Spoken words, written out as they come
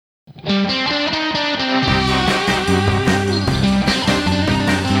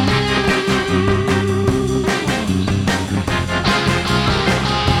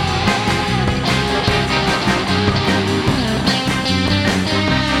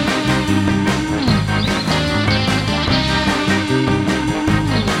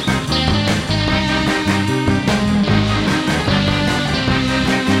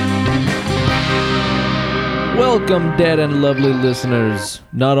Welcome, dead and lovely listeners,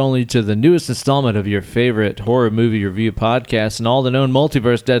 not only to the newest installment of your favorite horror movie review podcast and all the known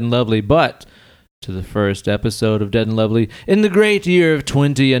multiverse Dead and Lovely, but to the first episode of Dead and Lovely in the great year of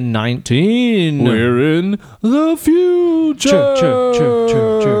 2019. We're in the future.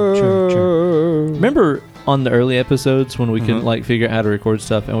 Remember on the early episodes when we couldn't figure out how to record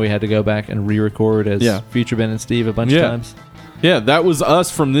stuff and we had to go back and re-record as Future Ben and Steve a bunch of times? Yeah, that was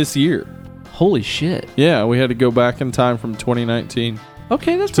us from this year. Holy shit. Yeah, we had to go back in time from 2019.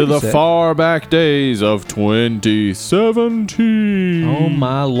 Okay, that's to pretty the sick. far back days of 2017. Oh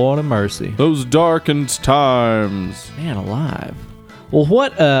my Lord of mercy. Those darkened times. Man alive. Well,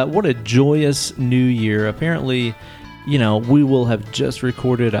 what a joyous new year. Apparently, we will have just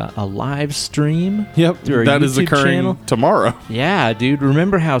recorded a live stream. Yep, through our that is YouTube occurring channel. Tomorrow. Yeah, dude.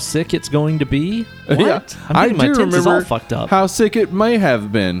 Remember how sick it's going to be? What? Yeah, I'm getting my tenses all fucked up. how sick it may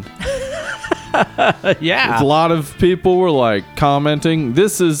have been. Yeah. A lot of people were commenting,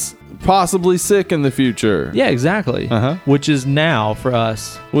 this is possibly sick in the future. Yeah, exactly. Which is now for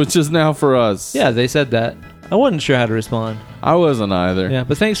us. Which is now for us. Yeah, they said that. I wasn't sure how to respond. I wasn't either. Yeah,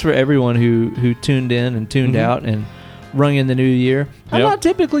 but thanks for everyone who tuned in and tuned out and rung in the new year. I'm not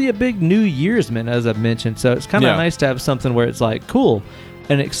typically a big New Year'sman, as I've mentioned, so it's kind of nice to have something where it's like, cool,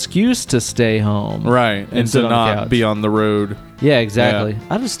 an excuse to stay home. Right, and sit to on the not couch. be on the road. Yeah, exactly.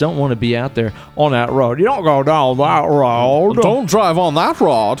 I just don't want to be out there on that road. You don't go down that road. Don't drive on that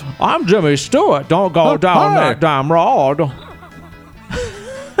road. I'm Jimmy Stewart. Don't go down that damn road.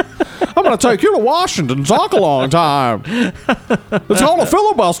 I'm going to take you to Washington. Talk a long time. It's called a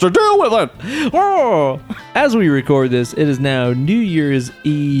filibuster. Deal with it. Oh. As we record this, it is now New Year's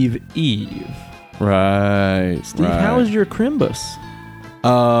Eve. Right. Steve, how was your Crimbus?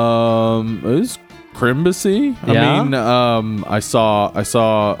 It was Crimbacy. Yeah? I mean, I saw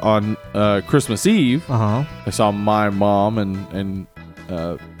on Christmas Eve. I saw my mom and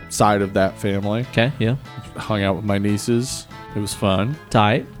side of that family. Okay, yeah. Hung out with my nieces. It was fun.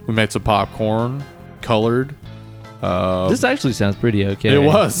 Tight. We made some popcorn, colored. This actually sounds pretty okay. It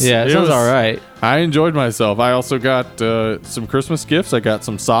was. Yeah, it sounds all right. I enjoyed myself. I also got some Christmas gifts. I got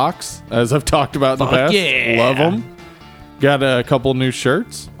some socks, as I've talked about in the past. Yeah. Love them. Got a couple new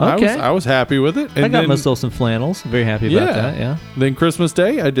shirts. Okay. I was happy with it. And I got myself some flannels. Very happy about that, yeah. Then Christmas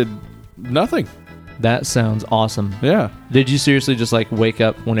Day, I did nothing. That sounds awesome. Yeah. Did you seriously just wake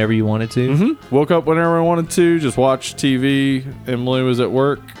up whenever you wanted to? Woke up whenever I wanted to, just watch TV. Emily was at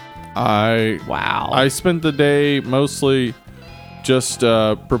work. Wow. I spent the day mostly just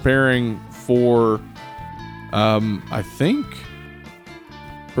preparing for,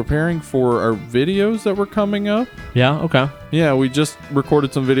 preparing for our videos that were coming up. Yeah, okay. Yeah, we just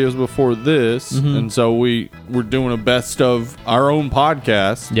recorded some videos before this, and so we were doing a best of our own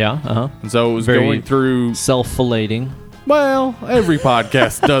podcast. Yeah, And so it was Very going through. self-fillating. Well, every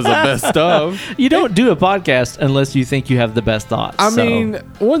podcast does a best of. You don't do a podcast unless you think you have the best thoughts. I mean,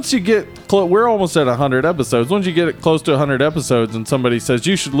 once you get we're almost at 100 episodes. Once you get it close to 100 episodes and somebody says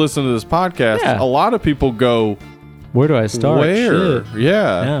you should listen to this podcast, Yeah. a lot of people go, where do I start? where? Shit.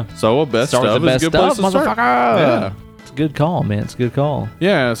 Yeah. So a best Start with of the is a best good place stuff, to start. motherfucker. Yeah. It's a good call, man. It's a good call.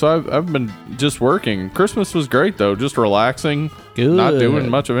 Yeah, so I've been just working. Christmas was great, though. Just relaxing. Good. Not doing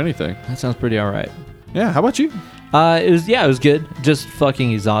much of anything. That sounds pretty all right. Yeah, how about you? It was good. Just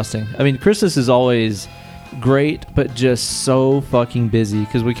fucking exhausting. I mean, Christmas is always great, but just so fucking busy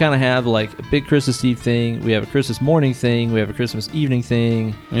because we kind of have a big Christmas Eve thing. We have a Christmas morning thing. We have a Christmas evening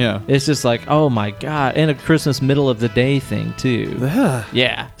thing. Yeah. It's just oh my God. And a Christmas middle of the day thing, too.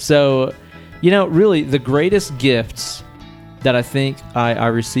 Yeah. So, really, the greatest gifts that I think I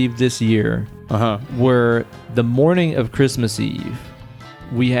received this year were the morning of Christmas Eve.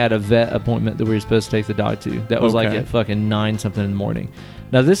 We had a vet appointment that we were supposed to take the dog to. That was at fucking 9 something in the morning.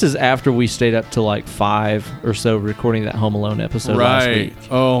 Now, this is after we stayed up till 5 or so recording that Home Alone episode last week.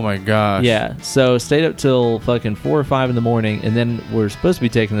 Oh my gosh. Yeah. So stayed up till fucking 4 or 5 in the morning, and then we're supposed to be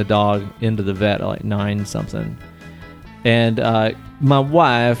taking the dog into the vet at 9 something. And my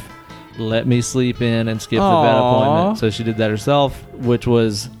wife let me sleep in and skip the vet appointment. So she did that herself, which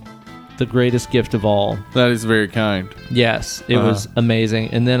was the greatest gift of all. That is very kind. Yes, it was amazing.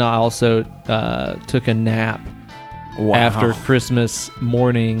 And then I also took a nap after Christmas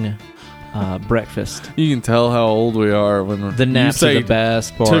morning breakfast. You can tell how old we are when The naps are the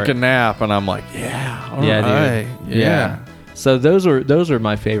best part. Took a nap, and I'm like, yeah, all right. Dude. Yeah. So those are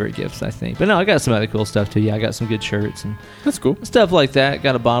my favorite gifts, I think. But no, I got some other cool stuff too. Yeah, I got some good shirts and that's cool stuff like that.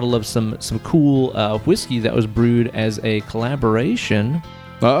 Got a bottle of some cool whiskey that was brewed as a collaboration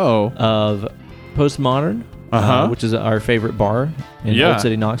of Postmodern which is our favorite bar in Old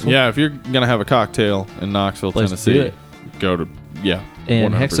City, Knoxville. Yeah, if you're going to have a cocktail in Knoxville, Tennessee, go to,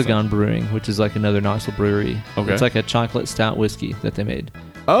 And 100%. Hexagon Brewing, which is like another Knoxville brewery. Okay. It's like a chocolate stout whiskey that they made.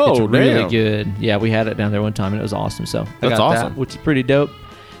 Oh, it's really damn. good. Yeah, we had it down there one time, and it was awesome. So I That's got awesome. that, which is pretty dope.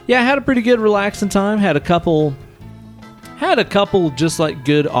 Yeah, I had a pretty good relaxing time. Had a couple just like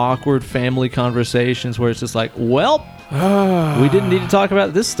good awkward family conversations where it's just like, well, we didn't need to talk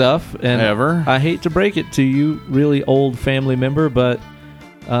about this stuff. And Ever. I hate to break it to you, really old family member, but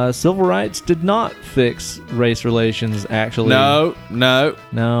civil rights did not fix race relations, actually. No.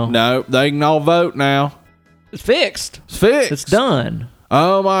 They can all vote now. It's fixed. It's fixed. It's done.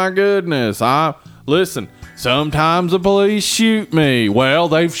 Oh, my goodness. Listen, sometimes the police shoot me. Well,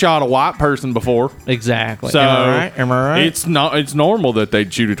 they've shot a white person before. Exactly. So Am I right? It's normal that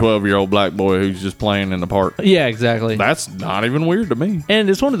they'd shoot a 12-year-old black boy who's just playing in the park. Yeah, exactly. That's not even weird to me. And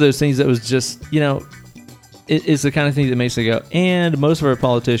it's one of those things that was just, it's the kind of thing that makes it go, and most of our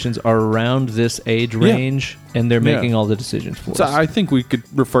politicians are around this age range, and they're making all the decisions for So us. I think we could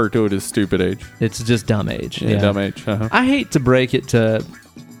refer to it as stupid age. It's just dumb age. Yeah, dumb age. I hate to break it to,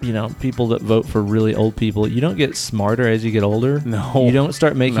 people that vote for really old people. You don't get smarter as you get older. No. You don't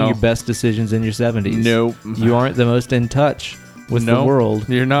start making your best decisions in your 70s. Nope. You aren't the most in touch with the world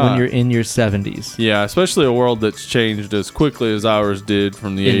you're not. when you're in your 70s. Yeah, especially a world that's changed as quickly as ours did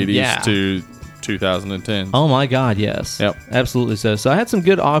from the 80s to 2010. Oh my God, yes. Yep. Absolutely so. So I had some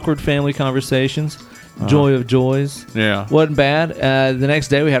good awkward family conversations. Joy of joys. Yeah. Wasn't bad. The next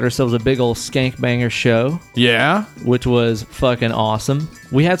day we had ourselves a big old skank banger show. Yeah? Which was fucking awesome.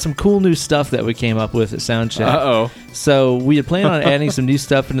 We had some cool new stuff that we came up with at Soundcheck. Uh-oh. So we had planned on adding some new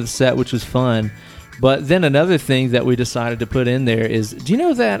stuff into the set, which was fun. But then another thing that we decided to put in there is, do you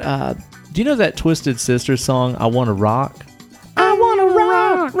know that Twisted Sister song, I Wanna Rock? I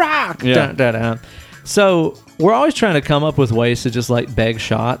wanna rock. Yeah. Dun, dun, dun. So we're always trying to come up with ways to just like beg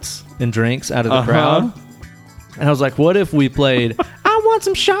shots and drinks out of the crowd. And I was like, what if we played, I want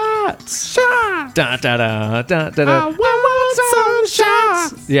some shots. Dun, dun, dun, dun, dun, dun. I want some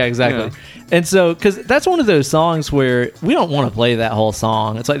shots. Yeah, exactly. Yeah. And so, because that's one of those songs where we don't want to play that whole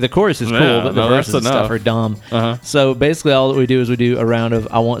song. It's like the chorus is cool, but the verses and stuff are dumb. So basically all that we do is we do a round of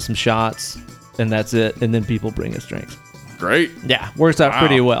I want some shots, and that's it. And then people bring us drinks. Great. Yeah, works out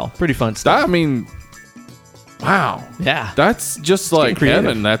pretty well. Pretty fun stuff. Wow. Yeah. That's just like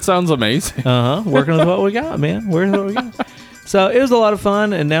heaven. That sounds amazing. Working with what we got, man. Working with what we got. So it was a lot of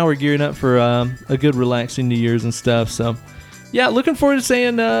fun, and now we're gearing up for a good relaxing New Year's and stuff. So, yeah, looking forward to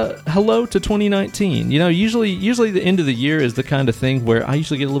saying hello to 2019. Usually the end of the year is the kind of thing where I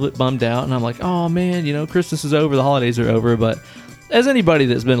usually get a little bit bummed out, and I'm like, oh, man, Christmas is over, the holidays are over. But as anybody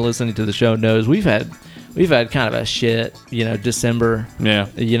that's been listening to the show knows, we've had kind of a shit, December,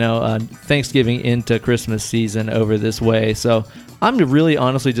 Thanksgiving into Christmas season over this way. So I'm really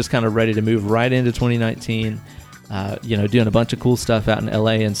honestly just kind of ready to move right into 2019. Doing a bunch of cool stuff out in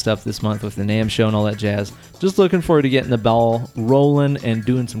LA and stuff this month with the NAMM show and all that jazz. Just looking forward to getting the ball rolling and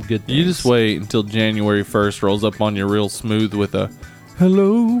doing some good things. You just wait until January 1st rolls up on you real smooth with a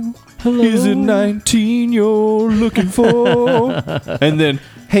hello. Is it 19 you're looking for? And then,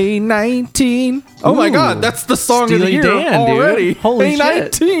 hey, 19. Oh, my God. That's the song Steely of the year Dan, already. Dude. Holy hey,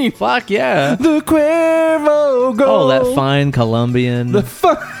 shit. 19. Fuck yeah. The Cuervo Gold. Oh, that fine Colombian.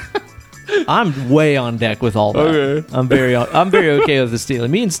 I'm way on deck with all that. Okay. I'm very okay with the Steely.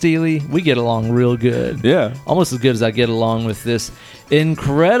 Me and Steely, we get along real good. Yeah. Almost as good as I get along with this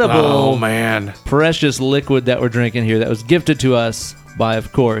incredible, precious liquid that we're drinking here that was gifted to us by,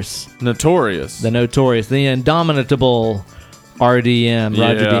 of course, the notorious, the indomitable RDM,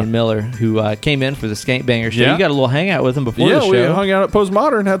 Roger Dean Miller, who came in for the Skank Banger show. You got a little hangout with him before the show. Yeah, we hung out at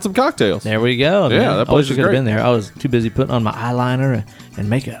Postmodern, had some cocktails. There we go. Man. Yeah, that I wish place I could have been there. I was too busy putting on my eyeliner and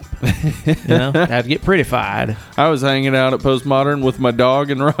makeup. Had to get prettified. I was hanging out at Postmodern with my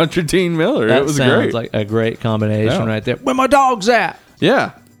dog and Roger Dean Miller. That it was sounds great. Like a great combination right there. Where my dog's at?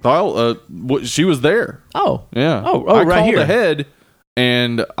 Yeah. Well, she was there. Oh. Yeah. Oh, I right called here. ahead,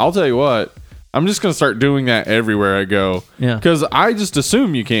 and I'll tell you what, I'm just going to start doing that everywhere I go. Yeah. Because I just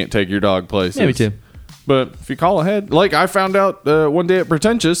assume you can't take your dog places. Yeah, me too. But if you call ahead, like I found out one day at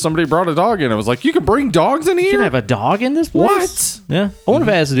Pretentious, somebody brought a dog in. I was like, you can bring dogs in here? You can have a dog in this place? What? Yeah. I wonder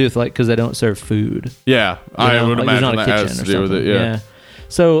if it has to do with, because they don't serve food. Yeah. I would there's not imagine a that kitchen has or to do with it. something. Yeah.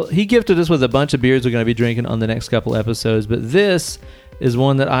 So he gifted us with a bunch of beers we're going to be drinking on the next couple episodes. But this is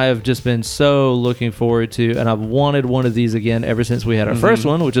one that I have just been so looking forward to. And I've wanted one of these again ever since we had our first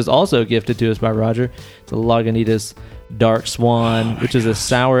one, which is also gifted to us by Roger. It's a Lagunitas Dark Swan, which is a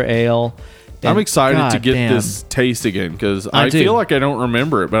sour ale. I'm excited to God get damn. this taste again because I I do. feel like I don't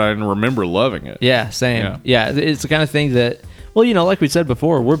remember it, but I remember loving it. Yeah, same. Yeah, it's the kind of thing that, well, like we said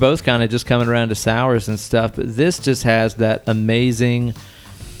before, we're both kind of just coming around to sours and stuff, but this just has that amazing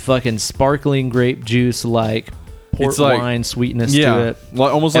fucking sparkling grape juice like port wine sweetness to it.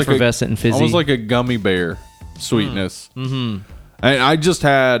 Almost effervescent and fizzy. Almost like a gummy bear sweetness. Mm-hmm. And I just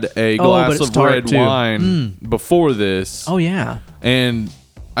had a but glass it's of tart, red too. wine before this. Oh yeah. And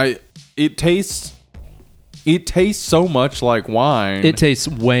it tastes so much like wine. It tastes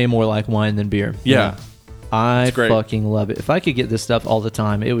way more like wine than beer. Yeah. I fucking love it. If I could get this stuff all the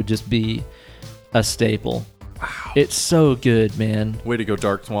time, it would just be a staple. Wow. It's so good, man. Way to go,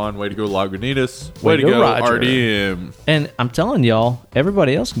 Dark Swan. Way to go, Lagunitas. Way to go, Roger. RDM. And I'm telling y'all,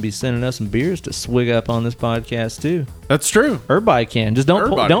 everybody else can be sending us some beers to swig up on this podcast too. That's true. Everybody can. Just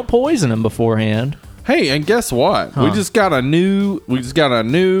don't poison them beforehand. Hey, and guess what? We just got a new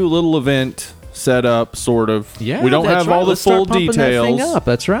little event set up, sort of. Yeah, we don't that's have right. all the Let's start full pumping that details. thing up.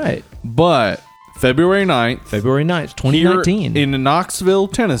 That's right. But February 9th, 2019, here in Knoxville,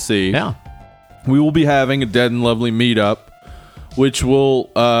 Tennessee. Yeah. We will be having a Dead and Lovely meetup, which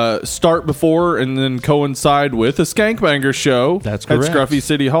will start before and then coincide with a Skankbanger show. That's correct. At Scruffy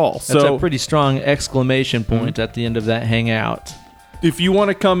City Hall. That's a pretty strong exclamation point at the end of that hangout. If you want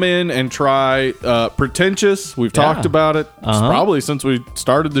to come in and try Pretentious, we've talked about it. It's probably since we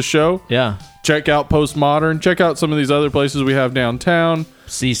started the show. Yeah. Check out Postmodern. Check out some of these other places we have downtown.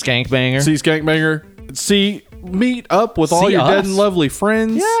 See Skankbanger. Meet up with all your Dead and Lovely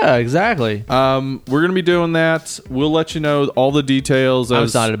friends. Yeah, exactly. We're gonna be doing that. We'll let you know all the details. I'm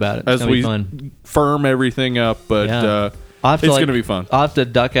excited about it. It's as we fun. firm everything up. But it's gonna be fun. I'll have to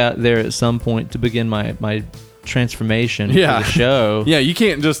duck out there at some point to begin my transformation for the show. Yeah, you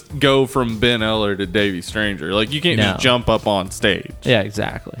can't just go from Ben Eller to Davey Stranger. Like you can't just jump up on stage. Yeah,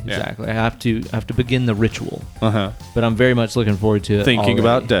 exactly. I have to begin the ritual. But I'm very much looking forward to it. Thinking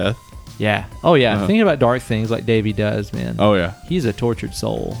about death. Yeah. Oh yeah. Thinking about dark things like Davey does, man. Oh yeah. He's a tortured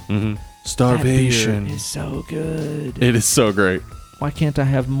soul. Mm-hmm. Starvation that beer is so good. It is so great. Why can't I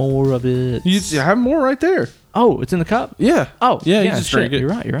have more of it? You have more right there. Oh, it's in the cup? Yeah. Oh, yeah. You just drink it. You're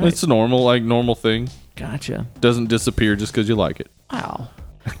right. It's a normal thing. Gotcha. Doesn't disappear just because you like it. Wow.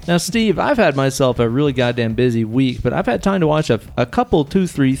 Now, Steve, I've had myself a really goddamn busy week, but I've had time to watch a couple,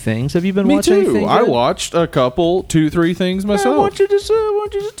 2-3 things. Have you been watching anything? Me too. I watched a couple, 2-3 things myself. I want you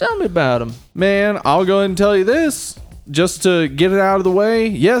to tell me about them. Man, I'll go ahead and tell you this. Just to get it out of the way,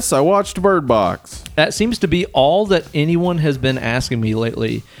 yes, I watched Bird Box. That seems to be all that anyone has been asking me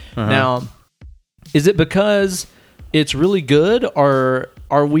lately. Now, is it because it's really good, or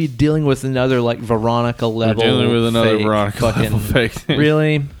are we dealing with another like Veronica level? We're dealing with another Veronica level fake thing.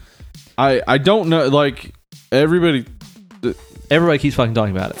 Really? I don't know. Like everybody keeps fucking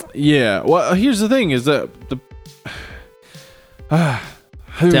talking about it. Yeah. Well, here's the thing: is that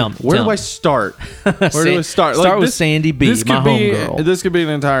where do I start? Where do I start? Start with Sandy B, my homegirl. This could be an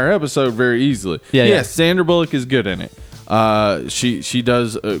entire episode very easily. Yeah. Sandra Bullock is good in it. She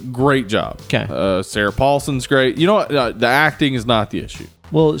does a great job. Okay. Sarah Paulson's great. You know what? The acting is not the issue.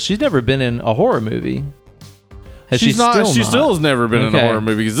 Well, she's never been in a horror movie. She still has never been in a horror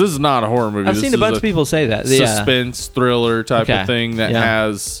movie because this is not a horror movie. I've seen a bunch of people say that. Suspense thriller type of thing that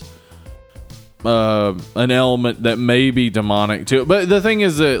has an element that may be demonic to it. But the thing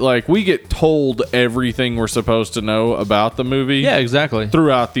is that like we get told everything we're supposed to know about the movie. Yeah, exactly.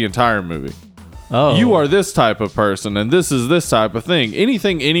 Throughout the entire movie. Oh. You are this type of person and this is this type of thing.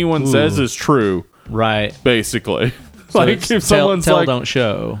 Anything anyone says is true. Right. Basically. So like if someone's tell like, don't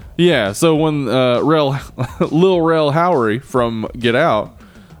show. Yeah, so when Lil Rel Howery from Get Out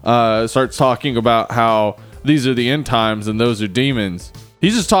starts talking about how these are the end times and those are demons,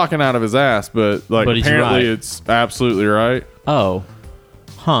 he's just talking out of his ass, but apparently it's absolutely right. Oh.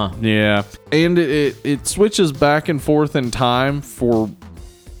 Huh. Yeah. And it switches back and forth in time for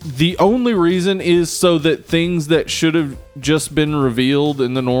the only reason is so that things that should have just been revealed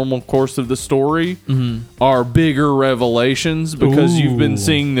in the normal course of the story are bigger revelations because you've been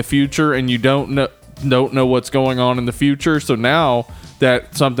seeing the future and you don't know what's going on in the future. So now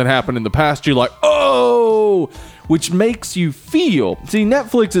that something happened in the past, you're like, oh, which makes you feel. See,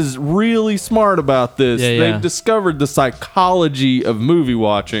 Netflix is really smart about this. They've discovered the psychology of movie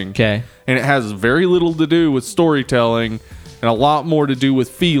watching. Okay. And it has very little to do with storytelling and a lot more to do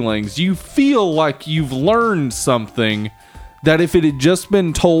with feelings. You feel like you've learned something that if it had just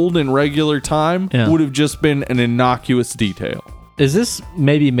been told in regular time would have just been an innocuous detail. Is this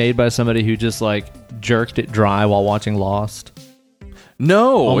maybe made by somebody who just like jerked it dry while watching Lost?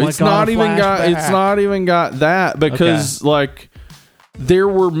 No, it's not even got that because like there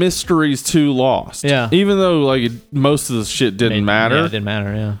were mysteries to Lost. Yeah. Even though like most of the shit didn't matter. Yeah, it didn't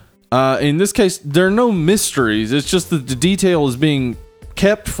matter, yeah. In this case, there are no mysteries. It's just that the detail is being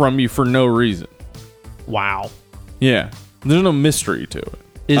kept from you for no reason. Wow. Yeah. There's no mystery to it.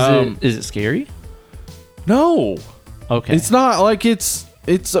 Is it scary? No. Okay. It's not like it's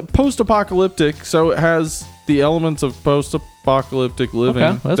a post-apocalyptic, so it has the elements of post-apocalyptic living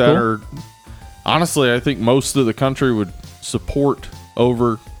Okay, that's that cool. are honestly, I think most of the country would support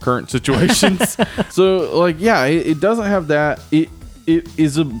over current situations. So like, yeah, it doesn't have that. It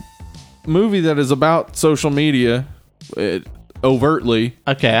is a movie that is about social media overtly.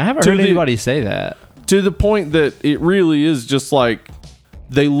 Okay, I haven't heard anybody say that. To the point that it really is just like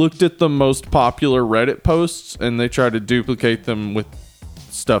they looked at the most popular Reddit posts and they tried to duplicate them with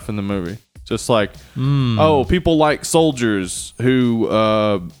stuff in the movie. Just like, oh, people like soldiers who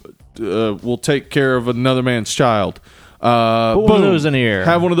will take care of another man's child. Put one of those in here.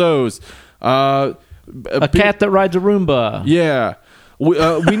 Have one of those. A cat that rides a Roomba. Yeah.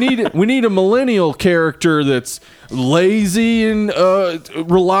 We need a millennial character that's lazy and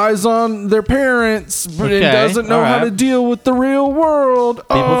relies on their parents and doesn't know how to deal with the real world.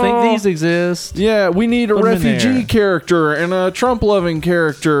 People think these exist. Yeah, we need a refugee character and a Trump-loving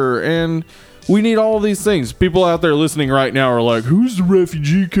character, and we need all these things. People out there listening right now are like, who's the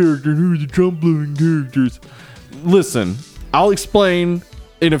refugee character and who are the Trump-loving characters? Listen, I'll explain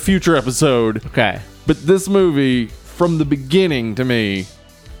in a future episode. Okay. But this movie, from the beginning to me,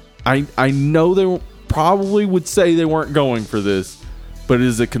 I know they probably would say they weren't going for this, but it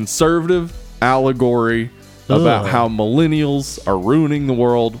is a conservative allegory about how millennials are ruining the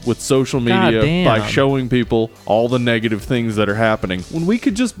world with social media by showing people all the negative things that are happening, when we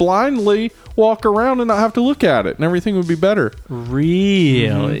could just blindly walk around and not have to look at it and everything would be better.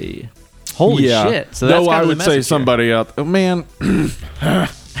 Really? Holy shit. So that's I would say somebody out there, man.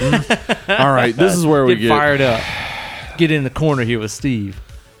 All right, this is where we get fired up. Get in the corner here with Steve.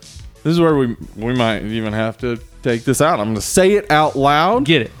 This is where we might even have to take this out. I'm going to say it out loud.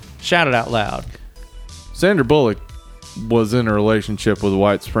 Get it. Shout it out loud. Sandra Bullock was in a relationship with a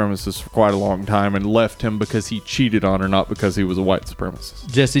white supremacist for quite a long time and left him because he cheated on her, not because he was a white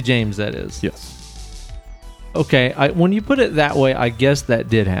supremacist. Jesse James, that is. Yes. Okay, when you put it that way, I guess that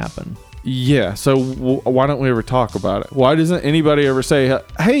did happen. Yeah, so why don't we ever talk about it? Why doesn't anybody ever say,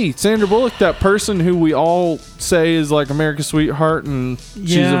 hey, Sandra Bullock, that person who we all say is like America's sweetheart and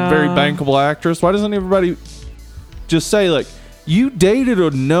she's a very bankable actress, why doesn't everybody just say, like, you dated a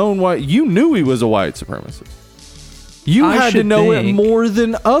known white, you knew he was a white supremacist. You had to know it more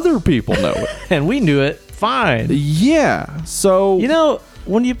than other people know it. And we knew it fine. Yeah, so... You know,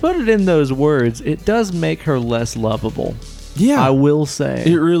 when you put it in those words, it does make her less lovable. Yeah, I will say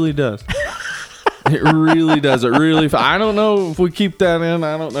it really does. It really does. It really. I don't know if we keep that in.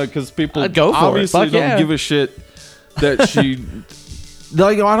 I don't know because people obviously don't give a shit that she.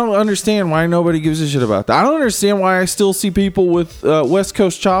 Like, I don't understand why nobody gives a shit about that. I don't understand why I still see people with West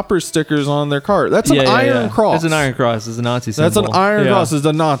Coast Chopper stickers on their car. That's an iron cross. That's an iron cross. It's a Nazi symbol. That's an iron cross. It's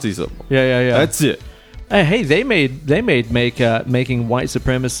a Nazi symbol. Yeah. That's it. Hey, they made making white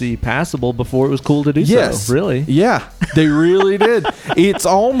supremacy passable before it was cool to do so. Really? Yeah, they really did. It's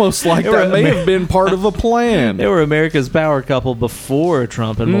almost like that may have been part of a plan. They were America's power couple before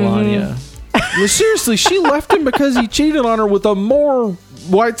Trump and Melania. Well, seriously, she left him because he cheated on her with a more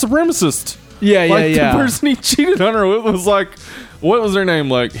white supremacist. Yeah. The person he cheated on her with was like, what was her name?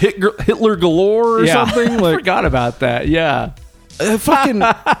 Like Hitler Galore or something? Like, I forgot about that. Yeah.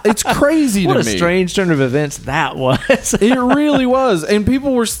 It's crazy to me. What a strange turn of events that was. It really was. And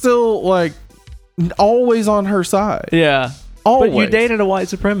people were still like always on her side. Yeah. Always. But you dated a white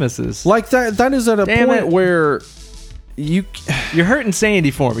supremacist. Like that is at a point where you're hurting Sandy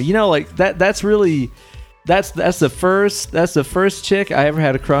for me. You know, like that's really that's the first chick I ever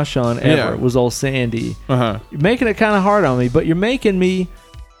had a crush on ever was old Sandy. Uh-huh. You're making it kind of hard on me, but you're making me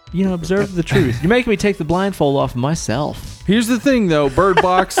observe the truth. You're making me take the blindfold off myself. Here's the thing, though. Bird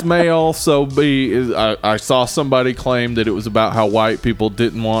Box may also be... I saw somebody claim that it was about how white people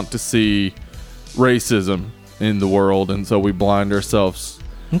didn't want to see racism in the world, and so we blind ourselves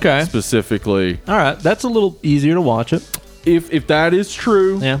specifically. All right. That's a little easier to watch it. If that is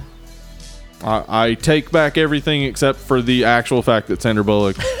true... Yeah. I take back everything except for the actual fact that Sandra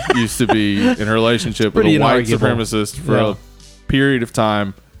Bullock used to be in a relationship with a white supremacist for a period of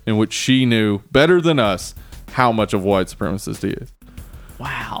time in which she knew better than us how much of a white supremacist he is.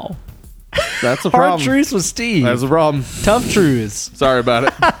 Wow. That's a problem. Hard truths with Steve. That's a problem. Tough truths. Sorry about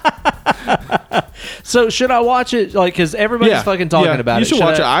it. So should I watch it? Like, because everybody's fucking talking about it. You should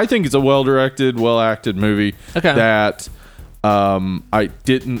watch it. I think it's a well-directed, well-acted movie that I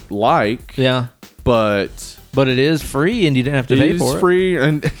didn't like. Yeah. But it is free and you didn't have to pay for it. It is free.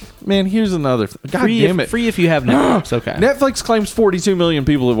 And man, here's another thing. God damn it. Free if you have Netflix. Okay. Netflix claims 42 million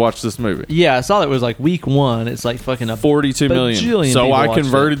people have watched this movie. Yeah, I saw that it was like week 1. It's like fucking 42 million. So I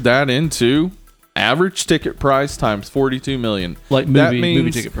converted that into average ticket price times 42 million. Like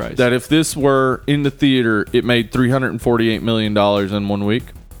movie ticket price. That if this were in the theater, it made $348 million in 1 week.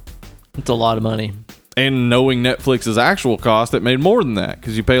 It's a lot of money. And knowing Netflix's actual cost, it made more than that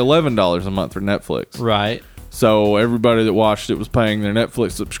because you pay $11 a month for Netflix. Right. So everybody that watched it was paying their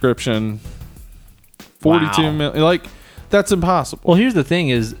Netflix subscription. 42 million. Like, that's impossible. Well, here's the thing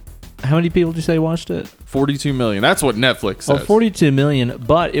is, how many people did you say watched it? 42 million. That's what Netflix says. 42 million,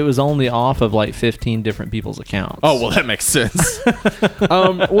 but it was only off of like 15 different people's accounts. Oh, well, that makes sense.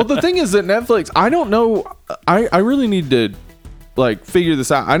 Well, the thing is that Netflix, I don't know. I really need to like figure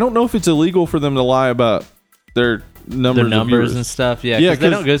this out. I don't know if it's illegal for them to lie about their numbers and stuff. Yeah, because they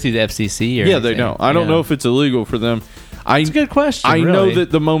don't go through the FCC or anything. They don't. I don't know if it's illegal for them. It's a good question. I know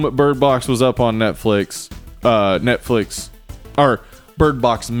that the moment Bird Box was up on Netflix, or Bird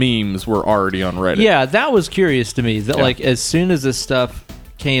Box memes were already on Reddit. Yeah, that was curious to me. That like as soon as this stuff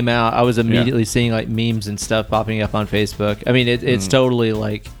came out, I was immediately seeing like memes and stuff popping up on Facebook. I mean, it's totally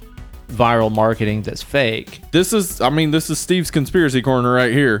like viral marketing that's fake. This is Steve's conspiracy corner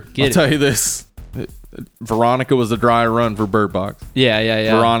right here. I'll tell you this. Veronica was a dry run for Bird Box.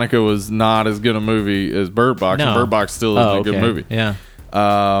 Yeah. Veronica was not as good a movie as Bird Box, and Bird Box still isn't a good movie. Yeah.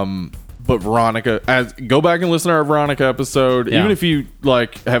 But Veronica, go back and listen to our Veronica episode. Yeah. Even if you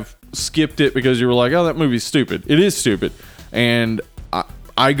like have skipped it because you were like, "Oh, that movie's stupid." It is stupid, and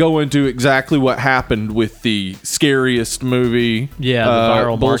I go into exactly what happened with the scariest movie. Yeah, the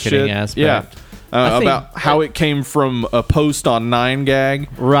viral marketing aspect. Yeah. About how it came from a post on 9gag.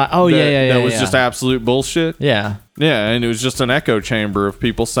 Right. Oh, yeah. That was just absolute bullshit. Yeah. Yeah, and it was just an echo chamber of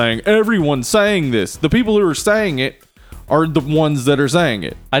people saying, everyone's saying this. The people who are saying it are the ones that are saying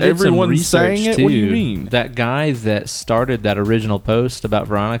it. Everyone's saying it? What do you mean? That guy that started that original post about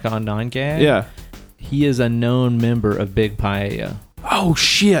Veronica on 9gag, yeah, he is a known member of Big Paella. Oh,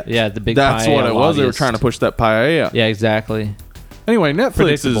 shit. Yeah, the Big That's Paella what it was. lobbyist. They were trying to push that paella. Yeah, exactly. Anyway,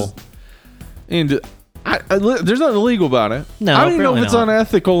 Netflix is... And there's nothing illegal about it. No, I don't even know if it's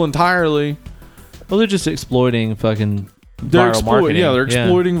unethical entirely. Well, they're just exploiting fucking viral marketing. Yeah, they're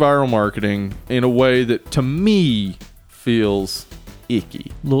exploiting viral marketing in a way that, to me, feels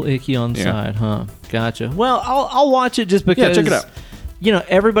icky. A little icky on the side, huh? Gotcha. Well, I'll watch it just because... Yeah, check it out. You know,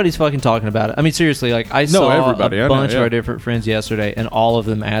 everybody's fucking talking about it. I mean, seriously, like, I saw a bunch of our different friends yesterday, and all of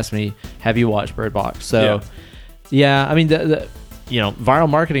them asked me, have you watched Bird Box? So, yeah I mean, viral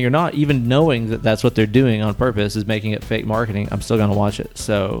marketing or not, even knowing that that's what they're doing on purpose is making it fake marketing, I'm still going to watch it.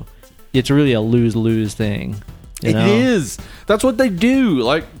 So it's really a lose-lose thing. It is. That's what they do.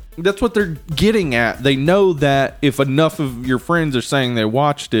 Like, that's what they're getting at. They know that if enough of your friends are saying they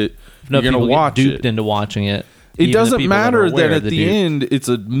watched it, you're going to watch it. Duped into watching it. It doesn't matter that at the end it's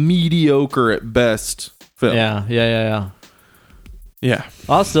a mediocre at best film. Yeah. Yeah.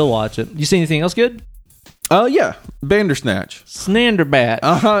 I'll still watch it. You see anything else good? Yeah, Bandersnatch. Snanderbat.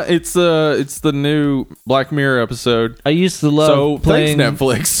 It's the new Black Mirror episode. I used to love playing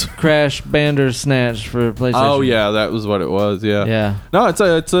Netflix. Crash Bandersnatch for PlayStation. Oh yeah, that was what it was. Yeah. Yeah. No, it's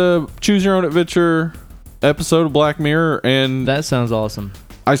a choose your own adventure episode of Black Mirror, and that sounds awesome.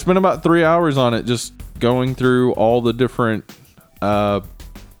 I spent about 3 hours on it, just going through all the different, choices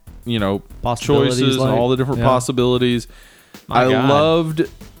and all the different possibilities. I loved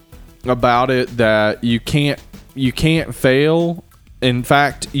about it that you can't fail. In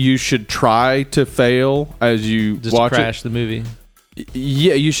fact, you should try to fail as you watch crash the movie.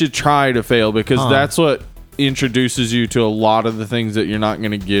 Yeah, you should try to fail because that's what introduces you to a lot of the things that you're not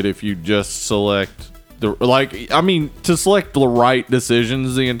going to get if you just select to select the right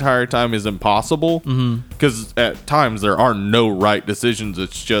decisions the entire time is impossible because at times there are no right decisions.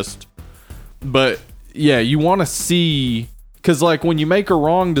 It's just, but yeah, you want to see. Because, like, when you make a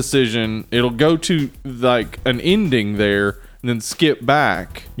wrong decision, it'll go to, like, an ending there and then skip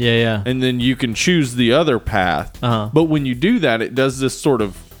back. Yeah. And then you can choose the other path. But when you do that, it does this sort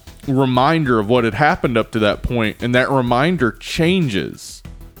of reminder of what had happened up to that point, and that reminder changes.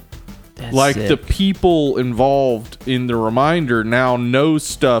 That's like, sick. the people involved in the reminder now know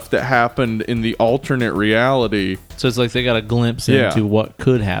stuff that happened in the alternate reality. So it's like they got a glimpse into what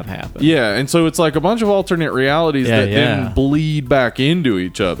could have happened. Yeah, and so it's like a bunch of alternate realities that then bleed back into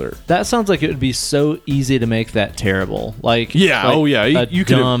each other. That sounds like it would be so easy to make that terrible. Like, you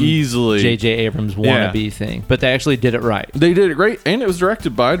could have easily J.J. Abrams wannabe thing. But they actually did it right. They did it great, and it was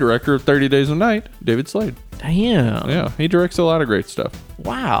directed by director of 30 Days of Night, David Slade. Damn. Yeah, he directs a lot of great stuff.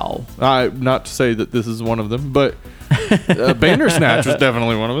 Wow. Not to say that this is one of them, but Bandersnatch was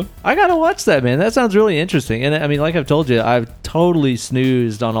definitely one of them. I gotta watch that, man. That sounds really interesting. And I mean, like I've told you, I've totally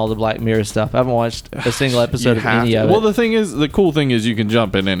snoozed on all the Black Mirror stuff. I haven't watched a single episode of any of it. Well, the cool thing is you can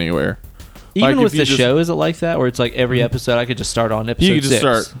jump in anywhere. Even with the show, is it like that? Where it's like every episode, I could just start on episode 6? You can just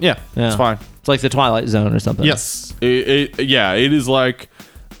start. Yeah, it's fine. It's like the Twilight Zone or something. Yes. It is like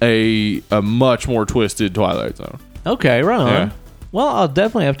a much more twisted Twilight Zone. Okay, right on. Yeah. Well, I'll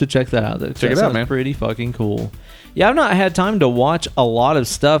definitely have to check that out. Check it out, man. Pretty fucking cool. Yeah, I've not had time to watch a lot of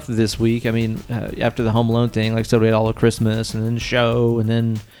stuff this week. I mean, after the Home Alone thing, like I said, we had all of Christmas and then the show, and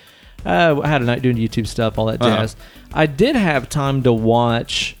then I had a night doing YouTube stuff, all that jazz. I did have time to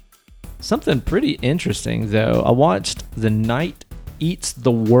watch something pretty interesting, though. I watched The Night Eats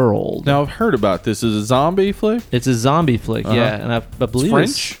the World. Now, I've heard about this. Is it a zombie flick? It's a zombie flick, yeah. And I believe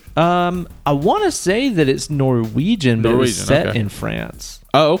it's French? I want to say that it's Norwegian, but it's set in France.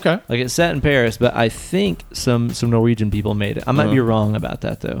 Oh, okay. Like it's set in Paris, but I think some Norwegian people made it. I might be wrong about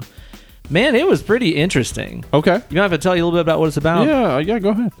that, though. Man, it was pretty interesting. Okay. You want to tell you a little bit about what it's about? Yeah, go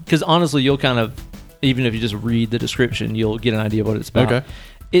ahead. Because honestly, you'll kind of, even if you just read the description, you'll get an idea of what it's about. Okay.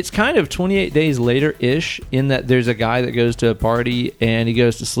 It's kind of 28 Days Later-ish in that there's a guy that goes to a party and he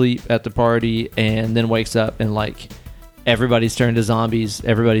goes to sleep at the party and then wakes up and like everybody's turned to zombies.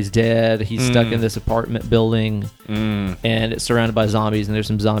 Everybody's dead. He's stuck in this apartment building and it's surrounded by zombies and there's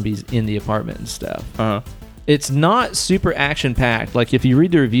some zombies in the apartment and stuff. It's not super action-packed. Like if you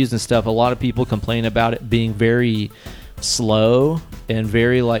read the reviews and stuff, a lot of people complain about it being very slow and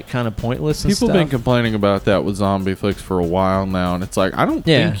very like kind of pointless and People stuff. have been complaining about that with zombie flicks for a while now, and it's like, I don't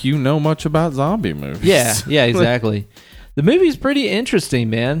think you know much about zombie movies. Yeah, exactly. The movie's pretty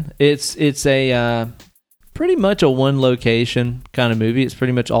interesting, man. It's a pretty much a one location kind of movie. It's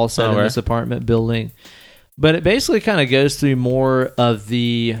pretty much all set in this apartment building. But it basically kind of goes through more of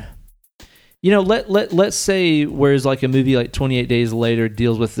the, let's say whereas like a movie like 28 Days Later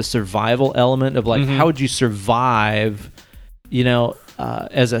deals with the survival element of like how would you survive,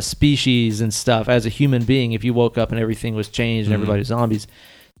 as a species and stuff, as a human being, if you woke up and everything was changed and everybody's zombies.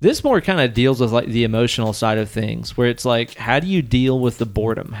 This more kind of deals with like the emotional side of things, where it's like, how do you deal with the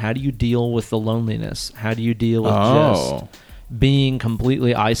boredom? How do you deal with the loneliness? How do you deal with just being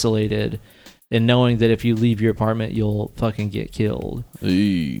completely isolated and knowing that if you leave your apartment, you'll fucking get killed?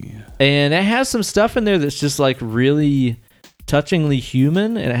 And it has some stuff in there that's just like really touchingly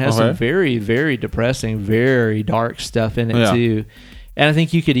human, and it has some very, very depressing, very dark stuff in it too. And I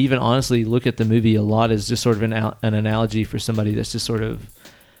think you could even honestly look at the movie a lot as just sort of an analogy for somebody that's just sort of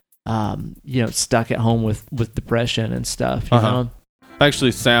stuck at home with depression and stuff. You know?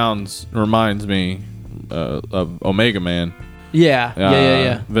 Actually, reminds me of Omega Man.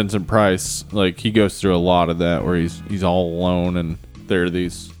 Yeah. Vincent Price, like he goes through a lot of that where he's all alone, and there are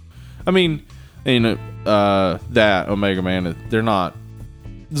these. I mean, that Omega Man, they're not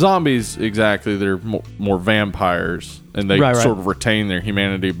zombies exactly. They're more vampires, and they sort of retain their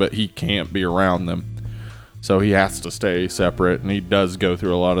humanity, but he can't be around them. So he has to stay separate, and he does go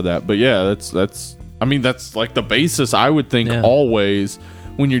through a lot of that. But yeah, that's like the basis, I would think, always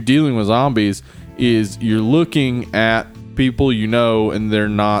when you're dealing with zombies is you're looking at people you know, and they're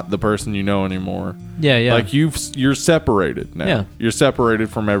not the person you know anymore. Yeah. Like you're separated now. Yeah. You're separated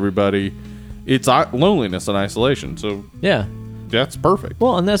from everybody. It's loneliness and isolation. So yeah, that's perfect.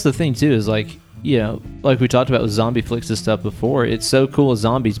 Well, and that's the thing too, is like, like we talked about with zombie flicks and stuff before, it's so cool with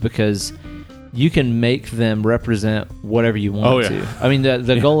zombies because you can make them represent whatever you want to. I mean,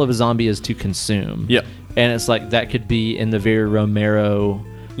 the goal of a zombie is to consume. Yep. And it's like that could be in the very Romero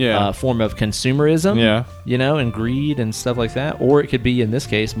form of consumerism, and greed and stuff like that. Or it could be, in this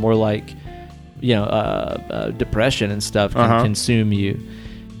case, more like, depression and stuff can consume you.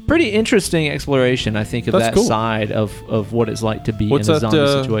 Pretty interesting exploration, I think, of that side of what it's like to be in a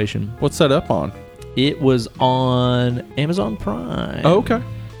zombie situation. What's that up on? It was on Amazon Prime. Oh, okay.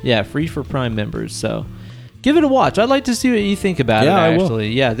 Yeah, free for Prime members. So give it a watch. I'd like to see what you think about it,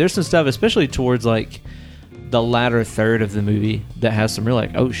 actually. Yeah, there's some stuff, especially towards like the latter third of the movie, that has some real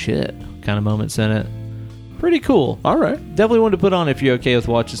like, oh shit kind of moments in it. Pretty cool. All right. Definitely one to put on if you're okay with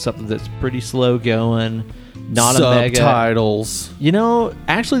watching something that's pretty slow going. Not subtitles. A mega.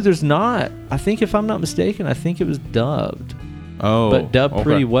 Actually, there's not. I think, if I'm not mistaken, I think it was dubbed. Oh. But dubbed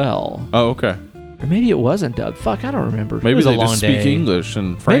pretty well. Oh, okay. Or maybe it wasn't dubbed. Fuck, I don't remember. Maybe they just speak English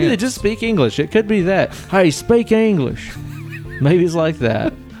in France. Maybe they just speak English. It could be that. Hey, speak English. Maybe it's like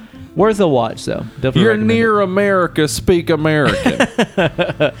that. Worth a watch, though. Definitely. You're near America. Speak American.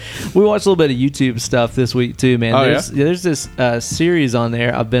 We watched a little bit of YouTube stuff this week too, man. There's this series on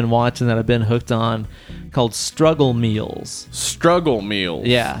there I've been watching that I've been hooked on, called Struggle Meals. Struggle Meals.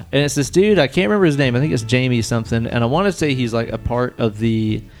 Yeah, and it's this dude. I can't remember his name. I think it's Jamie something, and I want to say he's like a part of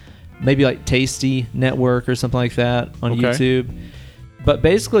the maybe like Tasty Network or something like that on YouTube. But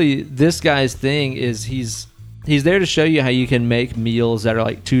basically, this guy's thing is he's there to show you how you can make meals that are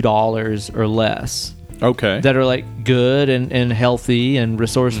like $2 or less. Okay. That are like good and healthy and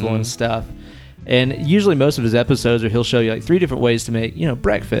resourceful and stuff. And usually most of his episodes are he'll show you like 3 different ways to make,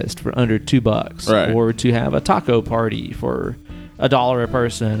 breakfast for under $2, right, or to have a taco party for $1 a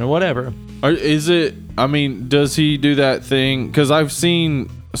person or whatever. Does he do that thing? Because I've seen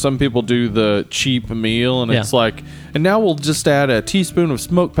some people do the cheap meal, and it's like, and now we'll just add a teaspoon of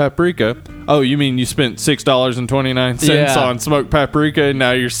smoked paprika. Oh, you mean you spent $6.29 on smoked paprika, and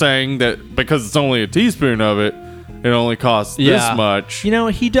now you're saying that because it's only a teaspoon of it, it only costs this much.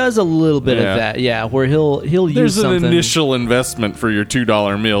 He does a little bit of that, where he'll use something. There's an initial investment for your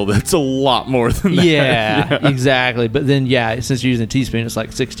 $2 meal that's a lot more than that. Yeah, exactly. But then, since you're using a teaspoon, it's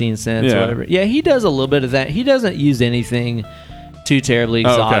like 16 cents or whatever. Yeah, he does a little bit of that. He doesn't use anything too terribly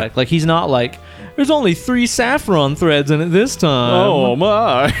exotic. Like, he's not like, there's only 3 saffron threads in it this time. Oh,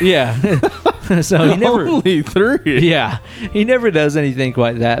 my. Yeah. So he never only 3. Yeah, he never does anything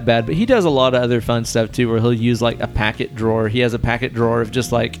quite that bad, but he does a lot of other fun stuff too, where he'll use like a packet drawer. He has a packet drawer of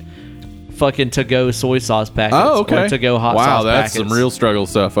just like fucking to-go soy sauce packets. Oh, okay. Or to-go hot sauce packets. Wow, that's some real struggle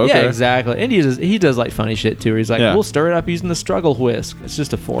stuff. Okay. Yeah, exactly. And he does like funny shit too, where he's like, we'll stir it up using the struggle whisk. It's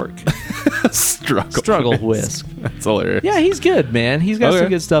just a fork. Struggle whisk. That's hilarious. Yeah, he's good, man. He's got some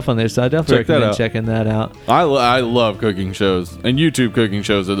good stuff on there, so I definitely recommend checking that out. I love cooking shows, and YouTube cooking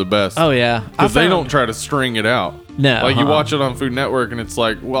shows are the best. Oh, yeah. Because they don't try to string it out. No. Like, you watch it on Food Network, and it's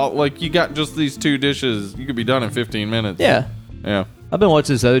like, well, like, you got just these 2 dishes. You could be done in 15 minutes. Yeah. Yeah. I've been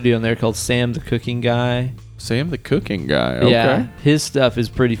watching this other dude on there called Sam the Cooking Guy. Sam the Cooking Guy. Okay. Yeah, his stuff is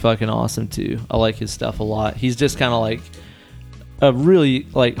pretty fucking awesome too. I like his stuff a lot. He's just kind of like a really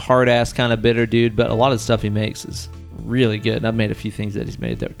like hard ass kind of bitter dude, but a lot of the stuff he makes is really good. And I've made a few things that he's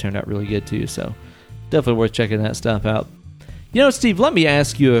made that turned out really good too. So definitely worth checking that stuff out. Steve, let me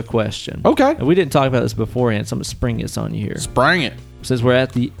ask you a question. Okay. And we didn't talk about this beforehand, so I'm gonna spring this on you here. Spring it. Since we're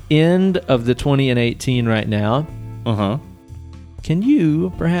at the end of the 2018 right now. Uh-huh. Can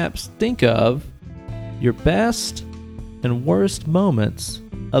you perhaps think of your best and worst moments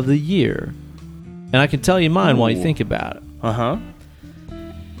of the year? And I can tell you mine while you think about it. Uh-huh.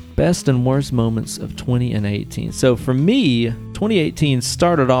 Best and worst moments of 2018. So for me, 2018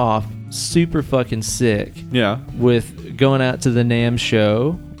 started off super fucking sick. Yeah. With going out to the NAMM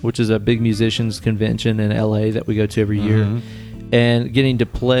show, which is a big musicians convention in LA that we go to every year. And getting to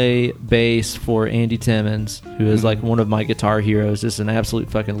play bass for Andy Timmons, who is like one of my guitar heroes, just an absolute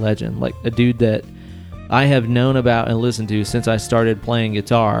fucking legend. Like a dude that I have known about and listened to since I started playing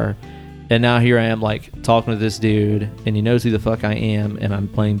guitar. And now here I am like talking to this dude, and he knows who the fuck I am, and I'm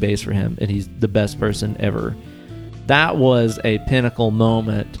playing bass for him, and he's the best person ever. That was a pinnacle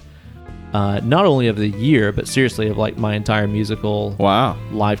moment, not only of the year, but seriously of like my entire musical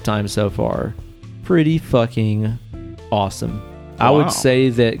lifetime so far. Pretty fucking awesome. I would say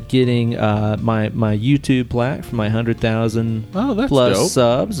that getting my YouTube plaque for my 100,000 plus dope.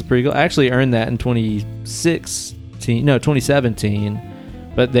 subs is pretty cool. I actually earned that in 2017,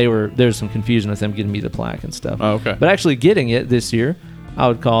 but there's some confusion with them getting me the plaque and stuff. Oh, okay. But actually getting it this year, I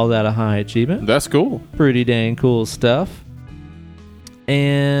would call that a high achievement. That's cool. Pretty dang cool stuff.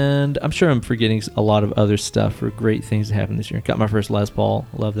 And I'm sure I'm forgetting a lot of other stuff for great things that happened this year. Got my first Les Paul.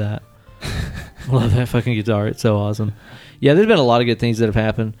 Love that. Love that fucking guitar. It's so awesome. Yeah, there's been a lot of good things that have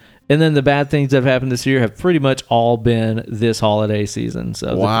happened. And then the bad things that have happened this year have pretty much all been this holiday season.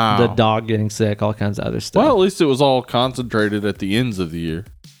 So the dog getting sick, all kinds of other stuff. Well, at least it was all concentrated at the ends of the year.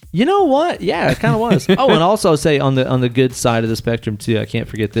 You know what? Yeah, it kind of was. Oh, and also say on the good side of the spectrum too, I can't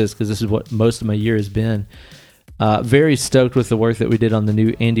forget this because this is what most of my year has been. Very stoked with the work that we did on the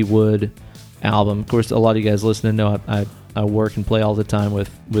new Andy Wood album. Of course, a lot of you guys listening know I work and play all the time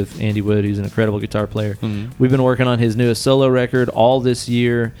with Andy Wood, who's an incredible guitar player. Mm-hmm. We've been working on his newest solo record all this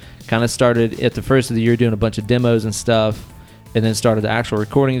year. Kind of started at the first of the year doing a bunch of demos and stuff, and then started the actual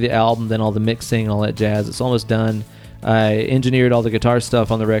recording of the album, then all the mixing and all that jazz. It's almost done. I engineered all the guitar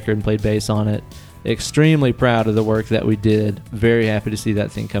stuff on the record and played bass on it. Extremely proud of the work that we did. Very happy to see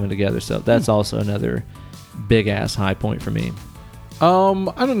that thing coming together. So that's also another big-ass high point for me.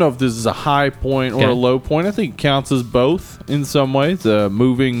 I don't know if this is a high point or a low point. I think it counts as both in some ways.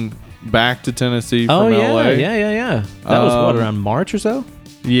 Moving back to Tennessee from LA. Yeah. That was what, around March or so?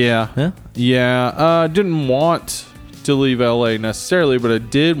 Yeah. Didn't want to leave LA necessarily, but I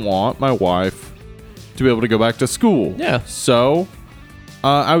did want my wife to be able to go back to school. Yeah. So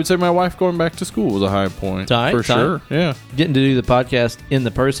I would say my wife going back to school was a high point. For sure. Yeah. Getting to do the podcast in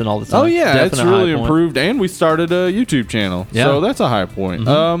the person all the time. Oh, yeah. It's really improved. And we started a YouTube channel. Yeah. So that's a high point.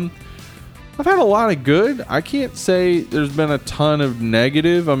 Mm-hmm. I've had a lot of good. I can't say there's been a ton of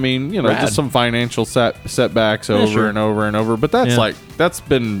negative. I mean, just some financial setbacks over and over and over. But that's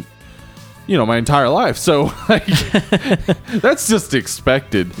been, my entire life. So that's just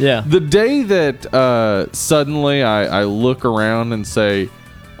expected. Yeah. The day that suddenly I look around and say,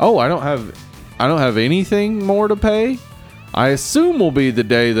 oh, I don't have anything more to pay, I assume will be the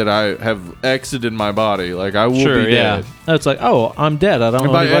day that I have exited my body. Like I will be dead. Yeah. It's like, oh, I'm dead. I don't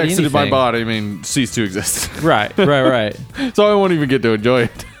know. If I exited my body, I mean, cease to exist. Right. So I won't even get to enjoy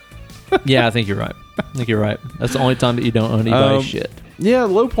it. Yeah, I think you're right. That's the only time that you don't own anybody's shit. Yeah,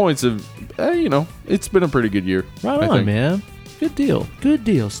 low points have, it's been a pretty good year. Right on, man. Good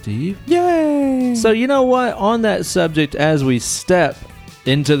deal, Steve. Yay! So you know what? On that subject, as we step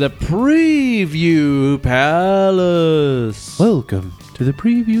into the Preview Palace. Welcome to the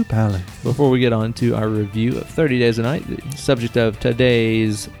Preview Palace. Before we get on to our review of 30 Days a Night, the subject of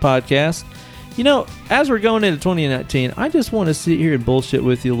today's podcast, as we're going into 2019, I just want to sit here and bullshit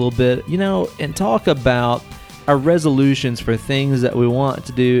with you a little bit, and talk about our resolutions for things that we want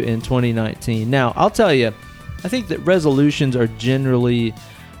to do in 2019. Now, I'll tell you, I think that resolutions are generally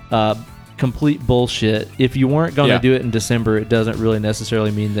complete bullshit. If you weren't going to do it in December, it doesn't really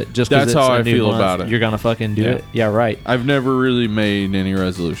necessarily mean that just because it's how a I new feel month, about it. You're going to fucking do it. Yeah, right. I've never really made any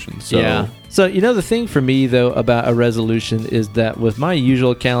resolutions. So. Yeah. So, the thing for me, though, about a resolution is that with my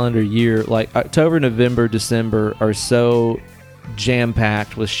usual calendar year, like October, November, December are so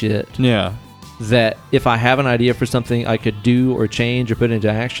jam-packed with shit. Yeah. That if I have an idea for something I could do or change or put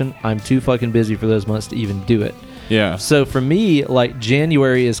into action, I'm too fucking busy for those months to even do it. Yeah. So for me, like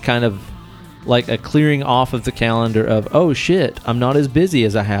January is kind of like a clearing off of the calendar of, oh shit, I'm not as busy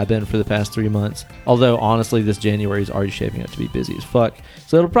as I have been for the past 3 months. Although honestly, this January is already shaping up to be busy as fuck.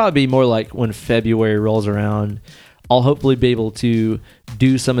 So it'll probably be more like when February rolls around, I'll hopefully be able to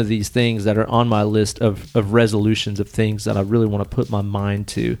do some of these things that are on my list of resolutions of things that I really want to put my mind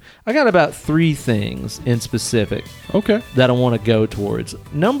to. I got about 3 things in specific that I want to go towards.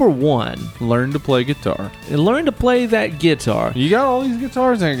 Number 1, learn to play guitar. Learn to play that guitar. You got all these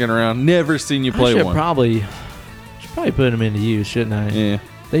guitars hanging around. Never seen you play one. Should probably put them into use, shouldn't I? Yeah.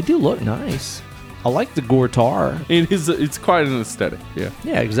 They do look nice. I like the guitar. It's quite an aesthetic. Yeah.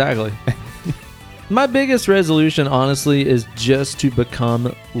 Yeah, exactly. My biggest resolution, honestly, is just to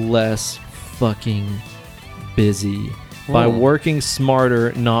become less fucking busy by working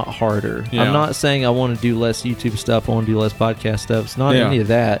smarter, not harder. Yeah. I'm not saying I want to do less YouTube stuff, I want to do less podcast stuff. It's not any of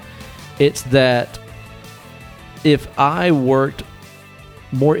that. It's that if I worked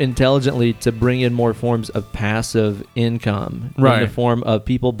more intelligently to bring in more forms of passive income in the form of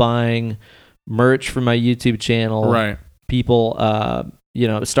people buying merch for my YouTube channel, people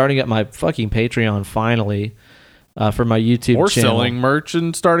starting up my fucking Patreon finally for my YouTube channel. Or selling merch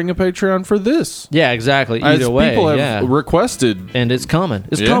and starting a Patreon for this. Yeah, exactly. Either way. People have requested. And it's coming.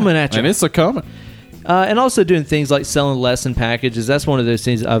 It's coming at you. And it's a-coming. And also doing things like selling lesson packages. That's one of those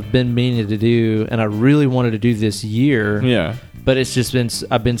things I've been meaning to do, and I really wanted to do this year. Yeah. But it's just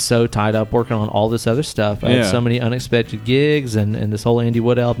I've been so tied up working on all this other stuff. I had so many unexpected gigs and this whole Andy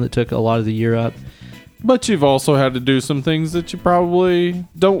Wood album that took a lot of the year up. But you've also had to do some things that you probably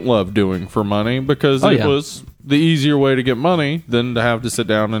don't love doing for money because it was the easier way to get money than to have to sit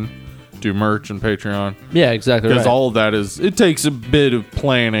down and do merch and Patreon. Yeah, exactly. Because all of that it takes a bit of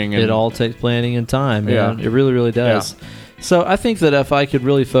planning. It all takes planning and time. Man. It really, really does. Yeah. So I think that if I could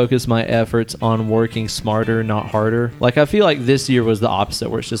really focus my efforts on working smarter, not harder. Like I feel like this year was the opposite,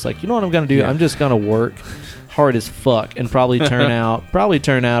 where it's just like, you know what I'm going to do? I'm just going to work hard as fuck and probably turn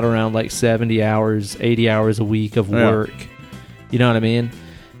out around like 70 hours, 80 hours a week of work. You know what I mean?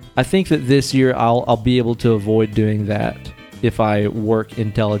 I think that this year I'll be able to avoid doing that if I work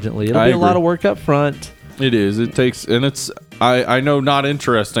intelligently. It'll be a lot of work up front. It is. It takes, and it's, I know, not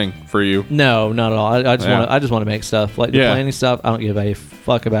interesting for you. No, not at all. I just want to make stuff. Like the planning stuff, I don't give a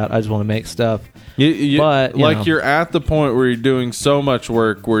fuck about. I just want to make stuff. But you're at the point where you're doing so much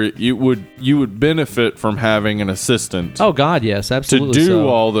work where you would benefit from having an assistant. Oh God, yes, absolutely. To do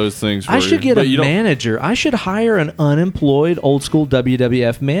all those things for you. I should get a manager. I should hire an unemployed old school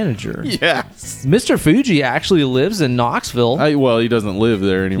WWF manager. Yes. Mr. Fuji actually lives in Knoxville. Well, he doesn't live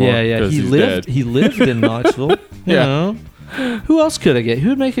there anymore. Yeah. He lived in Knoxville. You know. Who else could I get? Who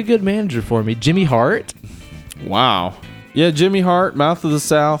would make a good manager for me? Jimmy Hart? Wow. Yeah, Jimmy Hart, Mouth of the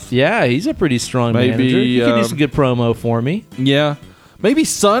South. Yeah, he's a pretty strong manager. He could do some good promo for me. Yeah. Maybe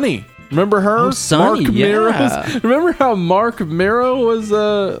Sonny. Remember her? Oh, Sonny, Mark yeah. Miro. Remember how Mark Miro was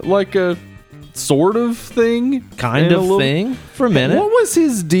like a sort of thing? Kind of thing for a minute. What was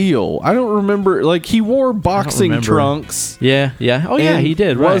his deal? I don't remember. Like, he wore boxing trunks. Yeah. Oh, yeah, he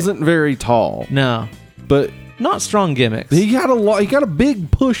did, right. Wasn't very tall. No. But not strong gimmicks. he got a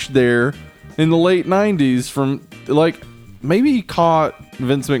big push there in the late 90s from, like, maybe he caught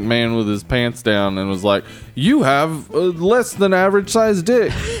Vince McMahon with his pants down and was like, "You have a less than average sized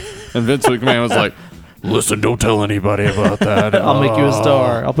dick." And Vince McMahon was like, "Listen, don't tell anybody about that. I'll make you a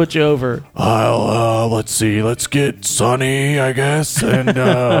star. I'll put you over. Let's see. Let's get Sonny, I guess, and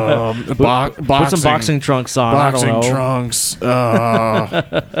Put some boxing trunks on. boxing I don't know. trunks.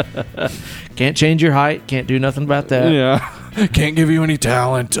 Can't change your height. Can't do nothing about that. Yeah, can't give you any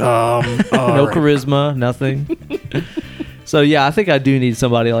talent. No charisma. Nothing. So yeah, I think I do need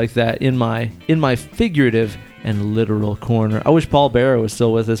somebody like that in my figurative and literal corner. I wish Paul Bearer was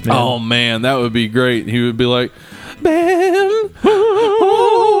still with us, man. Oh man, that would be great. He would be like, "Man,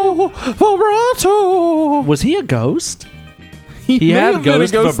 vibrato." Was he a ghost? He He may had have been a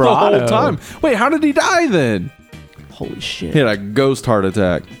ghost ghost the vibrato. whole time. Wait, how did he die then? Holy shit. He had a ghost heart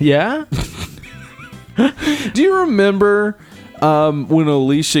attack. Yeah? Do you remember when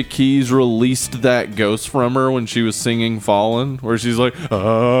Alicia Keys released that ghost from her when she was singing Fallen? Where she's like,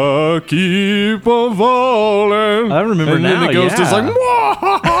 "I keep on falling." I remember and now, then the ghost is yeah. like,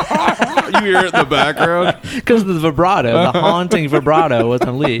 "Mwah!" You hear it in the background. Because of the vibrato, the haunting vibrato was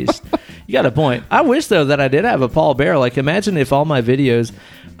unleashed. You got a point. I wish, though, that I did have a Paul Bearer. Like, imagine if all my videos,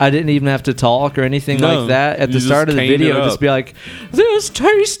 I didn't even have to talk or anything like that. At you the just start of the caned it video, it'd up. just be like, "This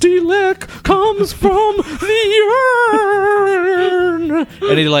tasty lick comes from the urn."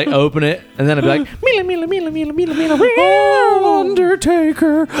 And he'd, like, open it, and then I'd be like, "Mila, mila, mila, mila, mila, mila, "Oh,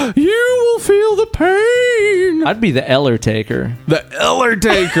 Undertaker, you will feel the pain." I'd be the Eller taker. The Eller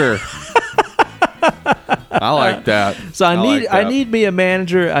Taker. I like that. So I like that. need me a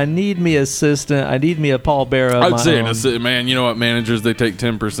manager. I need me an assistant. I need me a Paul Bearer. of I'd my say, own. man, you know what? Managers, they take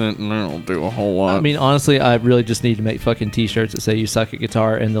 10% and they don't do a whole lot. I mean, honestly, I really just need to make fucking T-shirts that say "You suck at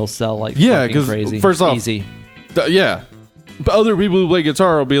guitar" and they'll sell like Yeah, fucking 'cause crazy. first off- easy. Yeah. But other people who play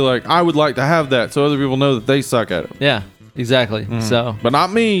guitar will be like, "I would like to have that," so other people know that they suck at it. Yeah, exactly. So But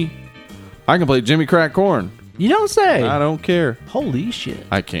not me. I can play Jimmy Crack Corn. you don't say. I don't care. Holy shit.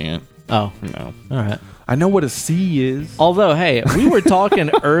 I can't. Oh, No. all right. I know what a C is. Although, hey, we were talking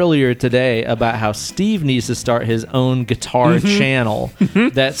earlier today about how Steve needs to start his own guitar channel.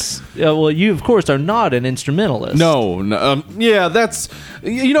 That's well, you of course are not an instrumentalist. No. Yeah, that's,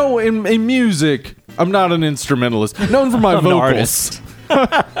 you know, in music, I'm not an instrumentalist. Known for my I'm an vocals. artist.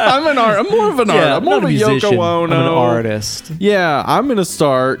 I'm more of an artist. I'm more of a musician. Yoko Ono. I'm an artist. Yeah, I'm gonna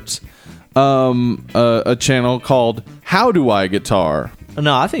start a channel called "How Do I Guitar?"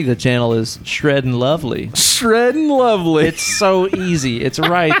 No, I think the channel is Shreddin' Lovely. Shreddin' Lovely. It's so easy. It's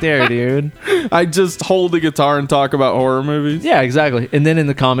right there, dude. I just hold the guitar and talk about horror movies. Yeah, exactly. And then in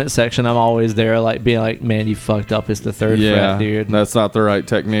the comment section, I'm always there, like being like, "Man, you fucked up. It's the third fret, dude." That's not the right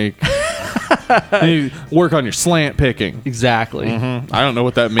technique. You work on your slant picking. Exactly. I don't know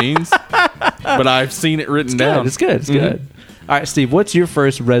what that means, but I've seen it written down. It's good. It's good. All right, Steve, what's your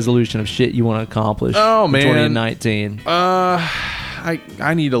first resolution of shit you want to accomplish Oh, in man. 2019?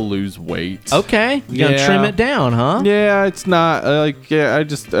 I need to lose weight. Okay. You're going to Yeah. trim it down, huh? Yeah, it's not like I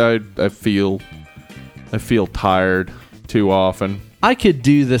feel tired too often. I could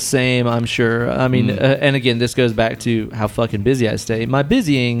do the same, I'm sure. I mean, and again, this goes back to how fucking busy I stay. My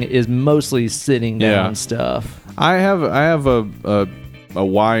busying is mostly sitting down Yeah. stuff. I have a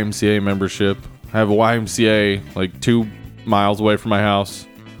YMCA membership. I have a YMCA like 2 miles away from my house,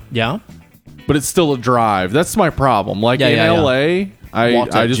 Yeah? but it's still a drive. That's my problem. Like Yeah, in yeah, yeah. LA,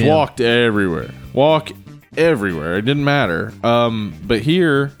 Walked I at just gym. walked everywhere. It didn't matter. But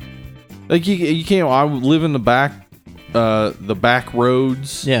here, like you can't. I live in the back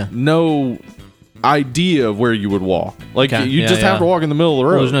roads. Yeah. No idea of where you would walk. Like Okay. you Yeah, just yeah. have to walk in the middle of the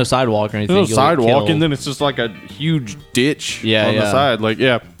road. Well, there's no sidewalk or anything. There's no You'll get sidewalk, killed. and then it's just like a huge ditch Yeah, on the yeah. side. Like,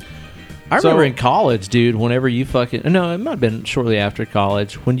 yeah. I remember So- in college, dude, whenever you fucking... No, it might have been shortly after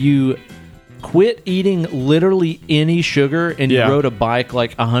college. When you quit eating literally any sugar and Yeah. you rode a bike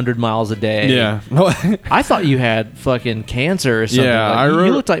like 100 miles a day. Yeah. I thought you had fucking cancer or something. Yeah, Like, I you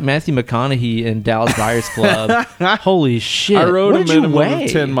rode- looked like Matthew McConaughey in Dallas Buyers Club. Holy shit. I rode what a did you minimum weigh?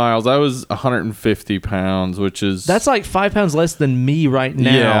 of 10 miles. I was 150 pounds, which is... That's like 5 pounds less than me right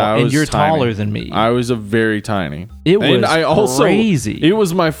now, Yeah, I and was you're tiny. taller than me. I was a very tiny. It was crazy. It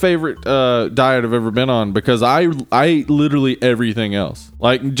was my favorite diet I've ever been on because I ate literally everything else.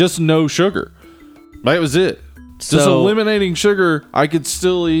 Like, just no sugar. That was it. Just eliminating sugar, I could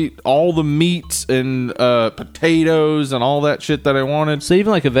still eat all the meats and potatoes and all that shit that I wanted. So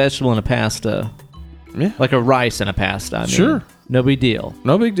even like a vegetable and a pasta, Yeah. like a rice and a pasta. I mean, Sure. no big deal.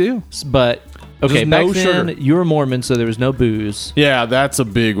 No big deal. But okay, Just back no then sugar. you were Mormon, so there was no booze. Yeah, that's a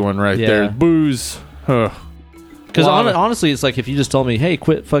big one right Yeah. there. Booze. Ugh. Because Lot of- honestly, it's like if you just told me, "Hey,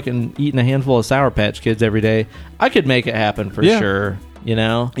 quit fucking eating a handful of Sour Patch Kids every day," I could make it happen for Yeah. sure. You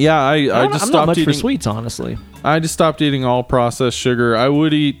know, Yeah, I just I'm not stopped much eating. for sweets, honestly. I just stopped eating all processed sugar. I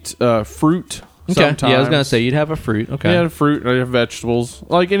would eat fruit. Okay, Sometimes. yeah, I was gonna say you'd have a fruit. Okay, Yeah, fruit. I have vegetables,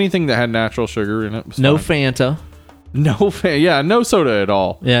 like anything that had natural sugar in it. Was no fine. Fanta. Yeah, no soda at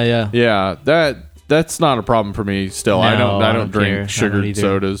all. Yeah. Yeah, that's not a problem for me. Still, No, I don't care. drink sugared either.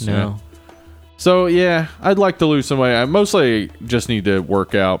 sodas. No. Yeah. So yeah, I'd like to lose some weight. I mostly just need to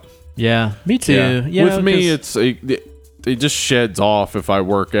work out. Yeah, me too. Yeah. You know, With me, 'cause- it just sheds off if I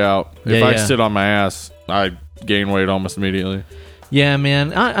work out. If Yeah, I yeah. sit on my ass, I gain weight almost immediately. yeah,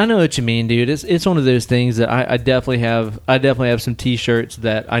 man. I know what you mean, dude. It's one of those things that I definitely have. I definitely have some T-shirts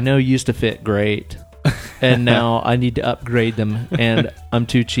that I know used to fit great, and now I need to upgrade them, and I'm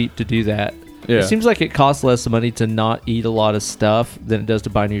too cheap to do that. Yeah, It seems like it costs less money to not eat a lot of stuff than it does to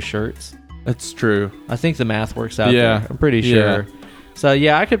buy new shirts. that's true. I think the math works out Yeah. there. I'm pretty sure. So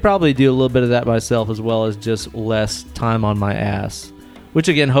yeah, I could probably do a little bit of that myself as well as just less time on my ass. Which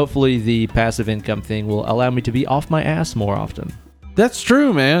again, hopefully the passive income thing will allow me to be off my ass more often. That's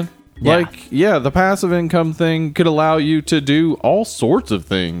true, man. Yeah. Like, yeah, the passive income thing could allow you to do all sorts of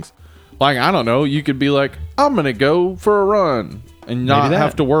things. Like, I don't know, you could be like, I'm going to go for a run and not that.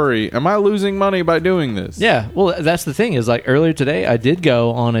 have to worry. Am I losing money by doing this? Yeah, well, that's the thing is like earlier today I did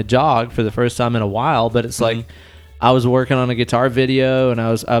go on a jog for the first time in a while, but it's like I was working on a guitar video and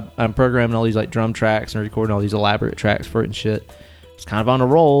I'm programming all these like drum tracks and recording all these elaborate tracks for it and shit. It's kind of on a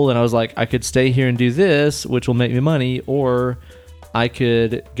roll, and I was like, I could stay here and do this, which will make me money, or I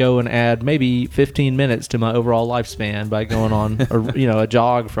could go and add maybe 15 minutes to my overall lifespan by going on a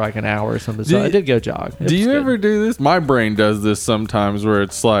jog for like an hour or something. So I did go jog. Do you ever do this? My brain does this sometimes where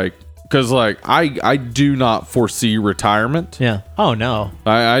it's like, because like I do not foresee retirement. Yeah. Oh no.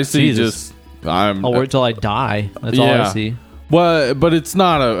 I see Jesus. I'll wait till I die. That's all I see. Well, but it's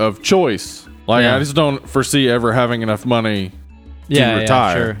not of choice. Like, Yeah. I just don't foresee ever having enough money to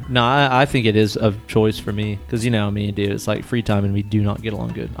retire. Yeah, sure. No, I think it is of choice for me because you know me and dude, it's like free time and we do not get along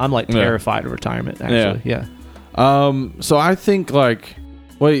good. I'm like terrified of retirement. Actually, yeah. So I think like,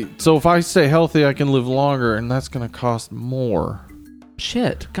 wait, so if I stay healthy, I can live longer, and that's gonna cost more.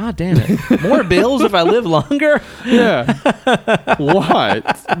 Shit, god damn it, more bills if I live longer. Yeah. What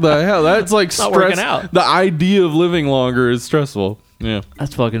the hell? That's like Not stress. working out. The idea of living longer is stressful. Yeah.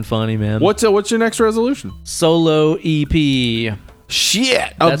 That's fucking funny, man. What's your next resolution? Solo EP?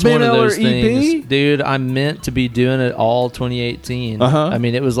 Shit. That's Ben one of Eller those things, dude. I meant to be doing it all 2018. I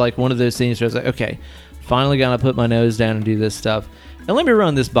mean, it was like one of those things where I was like, okay, finally gonna put my nose down and do this stuff. And let me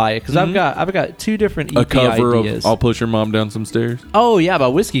run this by you because I've got two different EP A cover ideas. of "I'll Push Your Mom Down Some Stairs." Oh yeah, by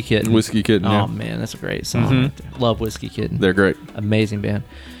Whiskey Kitten. Whiskey Kitten. Oh Yeah. man, that's a great song. Right there. Love Whiskey Kitten. They're great. Amazing band.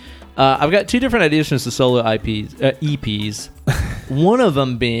 I've got two different ideas for the solo EPs. One of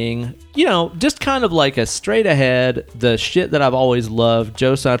them being, just kind of like a straight ahead, the shit that I've always loved,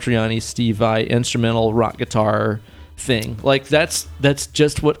 Joe Satriani, Steve Vai, instrumental rock guitar thing. Like that's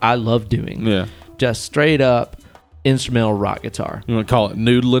just what I love doing. Yeah. Just straight up instrumental rock guitar. You want to call it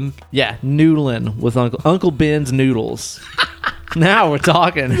noodling? Yeah, noodling with Uncle Ben's noodles. Now we're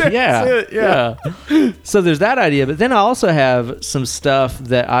talking. Yeah. So there's that idea, but then I also have some stuff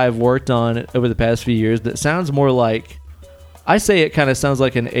that I've worked on over the past few years that sounds more like, I say it kind of sounds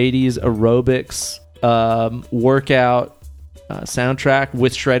like an 80s aerobics workout soundtrack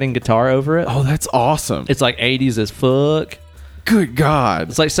with shredding guitar over it. Oh, that's awesome. It's like 80s as fuck. Good God.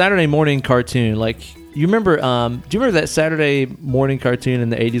 It's like Saturday morning cartoon. Like, you remember, do you remember that Saturday morning cartoon in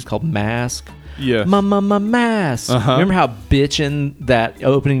the 80s called Mask? Yeah. My mask. Remember how bitchin' that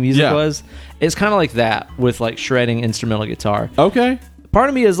opening music was? It's kind of like that with like shredding instrumental guitar. Okay. Part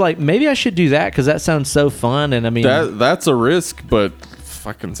of me is like, maybe I should do that because that sounds so fun. And I mean, That's a risk, but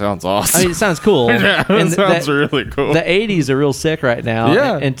fucking sounds awesome. I mean, it sounds cool. Yeah, And it sounds really cool. The 80s are real sick right now.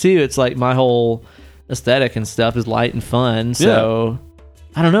 Yeah. And two, it's like my whole aesthetic and stuff is light and fun. So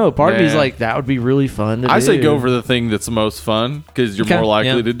I don't know. Part of me is like, that would be really fun to do. I say go for the thing that's most fun because you're more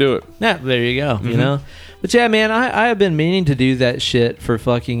likely to do it. Yeah, there you go. You know? But yeah, man, I have been meaning to do that shit for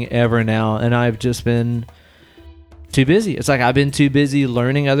fucking ever now. And I've just been too busy. It's like I've been too busy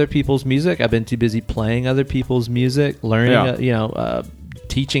learning other people's music. I've been too busy playing other people's music, learning,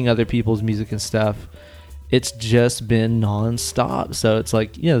 teaching other people's music and stuff. It's just been nonstop. So it's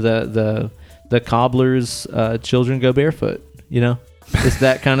like, the the cobbler's children go barefoot. You know, it's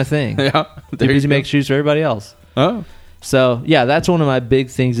that kind of thing. Yeah, Too busy making shoes for everybody else. Oh, so yeah, that's one of my big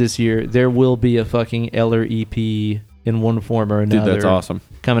things this year. There will be a fucking Eller EP in one form or another. dude, that's awesome.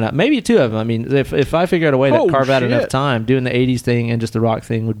 Coming out, maybe 2 of them. I mean, if I figure out a way to carve out enough time, doing the 80s thing and just the rock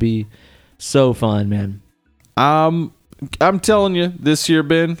thing would be so fun, man. I'm telling you, this year,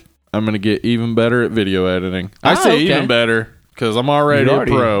 Ben, I'm gonna get even better at video editing. I say even better because I'm already a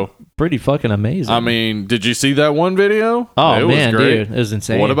pro. Pretty fucking amazing. I mean, did you see that one video? Oh, it man, was great. dude. It was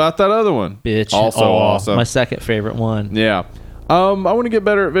insane. What about that other one? Bitch. Also awesome. My second favorite one. Yeah. I want to get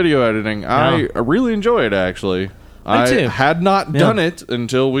better at video editing. I really enjoy it, actually. I too. had not done it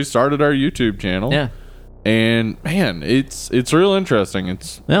until we started our YouTube channel. Yeah. And, man, it's real interesting.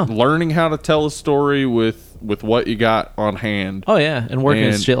 It's learning how to tell a story with what you got on hand. Oh, yeah. And working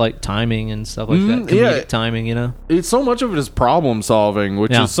with shit like timing and stuff like that. Comedic timing, you know? It's so much of it is problem solving,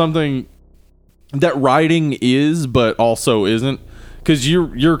 which is something that writing is, but also isn't. Because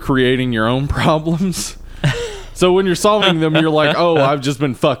you're creating your own problems. So when you're solving them, you're like, oh, I've just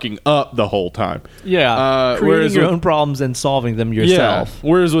been fucking up the whole time. Yeah. Creating your own problems and solving them yourself. Yeah.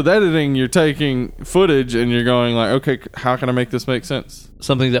 Whereas with editing, you're taking footage and you're going like, okay, how can I make this make sense?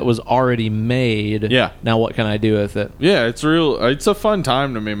 Something that was already made. Yeah. Now what can I do with it? Yeah, it's a fun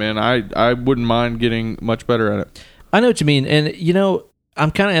time to me, man. I wouldn't mind getting much better at it. I know what you mean. And, you know, I'm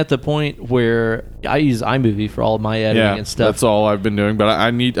kind of at the point where I use iMovie for all of my editing and stuff. That's all I've been doing, but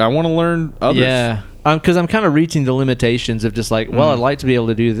I want to learn others. Yeah. Because I'm kind of reaching the limitations of just like, well, I'd like to be able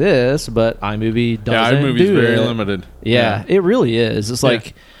to do this, but iMovie doesn't iMovie's very limited. Yeah, it really is. It's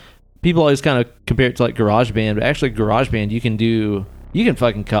like people always kind of compare it to like GarageBand, but actually GarageBand, you can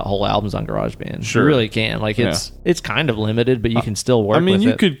fucking cut whole albums on GarageBand. Sure. You really can. Like it's kind of limited, but you can still work with it. I mean,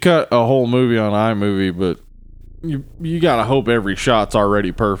 you could cut a whole movie on iMovie, but you gotta hope every shot's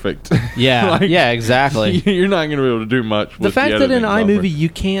already perfect. Yeah, yeah, exactly. You're not gonna be able to do much. The fact that in iMovie you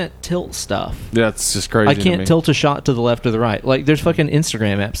can't tilt stuff. That's just crazy. I can't tilt a shot to the left or the right. Like there's fucking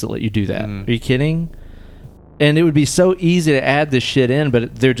Instagram apps that let you do that. Are you kidding? And it would be so easy to add this shit in,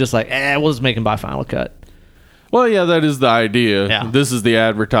 but they're just like, we'll just make them by Final Cut. Well, yeah, that is the idea. Yeah. This is the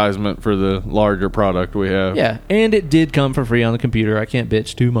advertisement for the larger product we have. Yeah, and it did come for free on the computer. I can't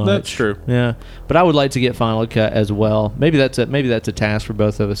bitch too much. That's true. Yeah, but I would like to get Final Cut as well. Maybe that's a task for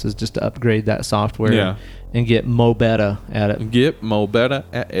both of us, is just to upgrade that software and get mo better at it. Get mo better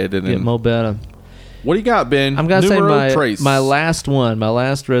at editing. Get mo better. What do you got, Ben? I'm going to say my last one, my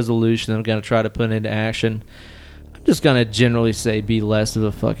last resolution I'm going to try to put into action. I'm just going to generally say be less of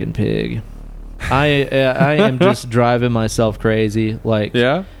a fucking pig. I am just driving myself crazy. Like,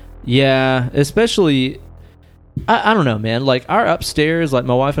 yeah, especially, I don't know, man. Like our upstairs, like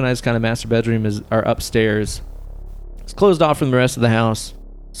my wife and I's kind of master bedroom is our upstairs. It's closed off from the rest of the house,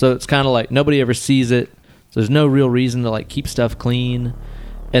 so it's kind of like nobody ever sees it. So there's no real reason to like keep stuff clean,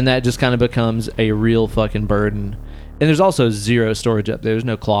 and that just kind of becomes a real fucking burden. And there's also zero storage up there. There's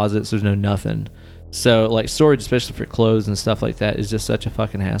no closets. There's no nothing. So, like, storage, especially for clothes and stuff like that, is just such a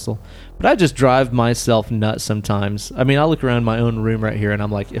fucking hassle. But I just drive myself nuts sometimes. I mean, I look around my own room right here, and I'm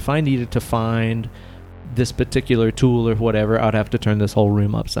like, if I needed to find this particular tool or whatever, I'd have to turn this whole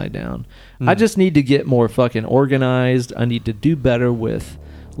room upside down. I just need to get more fucking organized. I need to do better with,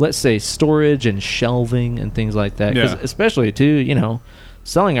 let's say, storage and shelving and things like that. Because especially, too, you know,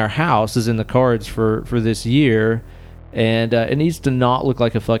 selling our house is in the cards for this year. And it needs to not look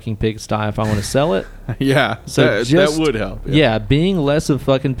like a fucking pigsty if I want to sell it. Yeah, so that would help. Yeah, being less of a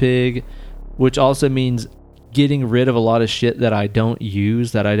fucking pig, which also means getting rid of a lot of shit that I don't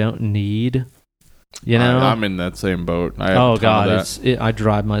use, that I don't need. You know? I'm in that same boat. I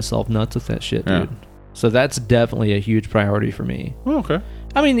drive myself nuts with that shit, dude. So that's definitely a huge priority for me. Oh, okay.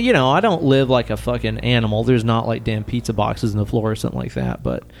 I mean, you know, I don't live like a fucking animal. There's not like damn pizza boxes in the floor or something like that,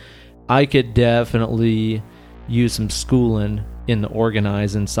 but I could definitely use some schooling in the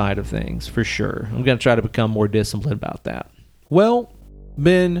organizing side of things for sure. I'm going to try to become more disciplined about that. Well,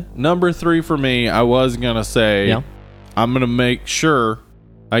 Ben, number 3 for me, I was going to say I'm going to make sure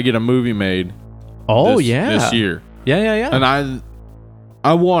I get a movie made this year. Yeah. And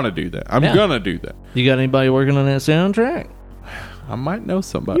I want to do that. I'm going to do that. You got anybody working on that soundtrack? I might know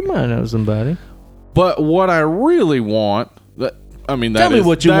somebody. You might know somebody. But what I really want... I mean, tell me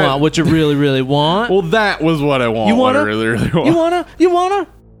what you want. What you really, really want. Well, that was what I want. You wanna? What I really, really want. You wanna?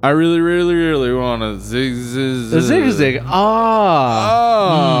 I really, really, really want a zig. A zig. Ah.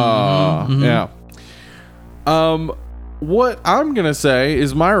 Mm-hmm. Yeah. What I'm gonna say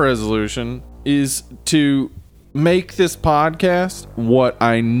is my resolution is to make this podcast what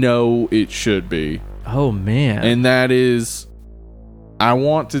I know it should be. Oh man. And that is, I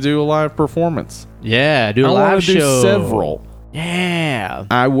want to do a live performance. Yeah, do a I live want to show. do several. Yeah.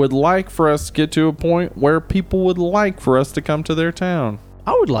 I would like for us to get to a point where people would like for us to come to their town.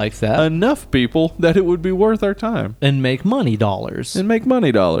 I would like that. Enough people that it would be worth our time. And make money dollars. And make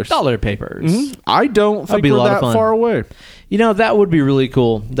money dollars. Dollar papers. Mm-hmm. I don't think be a we're lot of that fun. far away. You know, that would be really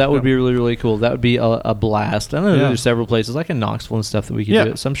cool. That would be really, really cool. That would be a blast. I know there's several places, like in Knoxville and stuff, that we could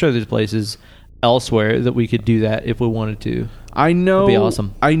do it. So I'm sure there's places elsewhere that we could do that if we wanted to. I know. That'd be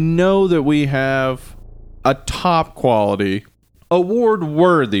awesome. I know that we have a top quality,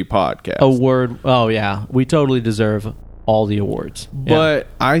 award-worthy podcast. Oh, yeah. We totally deserve all the awards. But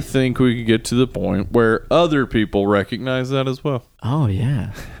I think we could get to the point where other people recognize that as well. Oh,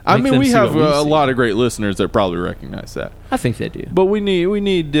 yeah. I Make mean, them we see have what we a see. lot of great listeners that probably recognize that. I think they do. But we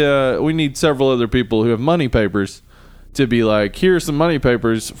need several other people who have money papers to be like, here's some money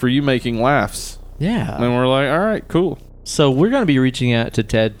papers for you making laughs. Yeah. And we're like, all right, cool. So we're going to be reaching out to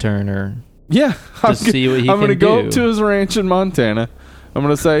Ted Turner. Yeah. See what he I'm going to can go do. up to his ranch in Montana. I'm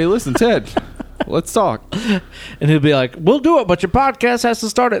going to say, listen, Ted, let's talk. And he'll be like, we'll do it, but your podcast has to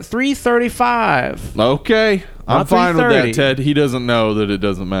start at 3:35. Okay. I'm Not fine with that, 3:30. Ted. He doesn't know that it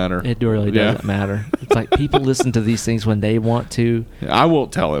doesn't matter. It really doesn't matter. It's like people listen to these things when they want to. I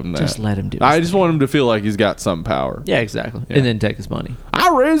won't tell him that. Just let him do it. I just want him to feel like he's got some power. Yeah, exactly. Yeah. And then take his money. I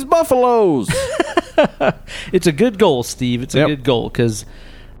raise buffaloes. It's a good goal, Steve. It's a Yep. good goal because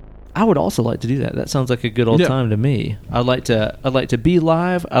I would also like to do that. That sounds like a good old Yeah. time to me. I'd like to be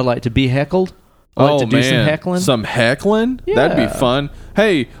live. I'd like to be heckled. I'd like to do some heckling. Some heckling? That'd be Yeah. fun.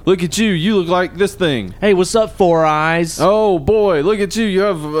 Hey, look at you. You look like this thing. Hey, what's up, Four Eyes? Oh boy, look at you. You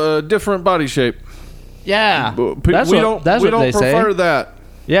have a different body shape. Yeah, That's we don't they prefer say. that.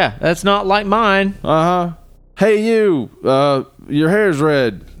 Yeah, that's not like mine. Uh-huh. Hey you, your hair's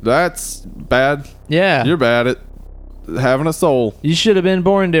red. That's bad. Yeah, You're bad at having a soul. you should have been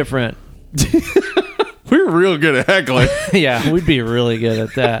born different. We're real good at heckling. Yeah, we'd be really good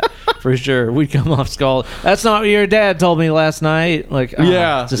at that for sure. We'd come off skull. That's not what your dad told me last night. Like,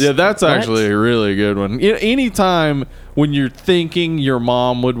 Yeah, that's what? actually a really good one. Anytime when you're thinking your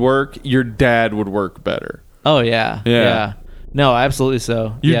mom would work, your dad would work better. Oh yeah, Yeah. No, absolutely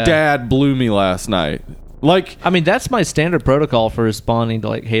so. Your dad blew me last night. Like, I mean, that's my standard protocol for responding to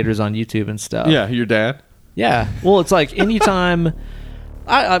like haters on YouTube and stuff. yeah, your dad. Yeah. Well, it's like anytime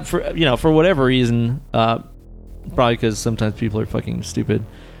I for whatever reason, probably because sometimes people are fucking stupid.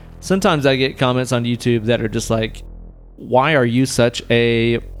 Sometimes I get comments on YouTube that are just like, "Why are you such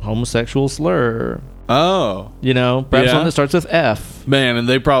a homosexual slur?" Oh, Perhaps Yeah. one that starts with F. man, and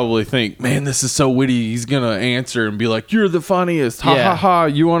they probably think, man, this is so witty. He's gonna answer and be like, "You're the funniest." Ha Yeah. ha ha.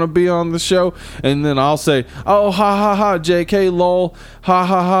 You want to be on the show? And then I'll say, "Oh, ha ha ha, JK, lol, ha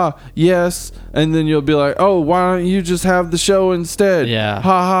ha ha, yes." And then you'll be like, "Oh, why don't you just have the show instead?" Yeah. Ha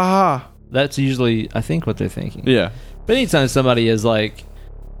ha ha. That's usually, I think, what they're thinking. Yeah. But anytime somebody is like,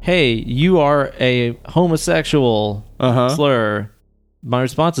 "Hey, you are a homosexual Uh-huh. slur," my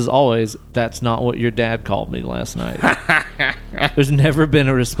response is always, "That's not what your dad called me last night." There's never been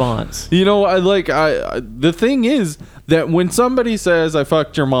a response. You know, the thing is that when somebody says I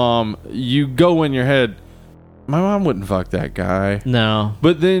fucked your mom, you go in your head, my mom wouldn't fuck that guy. No.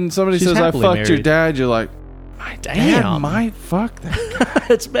 But then somebody She's says I happily fucked your married. dad, you're like, my dad Damn. might fuck that guy.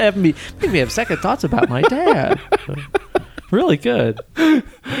 It's made me have second thoughts about my dad. Really good.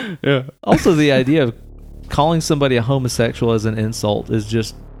 Yeah. Also, the idea of calling somebody a homosexual as an insult is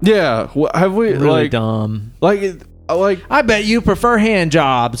just Yeah. Have we really dumb. like I bet you prefer hand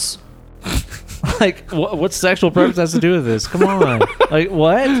jobs. Like, what sexual purpose has to do with this? Come on. Like,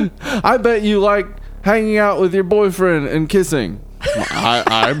 what? I bet you like hanging out with your boyfriend and kissing.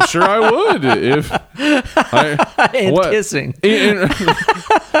 I'm sure I would if And what? kissing. And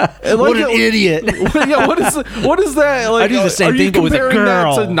What an idiot. Yeah, what is that? Like, I do the same are you thing, but with a comparing that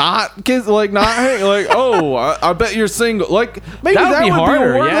girl. to not kiss, like not hang, like oh, I bet you're single. Like maybe That would that be would harder, be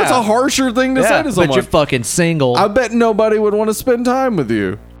a word. yeah. That's a harsher thing to say to But someone. you're fucking single. I bet nobody would want to spend time with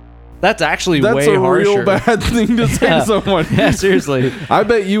you. That's actually That's way a harsher. real bad thing to say to someone. Yeah, seriously. I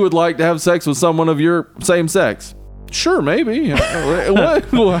bet you would like to have sex with someone of your same sex. Sure, maybe. What?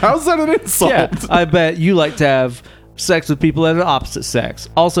 How's that an insult? Yeah, I bet you like to have sex with people that are opposite sex.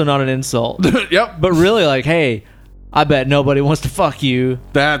 Also not an insult. Yep. But really, like, hey, I bet nobody wants to fuck you.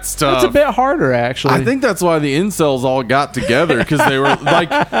 That's tough. That's a bit harder, actually. I think that's why the incels all got together because they were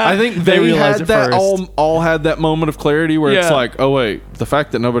like, I think they realized had it that first. all had that moment of clarity where it's Yeah. like, oh wait, the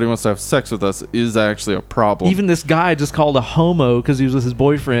fact that nobody wants to have sex with us is actually a problem. Even this guy just called a homo because he was with his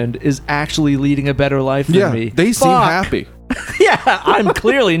boyfriend is actually leading a better life than yeah, me. they seem Fuck. happy. Yeah, I'm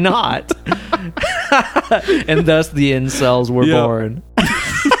clearly not. And thus the incels were Yeah. born.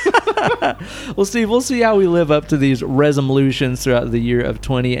 Well, Steve, we'll see how we live up to these resolutions throughout the year of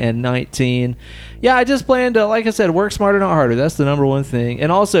 2019. Yeah, I just plan to, like I said, work smarter, not harder. That's the number one thing.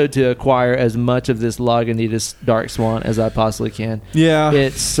 And also to acquire as much of this Lagunitas Dark Swan as I possibly can. Yeah.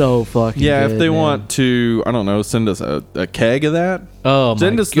 It's so fucking good, if they man. want to, I don't know, send us a keg of that. Oh,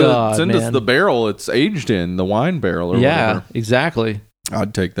 send my us God, Send man. us the barrel it's aged in, the wine barrel or whatever. Exactly.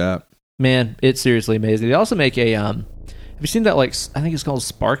 I'd take that. Man, it's seriously amazing. They also make a, have you seen that, like, I think it's called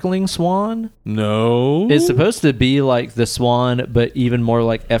Sparkling Swan? No. It's supposed to be like the Swan, but even more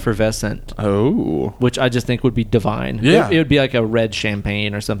like effervescent. Oh. Which I just think would be divine. Yeah. It would be like a red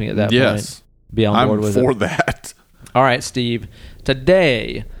champagne or something at that Yes. point. Be on board I'm with for it. that. All right, Steve.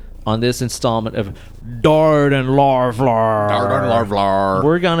 Today, on this installment of Dard and Larvlar,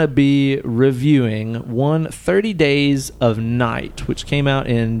 we're going to be reviewing 30 Days of Night, which came out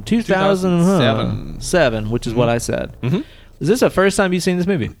in 2007, which is what I said. Mm-hmm. Is this the first time you've seen this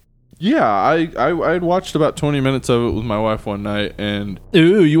movie? Yeah, I had watched about 20 minutes of it with my wife one night, and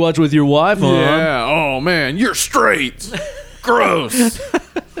Ooh, you watch with your wife, huh? yeah, oh man, you're straight. Gross.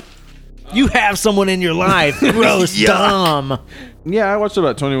 You have someone in your life. Gross, dumb. Yeah, I watched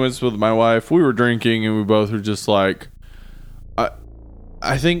about 20 minutes with my wife. We were drinking, and we both were just like,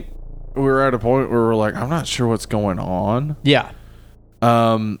 I think we were at a point where we're like, I'm not sure what's going on. Yeah.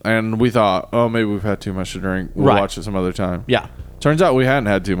 And we thought, oh, maybe we've had too much to drink. We'll watch it some other time. Yeah. Turns out we hadn't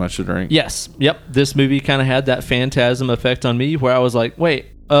had too much to drink. Yes. Yep. This movie kind of had that phantasm effect on me where I was like, wait,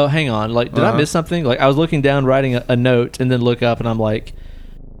 hang on. Like, did I miss something? Like, I was looking down, writing a note, and then look up, and I'm like,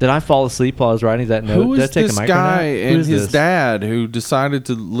 did I fall asleep while I was writing that note? Who Did I is take this a micro nap? guy and his dad who decided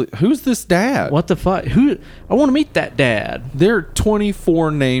to... Who's this dad? What the fuck? Who? I want to meet that dad. There are 24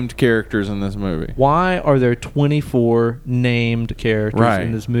 named characters in this movie. Why are there 24 named characters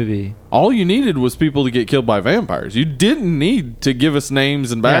in this movie? All you needed was people to get killed by vampires. You didn't need to give us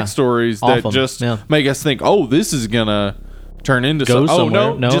names and backstories that just make us think, oh, this is going to turn into something.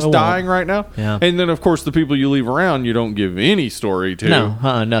 Oh, no, just dying right now? Yeah. And then, of course, the people you leave around, you don't give any story to.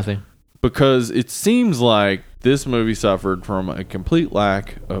 No, nothing. Because it seems like this movie suffered from a complete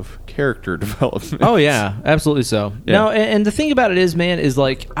lack of character development. Oh, yeah. Absolutely so. Yeah. No, and the thing about it is, man, is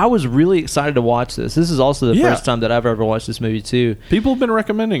like, I was really excited to watch this. This is also the first time that I've ever watched this movie, too. People have been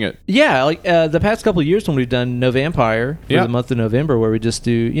recommending it. Yeah, like the past couple of years when we've done No Vampire for the month of November, where we just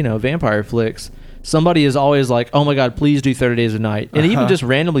do, vampire flicks, somebody is always like, oh my God, please do 30 Days of Night. And even just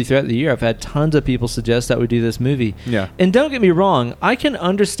randomly throughout the year, I've had tons of people suggest that we do this movie. Yeah. And don't get me wrong, I can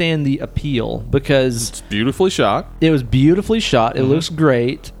understand the appeal because it's beautifully shot. It was beautifully shot. It looks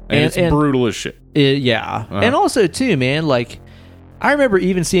great. And it's brutal as shit. And also, too, man, like, I remember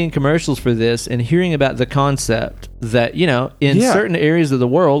even seeing commercials for this and hearing about the concept that, in certain areas of the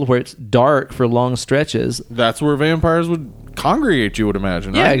world where it's dark for long stretches. That's where vampires would congregate, you would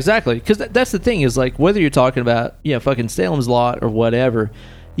imagine, right? Yeah, exactly. Because that's the thing is, like, whether you're talking about, fucking Salem's Lot or whatever,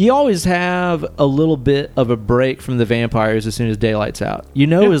 you always have a little bit of a break from the vampires as soon as daylight's out.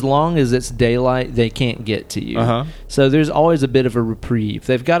 As long as it's daylight, they can't get to you. So there's always a bit of a reprieve.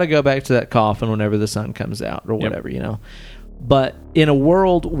 They've got to go back to that coffin whenever the sun comes out or whatever, But in a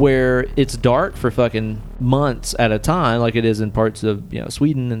world where it's dark for fucking months at a time, like it is in parts of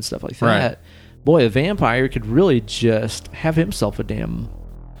Sweden and stuff like that, boy, a vampire could really just have himself a damn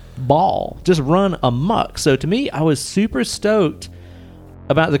ball, just run amok. So to me, I was super stoked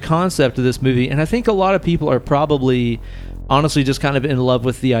about the concept of this movie, and I think a lot of people are probably honestly just kind of in love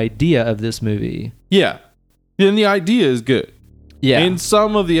with the idea of this movie. Yeah. And the idea is good. Yeah. And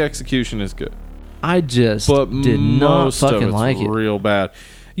some of the execution is good. I just did not fucking like it. Real bad.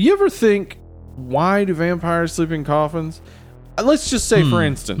 You ever think, why do vampires sleep in coffins? Let's just say, for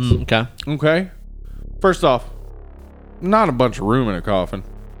instance. Okay. First off, not a bunch of room in a coffin,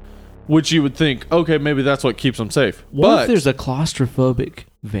 which you would think, okay, maybe that's what keeps them safe. What if there's a claustrophobic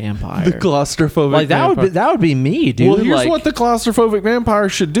vampire? The claustrophobic like that vampire. that would be me, dude. Well, here's what the claustrophobic vampire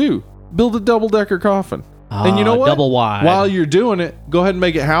should do: build a double-decker coffin. And you know what? Double wide. While you're doing it, go ahead and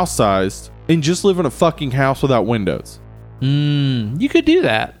make it house-sized and just live in a fucking house without windows. You could do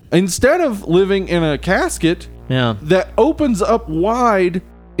that. Instead of living in a casket that opens up wide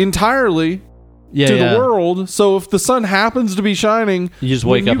entirely to the world, so if the sun happens to be shining, you just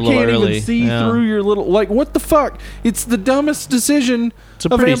wake up a little early. You can't even see through your little... Like, what the fuck? It's the dumbest decision it's a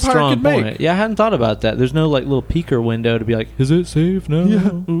pretty strong point. Make. Yeah, I hadn't thought about that. There's no like little peeker window to be like, is it safe now?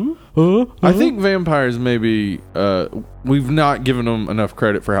 Yeah. I think vampires maybe... we've not given them enough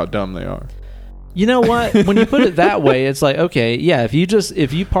credit for how dumb they are. You know what? When you put it that way, it's like, okay, yeah,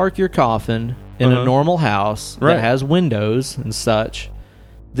 if you park your coffin in a normal house that has windows and such,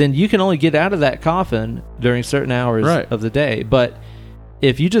 then you can only get out of that coffin during certain hours of the day. But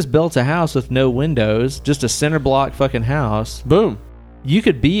if you just built a house with no windows, just a center block fucking house, Boom. you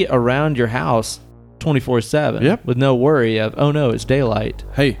could be around your house 24/7 Yep. with no worry of, oh no, it's daylight.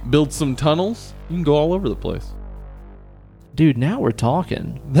 Hey, build some tunnels. You can go all over the place. Dude, now we're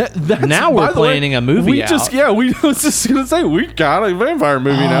talking. That's, Now we're by the way, planning a movie we out. We was just gonna say we got a vampire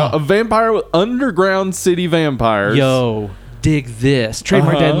movie now. A vampire with underground city vampires. Yo, dig this.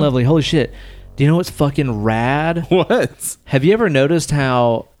 Trademark Dead and Lovely. Holy shit. Do you know what's fucking rad? What? Have you ever noticed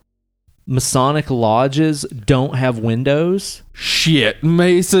how Masonic lodges don't have windows? Shit,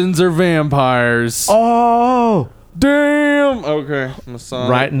 Masons are vampires. Oh, damn. Okay,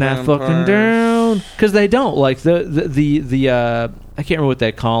 Masonic writing that vampires. fucking down, because they don't like the I can't remember what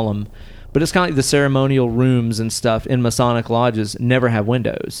they call them, but it's kind of like the ceremonial rooms and stuff in Masonic lodges never have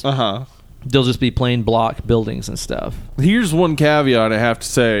windows. They'll just be plain block buildings and stuff. Here's one caveat I have to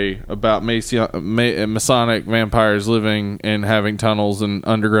say about Masonic vampires living and having tunnels and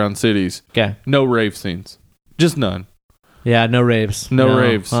underground cities. Okay. No rave scenes. Just none. Yeah, no raves. No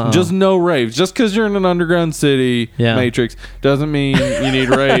raves. Just no raves. Just because you're in an underground city, Matrix, doesn't mean you need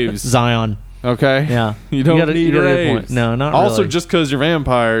raves. Zion. Okay? Yeah. You don't need raves. No, not also, really. just because you're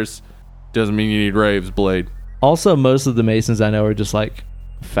vampires doesn't mean you need raves, Blade. Also, most of the Masons I know are just like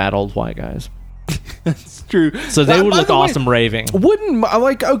fat old white guys. That's true. So they would look awesome raving.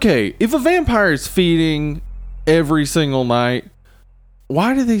 Okay, if a vampire is feeding every single night,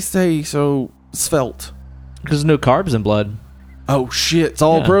 why do they stay so svelte? Because there's no carbs in blood. Oh shit, it's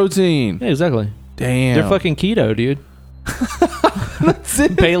all protein. Yeah, exactly. Damn. They're fucking keto, dude. That's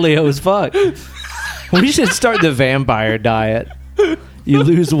it. Paleo as fuck. We should start the vampire diet. You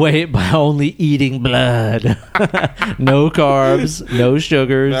lose weight by only eating blood. No carbs, no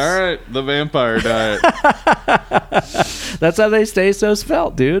sugars. All right, the vampire diet. That's how they stay so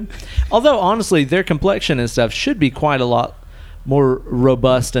svelte, dude. Although, honestly, their complexion and stuff should be quite a lot more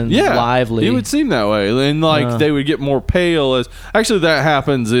robust and lively. It would seem that way. And they would get more pale. Actually, that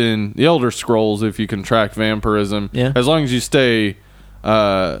happens in the Elder Scrolls if you contract vampirism. Yeah. As long as you stay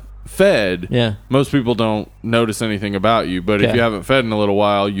fed, most people don't notice anything about you. But if you haven't fed in a little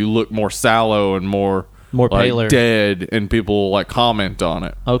while, you look more sallow and more paler, dead, and people comment on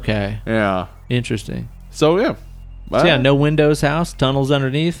it. Okay. Yeah. Interesting. So yeah. So no windows, house, tunnels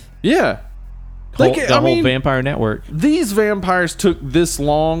underneath. Yeah. The whole vampire network. These vampires took this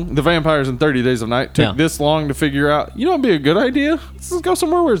long. The vampires in 30 Days of Night took this long to figure out. You know, it'd be a good idea. Let's just go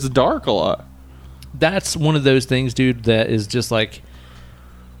somewhere where it's dark a lot. That's one of those things, dude, that is just like,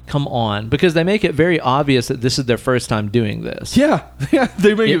 come on, because they make it very obvious that this is their first time doing this. Yeah,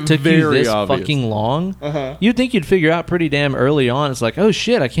 they make it took very you this obvious. fucking long. You'd think you'd figure out pretty damn early on. It's like, oh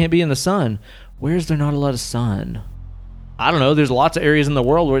shit, I can't be in the sun. Where's there not a lot of sun? I don't know. There's lots of areas in the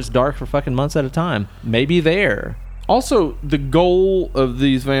world where it's dark for fucking months at a time. Maybe there. Also, the goal of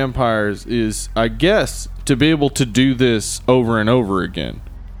these vampires is, I guess, to be able to do this over and over again,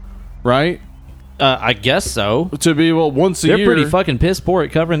 right? I guess so. To be able once a year. They're pretty fucking piss poor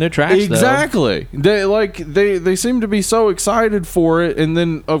at covering their tracks. Exactly. They seem to be so excited for it, and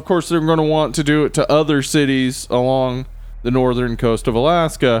then of course they're going to want to do it to other cities along the northern coast of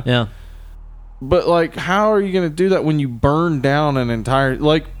Alaska. Yeah. But how are you going to do that when you burn down an entire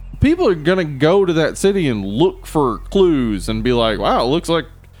people are going to go to that city and look for clues and be like, wow, it looks like a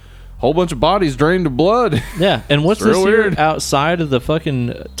whole bunch of bodies drained of blood. Yeah, and what's this here weird outside of the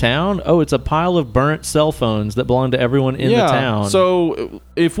fucking town? Oh, it's a pile of burnt cell phones that belong to everyone in the town. So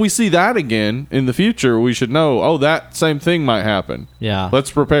if we see that again in the future, we should know, that same thing might happen. Yeah.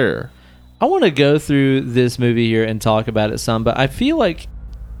 Let's prepare. I want to go through this movie here and talk about it some, but I feel like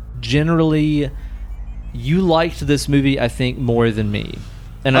generally you liked this movie, I think, more than me.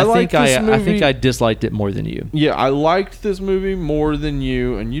 And I think I disliked it more than you. Yeah, I liked this movie more than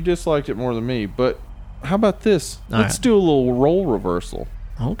you, and you disliked it more than me. But how about this? Let's do a little role reversal.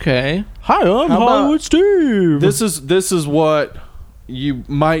 Okay. Hi, I'm Hollywood Steve. This is what you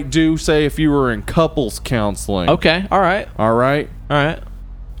might do, say, if you were in couples counseling. Okay. All right.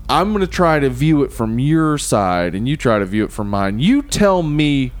 I'm going to try to view it from your side, and you try to view it from mine. You tell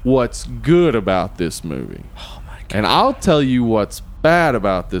me what's good about this movie. Oh, my God. And I'll tell you what's bad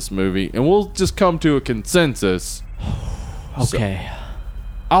about this movie, and we'll just come to a consensus. Okay. So,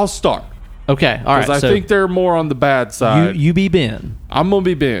 I'll start. Okay. All right. Because I think they're more on the bad side. You be Ben. I'm going to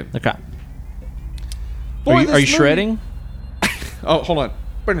be Ben. Okay. Boy, are you shredding? Oh, hold on.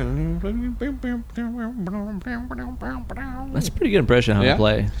 That's a pretty good impression how to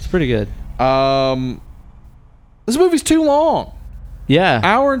play. It's pretty good. This movie's too long. Yeah.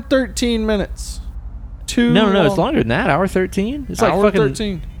 Hour and 13 minutes. No, it's longer than that. Hour 13? It's hour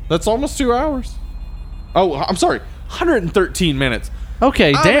 13. That's almost 2 hours. Oh, I'm sorry. 113 minutes.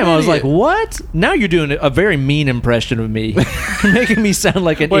 Okay, I'm damn. an I was like, idiot. what? Now you're doing a very mean impression of me. You're making me sound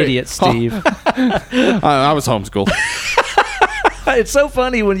like an Wait. idiot, Steve. I was homeschooled. It's so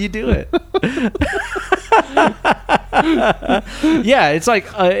funny when you do it. Yeah, it's like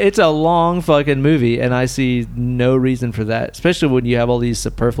it's a long fucking movie, and I see no reason for that, especially when you have all these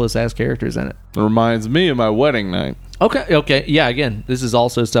superfluous ass characters in it. It reminds me of my wedding night. Okay, yeah. Again, this is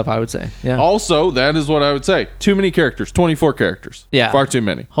also stuff I would say. Yeah. Also, that is what I would say. Too many characters. 24 characters. Yeah. Far too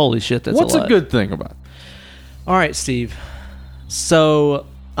many. Holy shit, that's What's a lot. a good thing about it? All right, Steve. So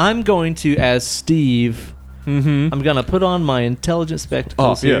I'm going to, as Steve, I'm going to put on my intelligent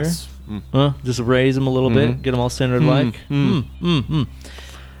spectacles here. Yes. Just raise them a little bit, get them all centered like. I'm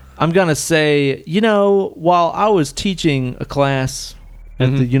going to say, while I was teaching a class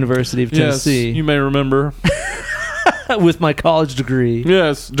at the University of Tennessee Yes, you may remember. with my college degree,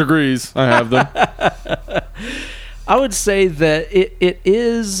 Yes, degrees. I have them. I would say that it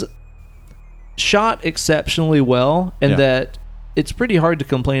is shot exceptionally well, and Yeah. that it's pretty hard to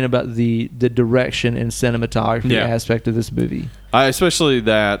complain about the direction and cinematography Yeah. aspect of this movie. Especially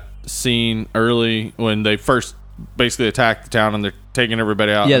that scene early when they first basically attack the town and they're taking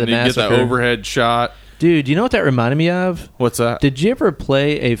everybody out. Yeah, and the you get that massacre. overhead shot. Dude, you know what that reminded me of? What's that? Did you ever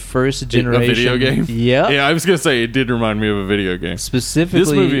play a first generation A video game? Yeah. Yeah, I was going to say it did remind me of a video game. Specifically,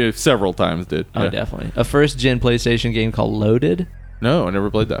 This movie several times did. oh, Yeah. definitely. A first gen PlayStation game called Loaded. No, I never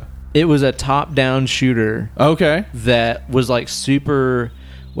played that. It was a top down shooter Okay. that was like super,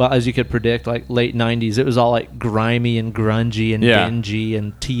 well, as you could predict, like late 90s. It was all like grimy and grungy and Yeah. dingy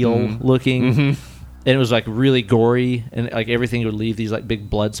and teal looking. And it was like really gory, and like everything would leave these like big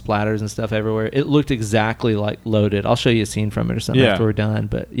blood splatters and stuff everywhere. It looked exactly like Loaded. I'll show you a scene from it or something Yeah. after we're done.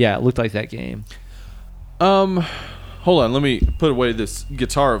 But yeah, it looked like that game. Hold on. Let me put away this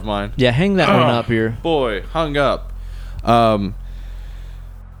guitar of mine. Yeah, hang that one up here. Boy, hung up.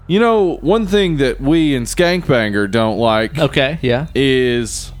 One thing that we in Skankbanger don't like Okay, yeah.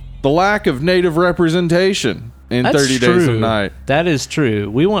 is the lack of native representation in That's 30 true. Days of Night. That is true.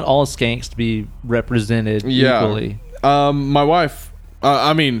 We want all skanks to be represented equally. My wife,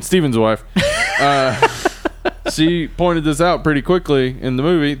 Steven's wife, she pointed this out pretty quickly in the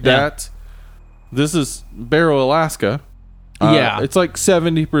movie that this is Barrow, Alaska. Yeah. It's like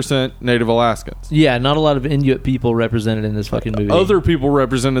 70% Native Alaskans. Yeah, not a lot of Inuit people represented in this fucking movie. Other people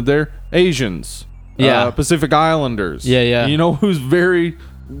represented there, Asians. Yeah. Pacific Islanders. Yeah, yeah. You know who's very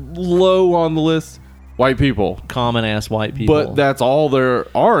low on the list? White people. common ass white people. But that's all there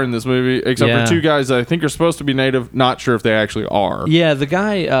are in this movie, except Yeah. for two guys that I think are supposed to be native. Not sure if they actually are. yeah, the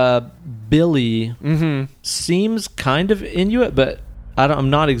guy Billy seems kind of Inuit, but I'm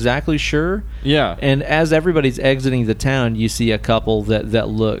not exactly sure. Yeah. And as everybody's exiting the town, you see a couple that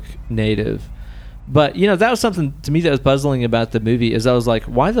look native. But that was something to me that was puzzling about the movie. Is I was like,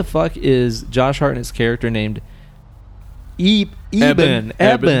 why the fuck is Josh Hartnett's character named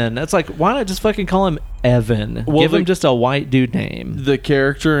Eben? That's like, why not just fucking call him Evan? Well, Give him just a white dude name. The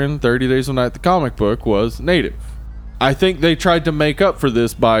character in 30 Days of Night, the comic book, was native. I think they tried to make up for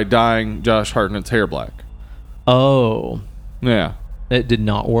this by dyeing Josh Hartnett's hair black. Oh, Yeah. it did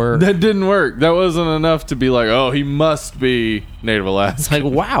not work. That didn't work. That wasn't enough to be like, oh, he must be Native It's Alaskan.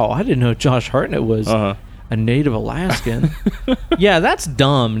 like, wow, I didn't know Josh Hartnett was Uh-huh. a native Alaskan. Yeah, that's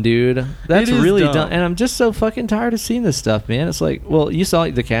dumb, dude. That's It is really dumb. dumb. And I'm just so fucking tired of seeing this stuff, man. It's like, well, you saw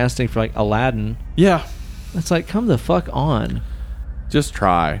like the casting for like Aladdin. Yeah. It's like, come the fuck on. Just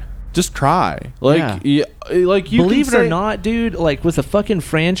try. Just try. Like, Yeah. like you Believe can it or say- not, dude, like with a fucking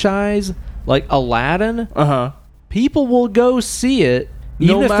franchise like Aladdin, Uh-huh. people will go see it.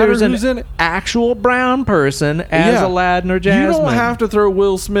 No Even if matter there's who's an in it. actual brown person as Yeah. Aladdin or Jasmine. You don't have to throw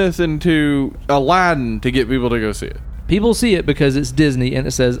Will Smith into Aladdin to get people to go see it. People see it because it's Disney and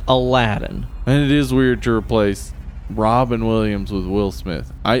it says Aladdin. And it is weird to replace Robin Williams with Will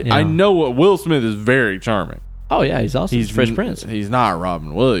Smith. I Yeah. know what Will Smith is very charming. Oh yeah, he's also Fresh Prince. He's not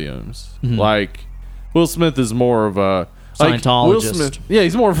Robin Williams. Like Will Smith is more of a Scientologist. Will Smith, yeah,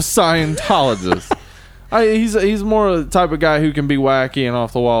 he's more of a Scientologist. He's more the type of guy who can be wacky and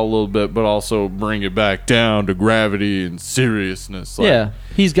off the wall a little bit, but also bring it back down to gravity and seriousness. Like, Yeah,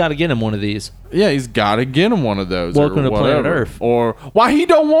 he's got to get him one of these. yeah, he's got to get him one of those. Welcome or to Planet whatever. Earth. Or why he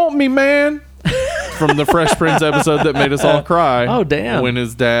don't want me, man. From the Fresh Prince episode that made us all cry. Oh, damn. When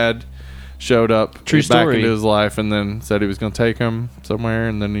his dad showed up True back story. into his life and then said he was going to take him somewhere,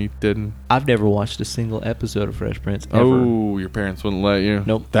 and then he didn't. I've never watched a single episode of Fresh Prince ever. Oh, your parents wouldn't let you.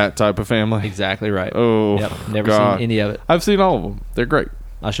 Nope. That type of family. Exactly right. Oh, Yep, never God. seen any of it. I've seen all of them. They're great.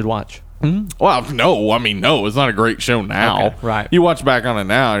 I should watch. Well, no, it's not a great show now. Okay, right. You watch back on it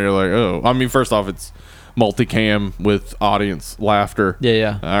now, and you're like, oh. I mean, first off, it's multicam with audience laughter.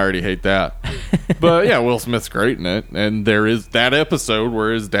 Yeah. I already hate that. But yeah, Will Smith's great in it. And there is that episode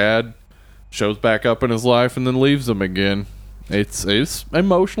where his dad shows back up in his life and then leaves him again. It's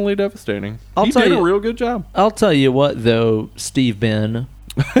emotionally devastating. He did a real good job. I'll tell you what, though, Steve Ben,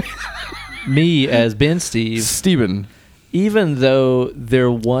 me as Ben Steve, Steven, even though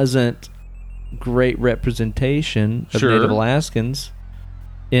there wasn't great representation of Native Alaskans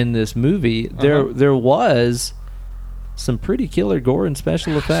in this movie, there was some pretty killer gore and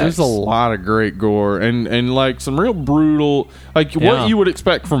special effects. There's a lot of great gore and like some real brutal, like what you would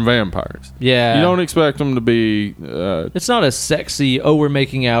expect from vampires. Yeah, you don't expect them to be. It's not a sexy, we're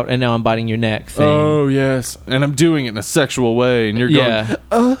making out and now I'm biting your neck thing. Oh yes, and I'm doing it in a sexual way, and you're going,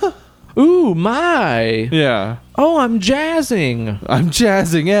 ooh my, yeah. Oh, I'm jazzing. I'm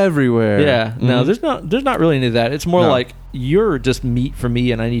jazzing everywhere. Yeah, no, there's not really any of that. It's more like you're just meat for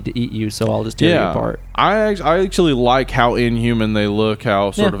me, and I need to eat you, so I'll just tear you apart. I actually like how inhuman they look,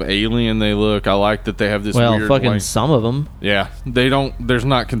 how sort of alien they look. I like that they have this weird, fucking some of them. Yeah, they don't. There's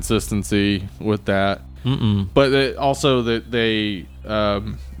not consistency with that. But also that they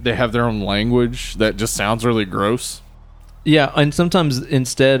have their own language that just sounds really gross. Yeah, and sometimes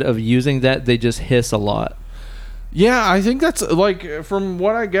instead of using that, they just hiss a lot. Yeah, I think that's like from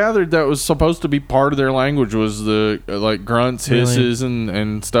what I gathered, that was supposed to be part of their language was the like grunts, hisses,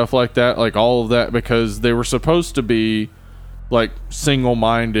 and stuff like that, like all of that, because they were supposed to be like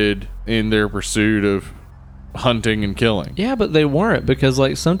single-minded in their pursuit of hunting and killing. Yeah, but they weren't, because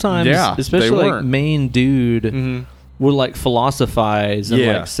like sometimes, especially like main dude. Would like philosophize and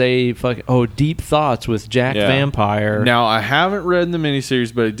like say deep thoughts with Jack Vampire. Now I haven't read the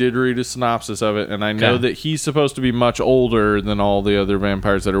miniseries, but I did read a synopsis of it, and I know that he's supposed to be much older than all the other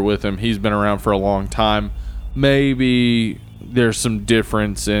vampires that are with him. He's been around for a long time. Maybe there's some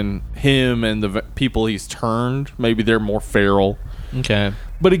difference in him and the people he's turned. Maybe they're more feral. Okay,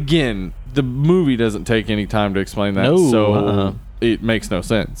 but again, the movie doesn't take any time to explain that. So it makes no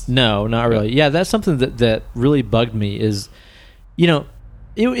sense. No, not really. Yeah, that's something that really bugged me is, it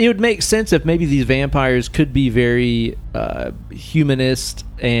would make sense if maybe these vampires could be very humanist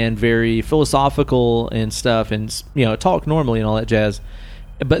and very philosophical and stuff and, talk normally and all that jazz.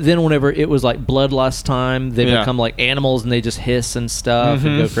 But then whenever it was like bloodlust time, they become like animals and they just hiss and stuff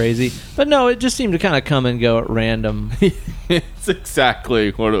and go crazy. But no, it just seemed to kind of come and go at random. It's exactly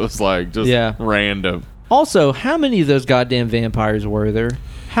what it was like, just random. Also, how many of those goddamn vampires were there?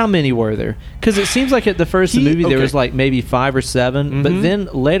 How many were there? Because it seems like at the first movie there was like maybe 5 or 7, but then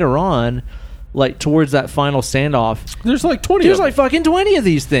later on, like towards that final standoff, there's like 20. There's like fucking 20 of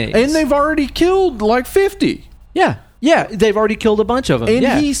these things, and they've already killed like 50. Yeah, they've already killed a bunch of them.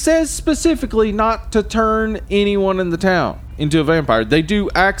 And he says specifically not to turn anyone in the town into a vampire. They do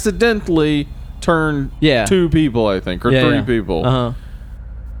accidentally turn 2 people, I think, or 3 people.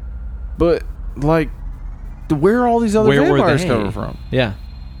 But like, where are all these other vampires coming from? Yeah.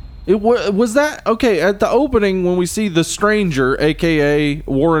 It was that okay at the opening when we see the stranger, aka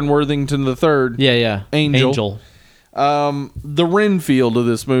Warren Worthington III. Angel. The Renfield of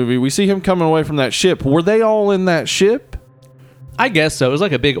this movie. We see him coming away from that ship. Were they all in that ship? I guess so. It was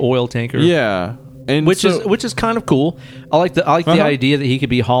like a big oil tanker. Yeah, and which is kind of cool. I like the idea that he could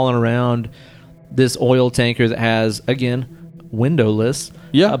be hauling around this oil tanker that has, again, windowless.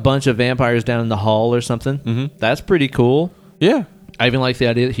 A bunch of vampires down in the hull or something. That's pretty cool. Yeah. I even like the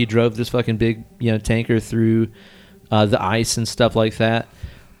idea that he drove this fucking big, tanker through the ice and stuff like that.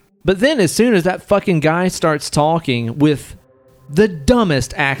 But then as soon as that fucking guy starts talking with the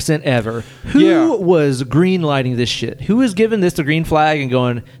dumbest accent ever, who was green lighting this shit? Who was giving this the green flag and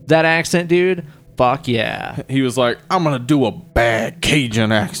going, that accent, dude? Fuck yeah. He was like, I'm going to do a bad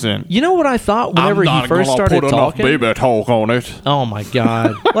Cajun accent. You know what I thought whenever he first started talking? I'm not going to put enough baby talk on it. Oh my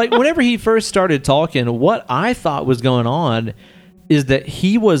God. Like whenever he first started talking, what I thought was going on is that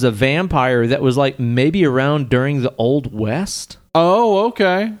he was a vampire that was like maybe around during the Old West. Oh,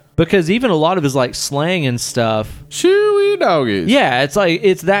 okay. Because even a lot of his like slang and stuff. Chewy doggies. Yeah, it's like,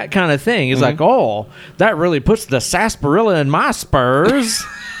 it's that kind of thing. It's like, oh, that really puts the sarsaparilla in my spurs.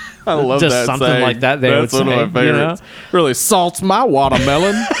 I love just that something saying. like that. That's one of my favorites. Really salts my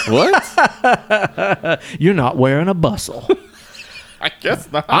watermelon. What? You're not wearing a bustle. I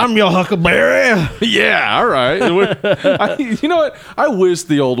guess not. I'm your huckleberry. Yeah, all right. You know what? I wish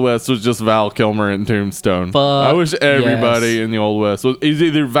the Old West was just Val Kilmer in Tombstone. I wish everybody in the Old West was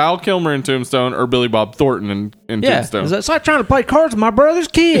either Val Kilmer in Tombstone or Billy Bob Thornton in Tombstone. It's like trying to play cards with my brother's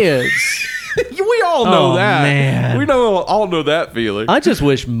kids. We all know that. Man. We all know that feeling. I just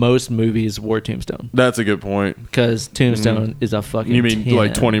wish most movies were Tombstone. That's a good point. Because Tombstone is a fucking You mean 10.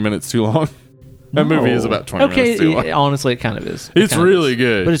 like 20 minutes too long? That movie is about 20 minutes too long. Honestly, it kind of is. It's really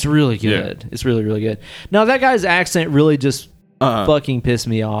good. But it's really good. Yeah. It's really, really good. Now, that guy's accent really just fucking pissed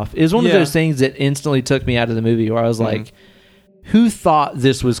me off. It was one of those things that instantly took me out of the movie where I was like, who thought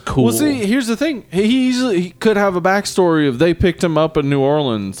this was cool? Well, see, here's the thing. He could have a backstory of they picked him up in New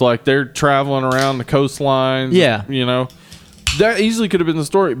Orleans. Like, they're traveling around the coastlines. Yeah. You know? That easily could have been the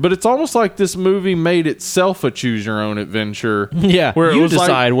story, but it's almost like this movie made itself a choose-your-own adventure. Yeah, where you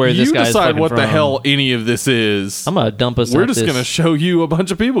decide where this guy's decide what from. the hell any of this is. I'm gonna dump us. We're just gonna show you a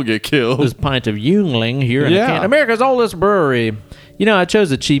bunch of people get killed. This pint of Yuengling here in America's oldest brewery. You know, I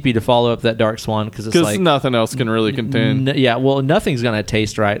chose a cheapie to follow up that Dark Swan because it's like nothing else can really contend. Well, nothing's gonna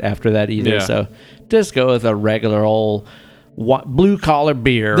taste right after that either. Yeah. So just go with a regular old blue collar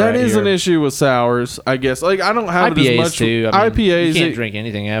beer. That is an issue with sours, I guess. Like, I don't have IPAs it as much. Too. I mean, IPAs, you can't drink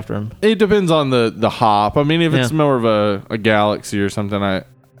anything after them. It depends on the hop. I mean, if it's more of a Galaxy or something,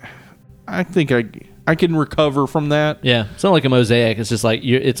 I think I can recover from that. Yeah, it's not like a Mosaic. It's just like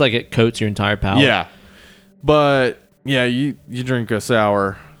it's like it coats your entire palate. Yeah, but you drink a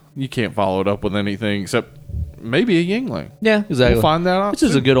sour, you can't follow it up with anything except maybe a Yuengling. Yeah, exactly. We'll find that out. This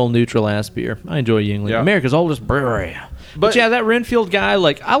is a good old neutral ass beer. I enjoy Yuengling. America's oldest brewery. But yeah, that Renfield guy,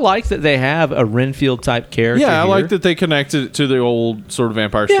 like, I like that they have a Renfield type character. Yeah, I like that they connected it to the old sort of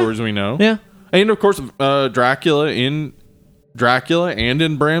vampire stories we know. Yeah. And of course, Dracula and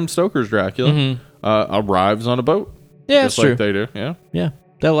in Bram Stoker's Dracula arrives on a boat. Yeah, just that's like true. they do. Yeah. Yeah.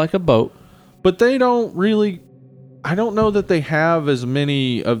 They're like a boat. But they don't really, I don't know that they have as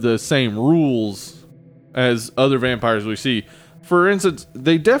many of the same rules as other vampires we see. For instance,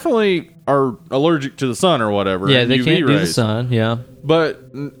 they definitely are allergic to the sun or whatever. Yeah, they can't do the sun. Yeah,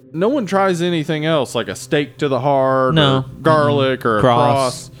 but no one tries anything else like a stake to the heart, or garlic, or a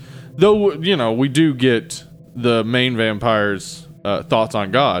cross. Though we do get the main vampire's thoughts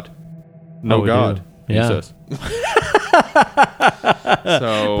on God. No God, he says.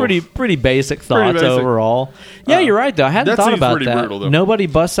 So pretty basic thoughts overall. Yeah, you're right though. I hadn't thought about that. Brutal, nobody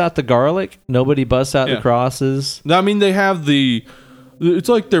busts out the garlic. Nobody busts out the crosses. I mean, they have it's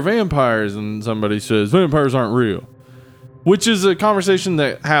like they're vampires, and somebody says vampires aren't real, which is a conversation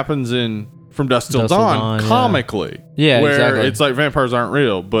that happens From Dusk Till Dawn comically. Yeah, where exactly. It's like vampires aren't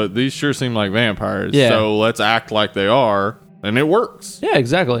real, but these sure seem like vampires. Yeah. So let's act like they are, and it works. Yeah,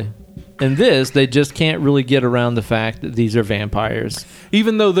 exactly. In this, they just can't really get around the fact that these are vampires.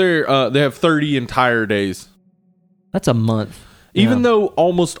 Even though they have 30 entire days. That's a month. Even though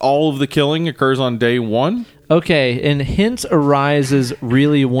almost all of the killing occurs on day one. Okay, and hence arises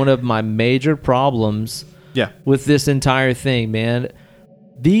really one of my major problems with this entire thing, man.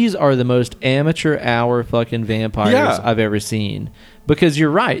 These are the most amateur hour fucking vampires I've ever seen. Because you're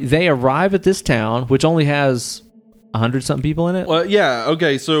right. They arrive at this town, which only has 100-something people in it. Well, yeah.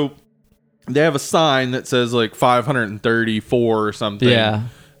 Okay, so they have a sign that says like 534 or something. Yeah.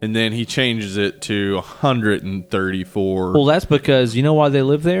 And then he changes it to 134. Well, that's because you know why they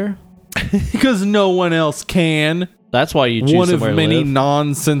live there? Because no one else can. That's why you choose one of somewhere many to live.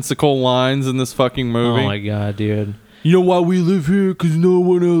 Nonsensical lines in this fucking movie. Oh my god, dude. You know why we live here? Because no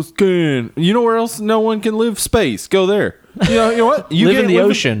one else can. You know where else no one can live? Space. Go there. You know what? You live in the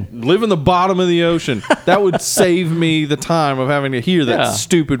ocean. Live in the bottom of the ocean. That would save me the time of having to hear that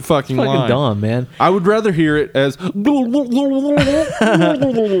stupid fucking line. Fucking dumb, man. I would rather hear it as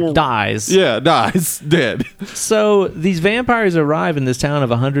dies. Yeah, dies. Dead. So these vampires arrive in this town of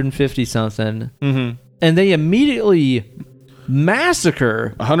 150 something, and they immediately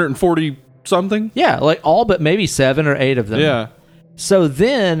massacre 140 something. Yeah, like all but maybe 7 or 8 of them. Yeah. So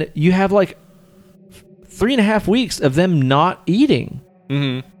then you have like 3.5 weeks of them not eating.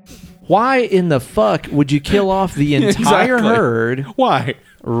 Mm-hmm. Why in the fuck would you kill off the entire herd? Why?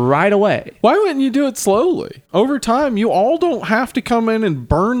 Right away. Why wouldn't you do it slowly? Over time, you all don't have to come in and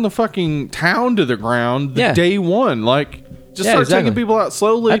burn the fucking town to the ground day one. Like, just start taking people out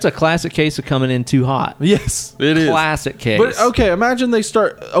slowly. That's a classic case of coming in too hot. Yes, it is. Classic case. But, okay, imagine they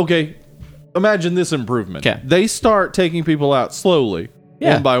start... Okay, imagine this improvement. Okay. They start taking people out slowly.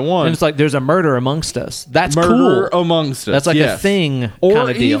 Yeah. One by one. And it's like there's a murder amongst us. That's murder cool. amongst us. That's like a thing kind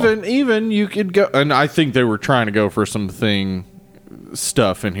of deal. Or even you could go, and I think they were trying to go for some thing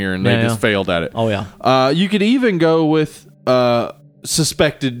stuff in here, and they just failed at it. Oh yeah. You could even go with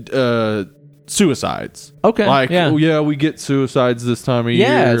suspected suicides. Okay. Like, we get suicides this time of year.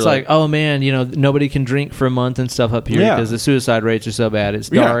 Yeah, it's like, oh man, nobody can drink for a month and stuff up here because the suicide rates are so bad. It's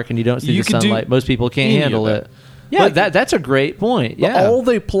dark and you don't see the sunlight. Most people can't handle it. Yeah, that's a great point. Yeah. All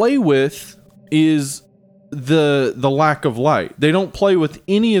they play with is the lack of light. They don't play with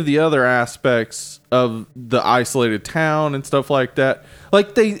any of the other aspects of the isolated town and stuff like that.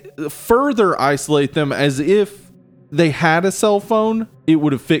 Like, they further isolate them as if they had a cell phone, it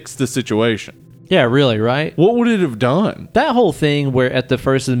would have fixed the situation. Yeah, really, right? What would it have done? That whole thing where at the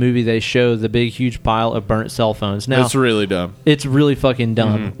first of the movie they show the big, huge pile of burnt cell phones. Now, That's really dumb. It's really fucking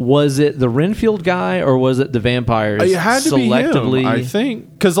dumb. Mm-hmm. Was it the Renfield guy or was it the vampires? It had to selectively? be him, I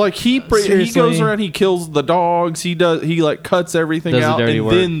think, because like he goes around, he kills the dogs, he like cuts everything Does the out, dirty and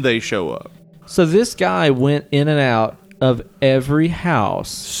work. then they show up. So this guy went in and out of every house.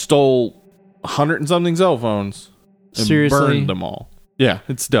 Stole 100 and something cell phones. And Seriously? burned them all. Yeah,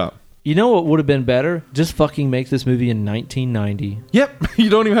 it's dumb. You know what would have been better? Just fucking make this movie in 1990. Yep,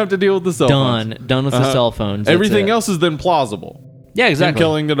 you don't even have to deal with the cell phones. Done with the cell phones. That's Everything it. else is then plausible. Yeah, Him exactly.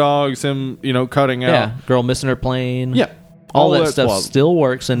 killing the dogs, him, cutting out. Yeah, girl missing her plane. Yeah. All that that's stuff plausible. still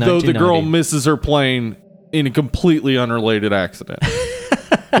works in Though 1990. the girl misses her plane in a completely unrelated accident.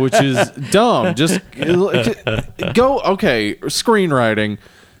 Which is dumb. Just go, okay, screenwriting.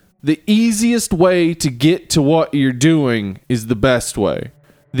 The easiest way to get to what you're doing is the best way.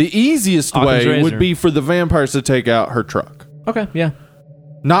 The easiest Occam's way razor. would be for the vampires to take out her truck. Okay, yeah.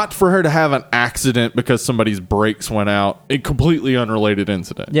 Not for her to have an accident because somebody's brakes went out. A completely unrelated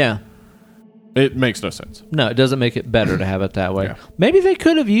incident. Yeah. It makes no sense. No, it doesn't make it better to have it that way. Yeah. Maybe they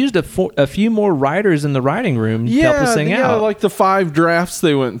could have used a few more writers in the writing room to help this thing out. like the 5 drafts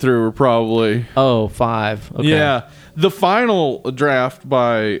they went through were probably... Oh, 5. Okay. Yeah. The final draft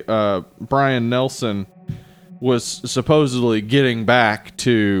by Brian Nelson was supposedly getting back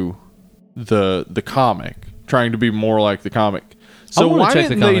to the comic, trying to be more like the comic. So wanna why check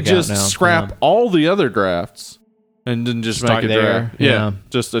the didn't they comic out just now. scrap Yeah. all the other drafts and then just Start make a there. draft? Yeah.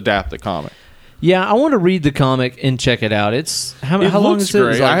 Just adapt the comic. Yeah, I want to read the comic and check it out. It's how long looks is it?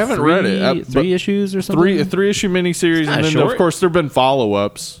 It's great. I haven't read it. 3 issues or something. A 3-issue miniseries, and then short. of course there've been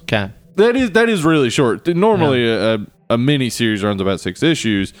follow-ups. Okay. That is really short. Normally, a mini series runs about 6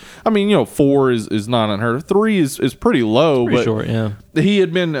 issues. I mean, 4 is not unheard of. 3 is pretty low, Pretty but short, yeah. they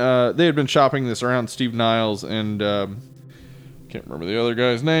had been shopping this around. Steve Niles and can't remember the other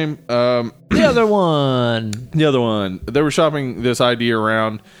guy's name. The other one. The other one. They were shopping this idea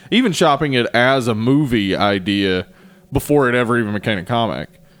around, even shopping it as a movie idea before it ever even became a comic.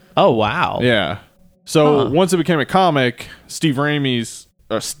 Oh, wow. Yeah. So once it became a comic, Steve Raimi.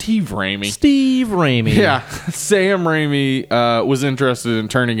 Yeah, Sam Raimi was interested in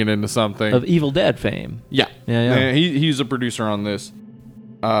turning it into something Of Evil Dead fame. Yeah. Yeah. And he's a producer on this.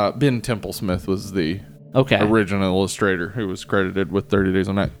 Ben Templesmith was the Okay. original illustrator who was credited with 30 Days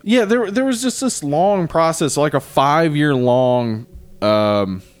on Night. Yeah, there was just this long process, like a 5-year long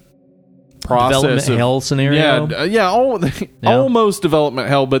process Development of hell scenario. Almost development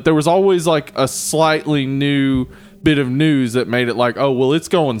hell, but there was always like a slightly new bit of news that made it like, oh well, it's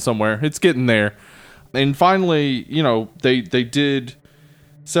going somewhere, it's getting there. And finally, they did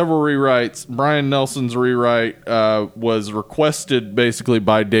several rewrites. Brian Nelson's rewrite was requested basically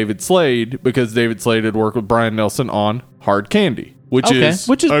by David Slade, because David Slade had worked with Brian Nelson on Hard Candy, which is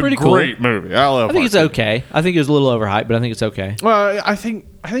a pretty cool. great movie. I love. I think Hard it's Candy. okay. I think it was a little overhyped, but I think it's okay. Well, I think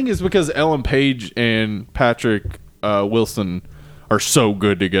it's because Ellen Page and Patrick Wilson are so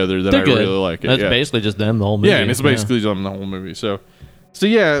good together that They're I good. really like it. That's yeah. basically just them the whole movie. Yeah, and it's basically on the whole movie. So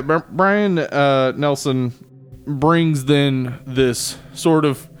yeah, Brian Nelson brings then this sort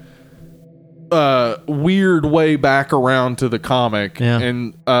of weird way back around to the comic. Yeah.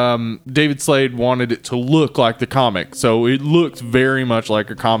 And David Slade wanted it to look like the comic, so it looked very much like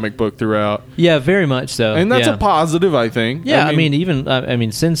a comic book throughout. Yeah, very much so. And that's yeah. a positive, I think. Yeah, I mean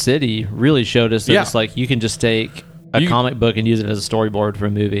even Sin City really showed us that Yeah. it's like you can just take a comic book and use it as a storyboard for a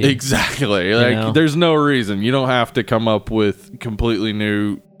movie. Exactly. Like, know? there's no reason. You don't have to come up with completely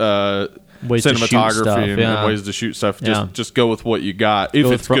new Ways to shoot cinematography stuff, and yeah. ways to shoot stuff. Yeah. Just go with what you got if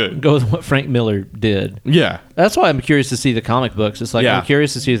it's good. Go with what Frank Miller did. Yeah. That's why I'm curious to see the comic books. It's like Yeah. I'm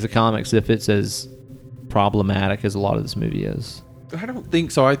curious to see the comics if it's as problematic as a lot of this movie is. I don't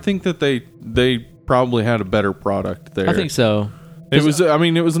think so. I think that they probably had a better product there. I think so. It was. I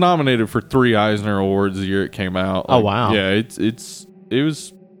mean, it was nominated for 3 Eisner Awards the year it came out. Oh, wow. Yeah, it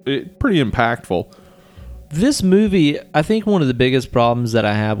was pretty impactful. This movie, I think one of the biggest problems that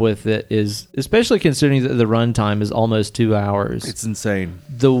I have with it is, especially considering that the runtime is almost 2 hours, It's insane.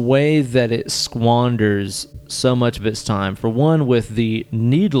 the way that it squanders so much of its time. For one, with the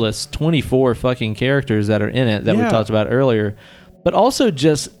needless 24 fucking characters that are in it that we Yeah. talked about earlier, but also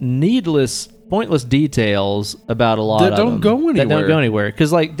just needless, pointless details about a lot That of don't them go That don't anywhere. go anywhere.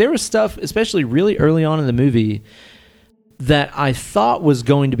 Because like there was stuff, especially really early on in the movie, that I thought was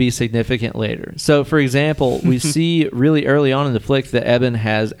going to be significant later. So, for example, we see really early on in the flick that Eben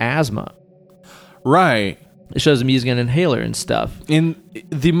has asthma. Right. It shows him using an inhaler and stuff. In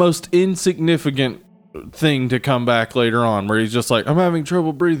the most insignificant thing to come back later on, where he's just like, I'm having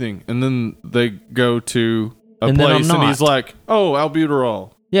trouble breathing. And then they go to a place and he's like, oh,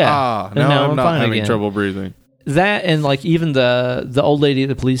 albuterol. Yeah. Now I'm not having trouble breathing. That and like even the old lady at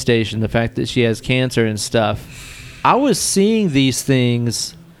the police station, the fact that she has cancer and stuff. I was seeing these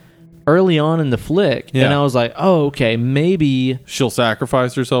things early on in the flick, and I was like, oh, okay, maybe she'll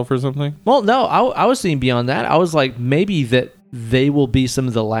sacrifice herself or something. Well, no, I was seeing beyond that. I was like, maybe that they will be some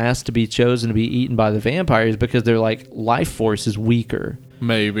of the last to be chosen to be eaten by the vampires because their like life force is weaker.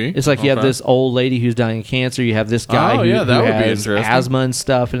 Maybe. It's like you have this old lady who's dying of cancer. You have this guy who has asthma and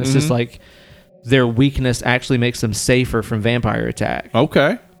stuff, and it's just like their weakness actually makes them safer from vampire attack.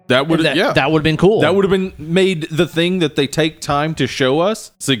 Okay. That would have been cool. That would have been made the thing that they take time to show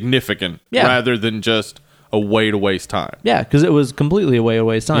us significant rather than just a way to waste time. Yeah, because it was completely a way to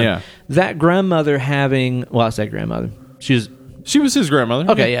waste time. Yeah. That grandmother having, well, I say grandmother. She was his grandmother.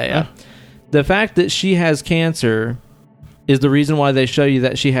 Okay, yeah. The fact that she has cancer is the reason why they show you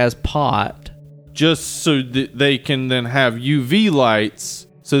that she has pot. Just so that they can then have UV lights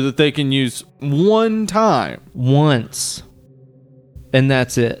so that they can use one time. Once. And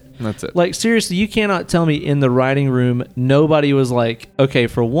that's it. That's it. Like, seriously, you cannot tell me in the writing room, nobody was like, okay,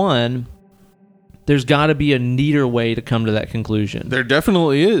 for one, there's got to be a neater way to come to that conclusion. There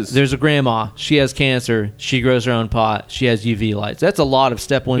definitely is. There's a grandma. She has cancer. She grows her own pot. She has UV lights. That's a lot of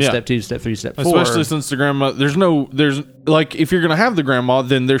step 1, step 2, step 3, step 4. Especially since the grandma, there's like, if you're going to have the grandma,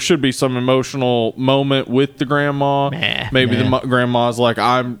 then there should be some emotional moment with the grandma. Maybe the grandma's like,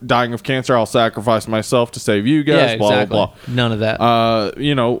 I'm dying of cancer. I'll sacrifice myself to save you guys. Blah, blah, blah. None of that.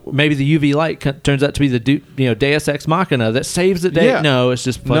 Maybe the UV light turns out to be the Deus Ex Machina that saves the day. Yeah. No, it's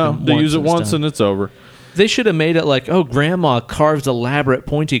just fucking they use it once and it's over. They should have made it like, oh, grandma carves elaborate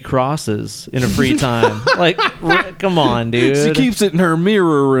pointy crosses in her free time. Like, come on, dude. She keeps it in her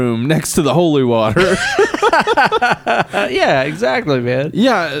mirror room next to the holy water. Yeah, exactly, man.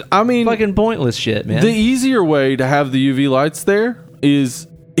 Yeah, I mean... fucking pointless shit, man. The easier way to have the UV lights there is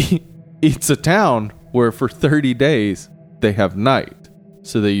it's a town where for 30 days they have night.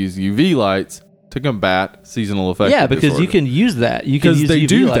 So they use UV lights to combat seasonal affective disorder. Because you can use that. You can use they UV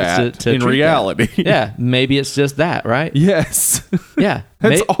do lights that to in reality. That. Yeah, maybe it's just that, right? Yes. Yeah.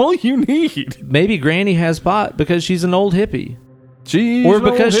 That's all you need. Maybe Granny has pot because she's an old hippie. Or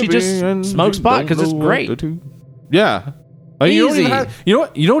because she just smokes pot because it's great. Yeah. Easy. You know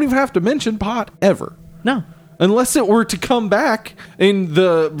what? You don't even have to mention pot ever. No. Unless it were to come back and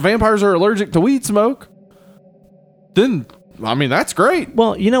the vampires are allergic to weed smoke, then... I mean, that's great.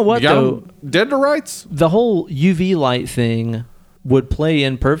 Well, you know what, though? Dead to rights? The whole UV light thing would play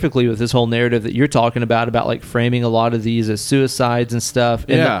in perfectly with this whole narrative that you're talking about like framing a lot of these as suicides and stuff.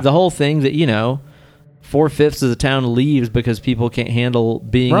 And the whole thing that, 4/5 of the town leaves because people can't handle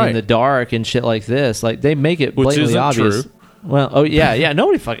being in the dark and shit like this. Like, they make it blatantly obvious. True. Well,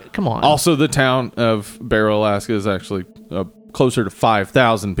 nobody fucking... Come on. Also, the town of Barrow, Alaska is actually closer to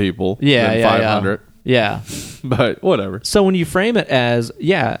 5,000 people than 500. Yeah. But whatever. So when you frame it as,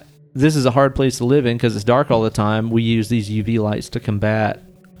 this is a hard place to live in because it's dark all the time, we use these UV lights to combat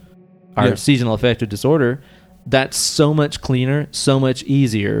our seasonal affective disorder, that's so much cleaner, so much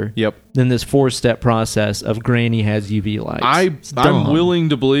easier than this 4-step process of Granny has UV lights. I'm willing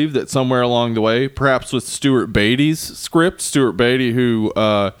to believe that somewhere along the way, perhaps with Stuart Beatty's script, Stuart Beatty, who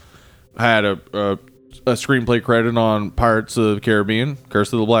had a screenplay credit on Pirates of the Caribbean,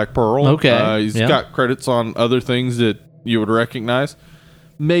 Curse of the Black Pearl. Okay. He's got credits on other things that you would recognize.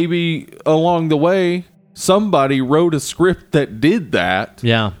 Maybe along the way, somebody wrote a script that did that.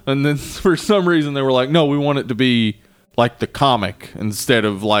 Yeah. And then for some reason they were like, no, we want it to be like the comic instead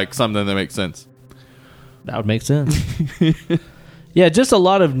of like something that makes sense. That would make sense. Yeah, just a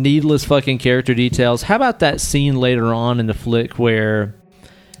lot of needless fucking character details. How about that scene later on in the flick where...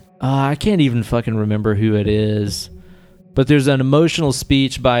 I can't even fucking remember who it is. But there's an emotional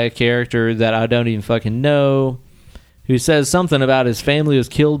speech by a character that I don't even fucking know who says something about his family was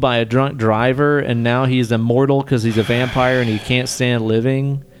killed by a drunk driver and now he's immortal because he's a vampire and he can't stand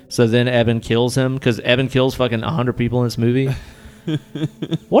living. So then Eben kills him because Eben kills fucking 100 people in this movie.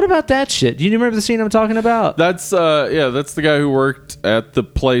 What about that shit? Do you remember the scene I'm talking about? That's that's the guy who worked at the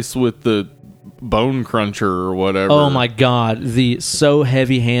place with the bone cruncher or whatever. Oh my god, the so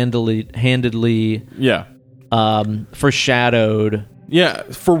heavy-handedly foreshadowed. Yeah,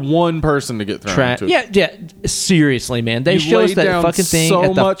 for one person to get thrown into it. Yeah, seriously, man. They show us that fucking thing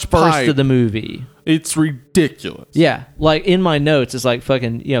at the first of the movie. It's ridiculous. Yeah, like in my notes, it's like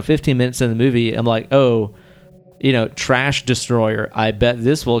fucking 15 minutes in the movie. I'm like, oh, trash destroyer. I bet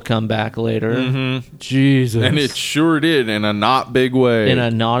this will come back later. Mm-hmm. Jesus, and it sure did in a not big way, in a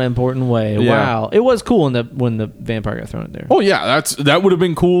not important way. Yeah. Wow, it was cool when the vampire got thrown in there. Oh yeah, that would have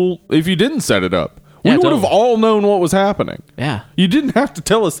been cool if you didn't set it up. Yeah, We would have totally. all known what was happening. Yeah, You didn't have to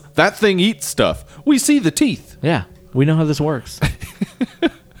tell us that thing eats stuff. We see the teeth. yeah, we know how this works.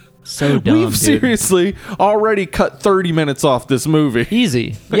 So dumb, We've dude. seriously already cut 30 minutes off this movie.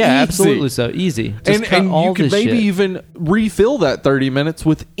 Easy. Yeah, Easy. absolutely so. Easy. Just cut And all you could this maybe shit. even refill that 30 minutes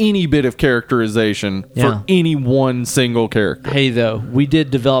with any bit of characterization Yeah. for any one single character. Hey, though, we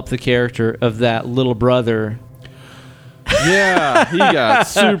did develop the character of that little brother. Yeah, he got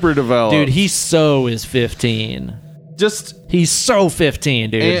super developed. Dude, he so is 15. just He's so 15,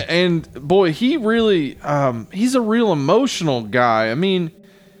 dude. and boy, he really he's a real emotional guy. I mean,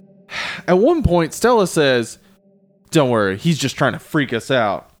 at one point Stella says, "Don't worry, he's just trying to freak us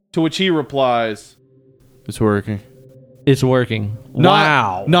out." To which he replies, "It's working." It's working.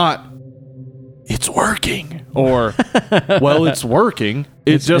 Wow. Not it's working. Or well, it's working.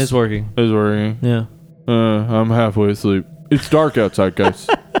 It's It's working. It's working. Yeah. I'm halfway asleep. It's dark outside, guys.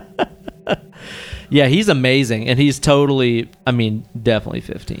 Yeah, he's amazing. And he's totally, definitely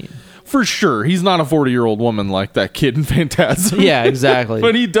 15. For sure. He's not a 40-year-old woman like that kid in Phantasm. Yeah, exactly.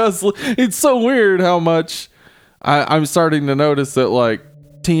 But he does. It's so weird how much I'm starting to notice that like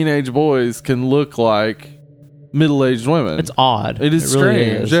teenage boys can look like middle-aged women. It's odd. It is really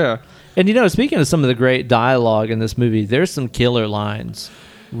strange. is. Yeah. And speaking of some of the great dialogue in this movie, there's some killer lines.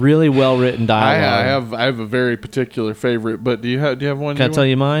 Really well written dialogue. I have a very particular favorite, but do you have one? Can I tell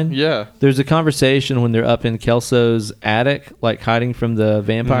you mine? Yeah. There's a conversation when they're up in Kelso's attic, like hiding from the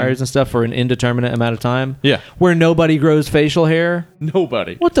vampires and stuff for an indeterminate amount of time. Yeah. Where nobody grows facial hair.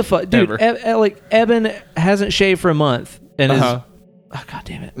 Nobody. What the fuck? Dude, Ever. Eben hasn't shaved for a month and is... Oh, God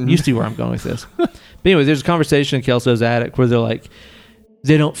damn it. You see where I'm going with this. But anyway, there's a conversation in Kelso's attic where they're like,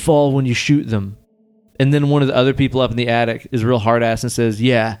 they don't fall when you shoot them. And then one of the other people up in the attic is real hard ass and says,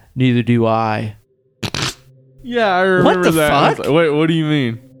 yeah, neither do I. Yeah, I remember What the that. fuck? Wait, what do you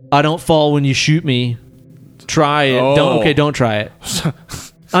mean? I don't fall when you shoot me. Try it. Oh. Don't try it.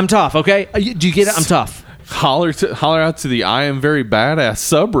 I'm tough, okay? Do you get it? I'm tough. Holler out to the I am very badass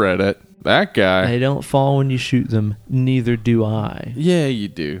subreddit. That guy. They don't fall when you shoot them. Neither do I. Yeah, you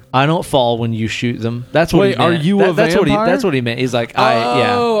do. I don't fall when you shoot them. That's what Wait, he meant. are you a that's vampire? That's what he meant. He's like,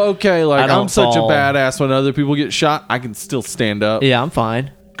 Oh, okay. Like, I don't I'm such a fall. badass when other people get shot, I can still stand up. yeah, I'm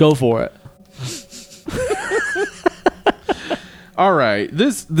fine. Go for it. All right.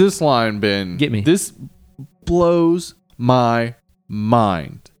 This line, Ben. Get me. This blows my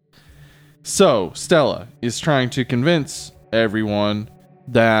mind. So, Stella is trying to convince everyone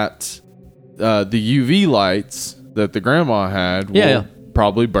that the UV lights that the grandma had will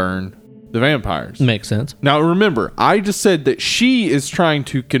probably burn the vampires. Makes sense. Now, remember, I just said that she is trying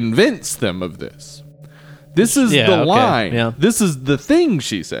to convince them of this. This is Yeah, the okay, line. yeah. This is the thing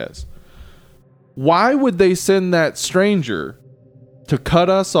she says. Why would they send that stranger to cut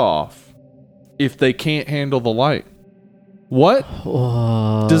us off if they can't handle the light? What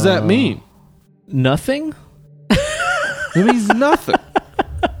does that mean? Nothing? It means nothing.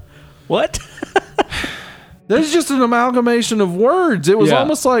 What? There's just an amalgamation of words. It was Yeah.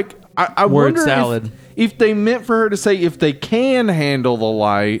 almost like I Word wonder salad. if they meant for her to say if they can handle the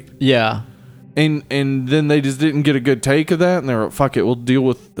light, Yeah. and then they just didn't get a good take of that, and they were like, fuck it, we'll deal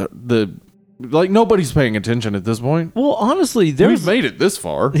with the like nobody's paying attention at this point. Well, honestly, We've there's... made it this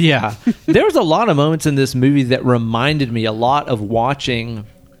far. Yeah. There was a lot of moments in this movie that reminded me a lot of watching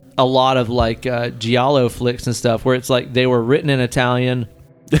a lot of like Giallo flicks and stuff where it's like they were written in Italian,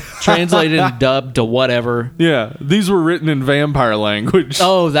 translated and dubbed to whatever. Yeah, these were written in vampire language.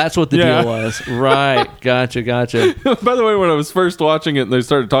 Oh, that's what the Yeah. deal was. Right. Gotcha. By the way, when I was first watching it and they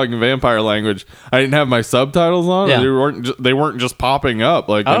started talking vampire language, I didn't have my subtitles on. Yeah. They weren't just popping up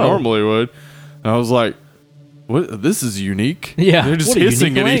like they Oh. normally would. And I was like, "What? This is unique." Yeah, they're just what a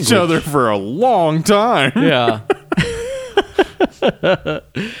hissing unique at each language. other for a long time. Yeah.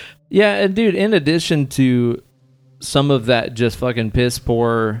 Yeah, and dude, in addition to some of that just fucking piss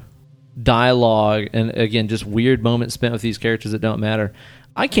poor dialogue and again just weird moments spent with these characters that don't matter,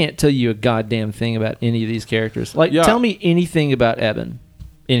 I can't tell you a goddamn thing about any of these characters. Like, Yeah. tell me anything about Eben.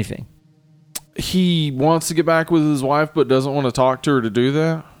 Anything. He wants to get back with his wife, but doesn't want to talk to her to do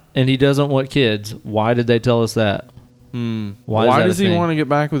that. And he doesn't want kids. Why did they tell us that? Why is that does a he thing? want to get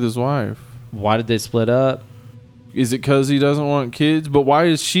back with his wife? Why did they split up? Is it because he doesn't want kids? But why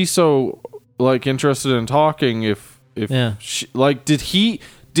is she so like interested in talking? If Yeah. she, like, did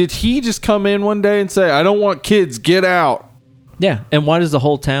did he just come in one day and say, I don't want kids, get out? Yeah, and why does the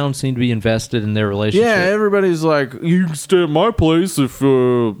whole town seem to be invested in their relationship? Yeah, everybody's like, you can stay at my place if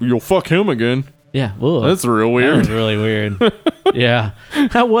you'll fuck him again. Yeah, ugh. That's real weird. That was really weird. Yeah,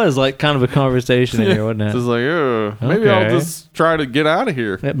 that was like kind of a conversation in here, wasn't it? It's like, maybe I'll just try to get out of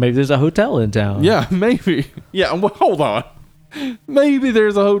here. Maybe there's a hotel in town. Yeah, maybe. Yeah, well, hold on. Maybe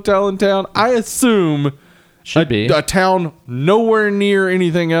there's a hotel in town. I assume should be a town nowhere near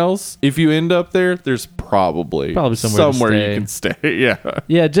anything else. If you end up there, there's probably somewhere you can stay. Yeah.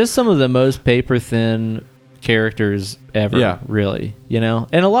 Yeah, just some of the most paper thin characters ever. Yeah. Really, and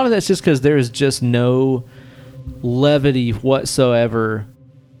a lot of that's just because there is just no levity whatsoever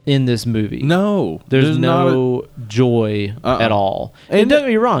in this movie. No, there's no joy at all. And don't get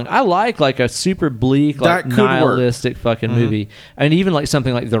me wrong, I like a super bleak, like nihilistic fucking movie, and even like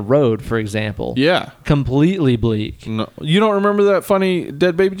something like The Road, for example. Yeah, completely bleak. No, you don't remember that funny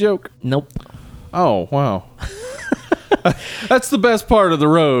dead baby joke? Nope. Oh wow. That's the best part of The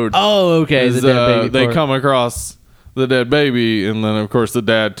Road. Oh, okay. The dead baby they come across the dead baby, and then of course the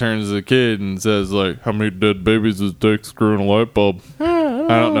dad turns to the kid and says, like, how many dead babies does it take screwing a light bulb?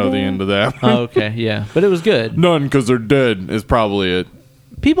 I don't know the end of that. Oh, okay, yeah, but it was good. None, because they're dead is probably it.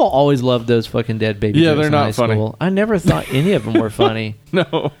 People always loved those fucking dead baby jokes. Yeah, they're not funny. School. I never thought any of them were funny.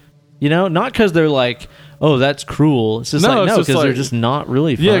 No. Not because they're like, oh, that's cruel. It's just because they're just not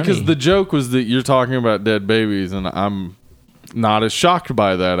really funny. Yeah, because the joke was that you're talking about dead babies, and I'm not as shocked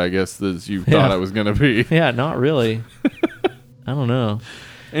by that, I guess, as you thought I was going to be. Yeah, not really. I don't know.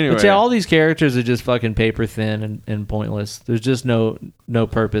 Anyway. But yeah, all these characters are just fucking paper thin and pointless. There's just no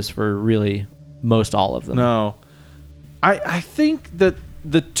purpose for really most all of them. No. I think that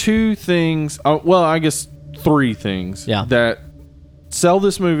the two things, I guess 3 things that sell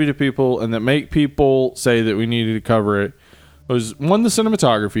this movie to people and that make people say that we needed to cover it was, 1, the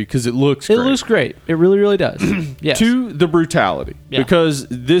cinematography, because it looks great. It looks great. It really, really does. Yes. 2, the brutality. Yeah. Because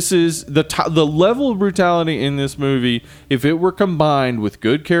this is the level of brutality in this movie, if it were combined with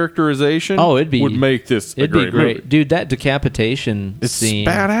good characterization, would make this a great movie. Dude, that decapitation scene.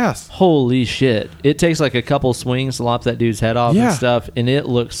 It's badass. Holy shit. It takes like a couple swings to lop that dude's head off and stuff, and it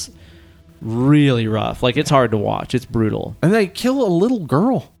looks really rough. Like, it's hard to watch. It's brutal. And they kill a little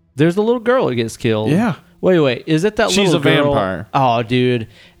girl. There's a little girl that gets killed. Yeah. Wait. Is it that She's little girl? She's a vampire. Oh, dude.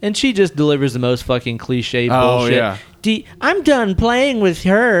 And she just delivers the most fucking cliche bullshit. Yeah. I'm done playing with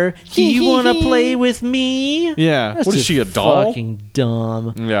her. Do you want to play with me? Yeah. That's what is she, a doll? Fucking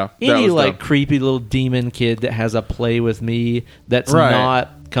dumb. Yeah. Any like creepy little demon kid that has a play with me that's not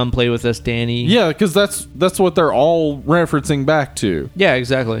come play with us, Danny. Yeah, because that's what they're all referencing back to. Yeah,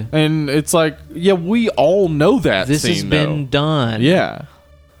 exactly. And it's like, yeah, we all know that this scene, has been done. Yeah.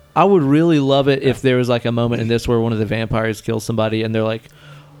 I would really love it if there was like a moment in this where one of the vampires kills somebody and they're like,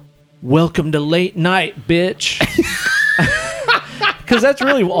 welcome to late night, bitch. Because that's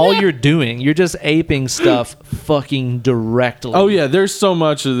really all you're doing. You're just aping stuff fucking directly. Oh, yeah. There's so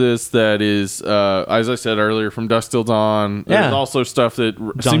much of this that is, as I said earlier, from Dusk Till Dawn. Yeah. There's also stuff that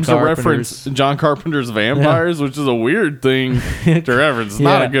seems to reference John Carpenter's Vampires, which is a weird thing to reference. It's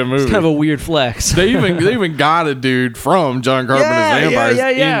not a good movie. It's kind of a weird flex. They even got a dude from John Carpenter's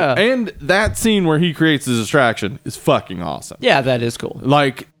Vampires. Yeah. And that scene where he creates his distraction is fucking awesome. Yeah, that is cool.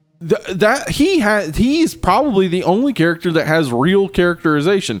 Like... he's probably the only character that has real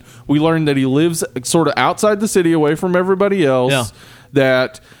characterization. We learned that he lives sort of outside the city, away from everybody else. Yeah.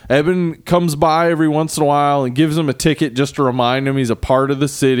 That Eben comes by every once in a while and gives him a ticket just to remind him he's a part of the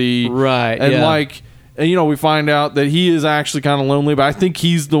city. Right. And we find out that he is actually kind of lonely, but I think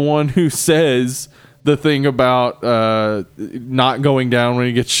he's the one who says the thing about not going down when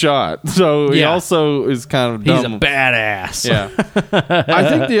he gets shot. So he also is kind of dumb. He's a badass. Yeah. I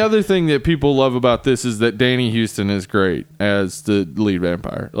think the other thing that people love about this is that Danny Houston is great as the lead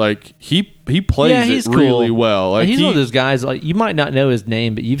vampire. Like, he plays it really well. Like, he's one of those guys, like, you might not know his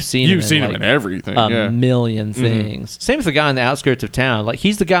name, but you've seen him in everything. A million things. Same with the guy on the outskirts of town. Like,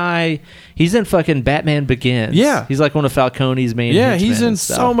 he's the guy, he's in fucking Batman Begins. Yeah. He's like one of Falcone's main henchmen. He's in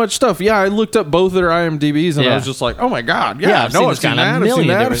so much stuff. Yeah, I looked up both their IMDb's and I was just like, oh my God. Yeah, I've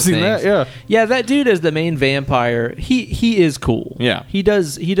seen that. Yeah. Yeah, that dude as the main vampire, he is cool. Yeah. He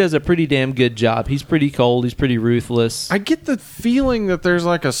does a pretty damn good job. He's pretty cold. He's pretty ruthless. I get the feeling that there's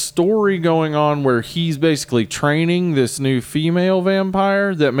like a story going on where he's basically training this new female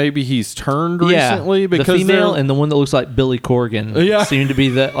vampire that maybe he's turned recently, because the female and the one that looks like Billy Corgan seem to be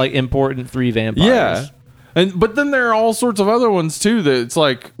the like important 3 vampires. Yeah. But then there are all sorts of other ones too that it's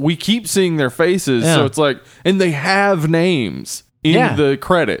like we keep seeing their faces, so it's like, and they have names in the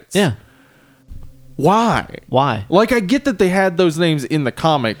credits. Yeah. Why? Why? Like, I get that they had those names in the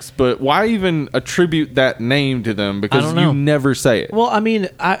comics, but why even attribute that name to them? Because you never say it. Well, I mean,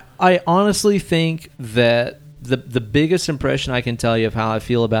 I honestly think that the biggest impression I can tell you of how I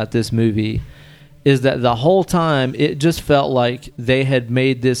feel about this movie is that the whole time it just felt like they had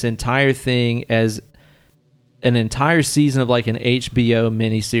made this entire thing as an entire season of like an HBO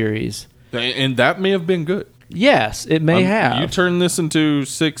miniseries. And that may have been good. Yes, it may have. You turn this into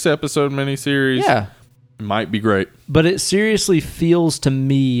 6-episode miniseries. Yeah. It might be great. But it seriously feels to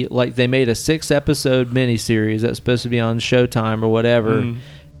me like they made a 6-episode miniseries that's supposed to be on Showtime or whatever.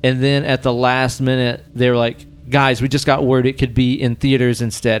 And then at the last minute, they were like, guys, we just got word it could be in theaters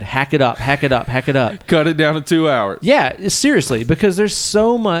instead. Hack it up, hack it up, hack it up. Cut it down to 2 hours. Yeah, seriously, because there's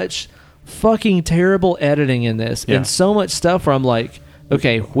so much fucking terrible editing in this and so much stuff where I'm like,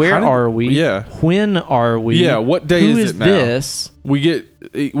 okay, where are we? Yeah. When are we? Yeah, what day Who is it now? This? We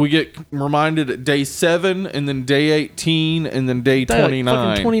get reminded at day 7 and then day 18 and then day 29.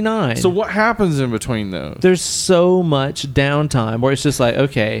 Fucking 29. So what happens in between those? There's so much downtime where it's just like,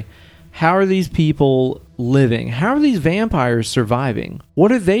 okay, how are these people living? How are these vampires surviving?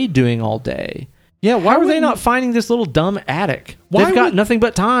 What are they doing all day? Yeah, why were they not finding this little dumb attic? They've got nothing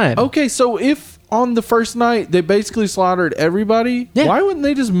but time. Okay, so if on the first night they basically slaughtered everybody, why wouldn't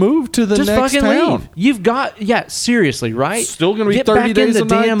they just move to the next fucking town? Leave. You've got, seriously, right? Still going to be Get 30 days back in a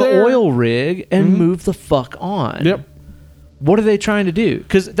the night damn there. oil rig and move the fuck on. Yep. What are they trying to do?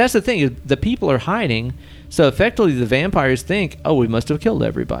 Because that's the thing, is the people are hiding, so effectively the vampires think, oh, we must have killed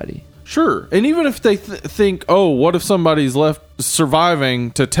everybody. Sure. And even if they think, oh, what if somebody's left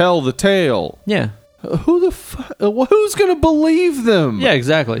surviving to tell the tale? Yeah. Who's going to believe them? Yeah,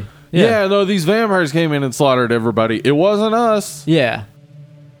 exactly. Yeah, no, these vampires came in and slaughtered everybody. It wasn't us. Yeah.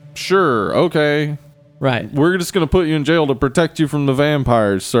 Sure, okay. Right. We're just going to put you in jail to protect you from the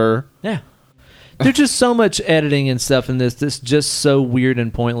vampires, sir. Yeah. There's just so much editing and stuff in this that's just so weird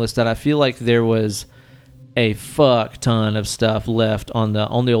and pointless that I feel like there was a fuck ton of stuff left on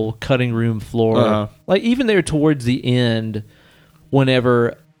the old cutting room floor. Uh-huh. Like even there towards the end,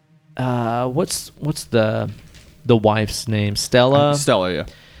 whenever what's the wife's name? Stella? Stella, yeah.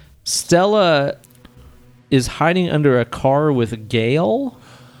 Stella is hiding under a car with Gale.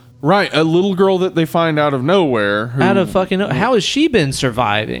 Right, a little girl that they find out of nowhere. How has she been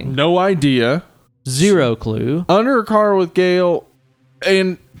surviving? No idea. Zero clue. Under a car with Gale,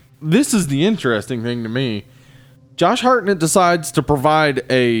 and this is the interesting thing to me. Josh Hartnett decides to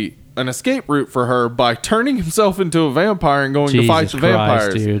provide an escape route for her by turning himself into a vampire and going to fight the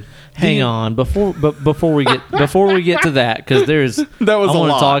vampires. Dude. Hang on, before we get to that, because there's that was I a want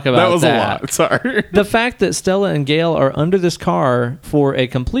lot. to talk about that was that. a lot. Sorry. The fact that Stella and Gale are under this car for a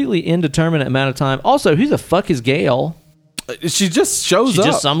completely indeterminate amount of time. Also, who the fuck is Gale? She just shows up.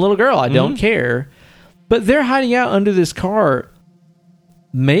 She's just some little girl. I don't care. But they're hiding out under this car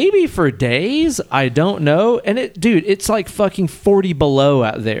maybe for days. I don't know. And it's like fucking 40 below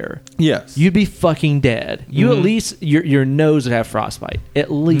out there. Yes. You'd be fucking dead. You at least, your nose would have frostbite.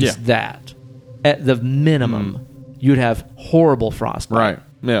 At least that. At the minimum, you'd have horrible frostbite. Right.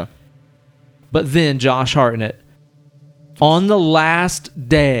 Yeah. But then Josh Hartnett, on the last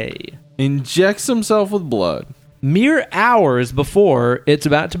day, injects himself with blood. Mere hours before it's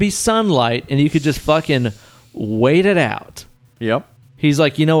about to be sunlight and you could just fucking wait it out. Yep. He's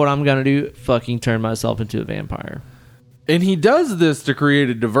like, you know what I'm going to do? Fucking turn myself into a vampire. And he does this to create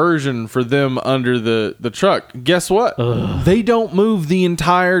a diversion for them under the truck. Guess what? Ugh. They don't move the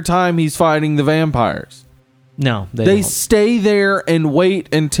entire time he's fighting the vampires. No, they don't. Stay there and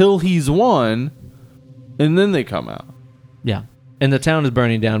wait until he's won, and then they come out. Yeah. And the town is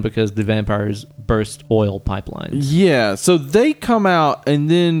burning down because the vampires burst oil pipelines. Yeah, so they come out, and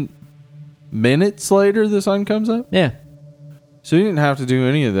then minutes later, the sun comes up? Yeah. So he didn't have to do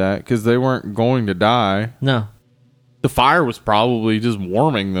any of that because they weren't going to die. No. The fire was probably just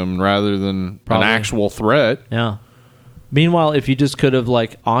warming them rather than an actual threat. Yeah. Meanwhile, if you just could have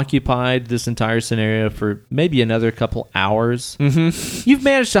occupied this entire scenario for maybe another couple hours, you've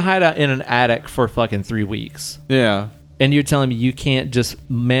managed to hide out in an attic for fucking 3 weeks. Yeah. And you're telling me you can't just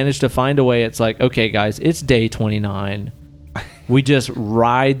manage to find a way. It's like, okay, guys, it's day 29. We just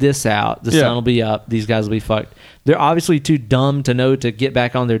ride this out. The sun will be up. These guys will be fucked. They're obviously too dumb to know to get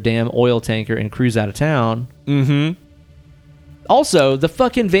back on their damn oil tanker and cruise out of town. Mm-hmm. Also, the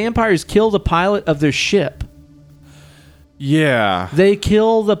fucking vampires kill the pilot of their ship. Yeah. They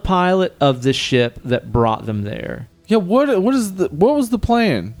kill the pilot of the ship that brought them there. Yeah, what was the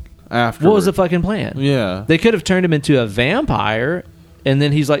plan after? What was the fucking plan? Yeah. They could have turned him into a vampire, and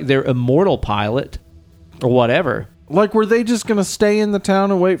then he's like their immortal pilot or whatever. Like, were they just going to stay in the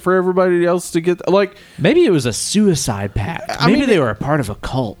town and wait for everybody else to get... Like, maybe it was a suicide pact. Maybe they were a part of a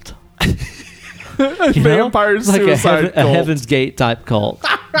cult. Vampire suicide a Heaven's Gate type cult.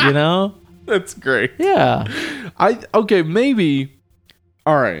 You know? That's great. Yeah. Okay, maybe...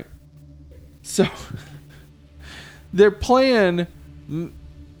 All right. So, their plan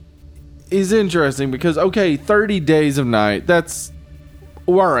is interesting because, okay, 30 days of night, that's...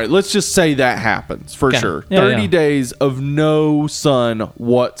 Well, all right, let's just say that happens for sure. Yeah, 30 days of no sun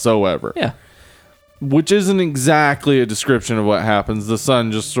whatsoever. Yeah. Which isn't exactly a description of what happens. The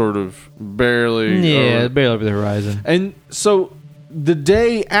sun just sort of barely... barely over the horizon. And so the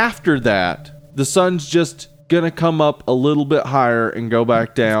day after that, the sun's just going to come up a little bit higher and go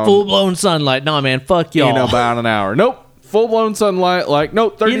back down. Full-blown sunlight. Nah, man, fuck y'all. In about an hour. Nope. Full-blown sunlight. Like,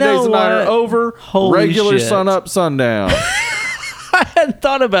 nope, 30 days of night are over. Holy regular shit. sun up, sundown. I hadn't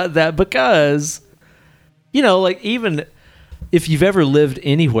thought about that because, like, even if you've ever lived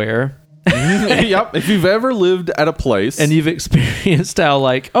anywhere... Yep. If you've ever lived at a place and you've experienced how,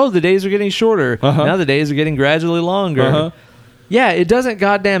 like, the days are getting shorter. Now the days are getting gradually longer. Yeah, it doesn't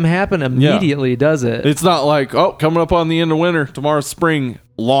goddamn happen immediately, does it? It's not like, coming up on the end of winter, tomorrow's spring,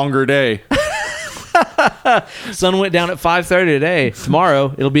 longer day. Sun went down at 5:30 today.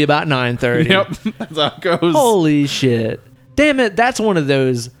 Tomorrow it'll be about 9:30. Yep, that's how it goes. Holy shit! Damn it, that's one of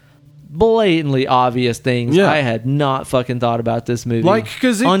those blatantly obvious things. I had not fucking thought about this movie. Like,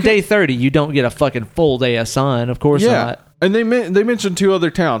 because on day 30, you don't get a fucking full day of sun. Of course not. And they mentioned 2 other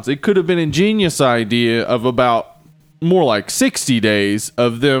towns. It could have been an ingenious idea of about more like 60 days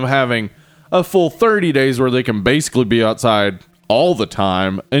of them having a full 30 days where they can basically be outside all the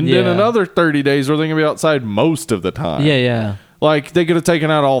time, and then another 30 days where they can be outside most of the time. Yeah. Like, they could have taken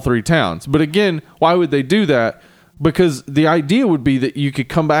out all 3 towns. But again, why would they do that? Because the idea would be that you could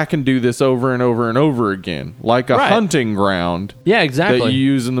come back and do this over and over and over again, like a hunting ground. Yeah, exactly. That you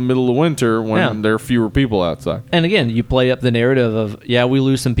use in the middle of winter when there are fewer people outside. And again, you play up the narrative of, we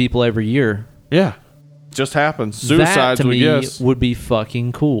lose some people every year. Yeah. Just happens. Suicides, that, to me, guess. would be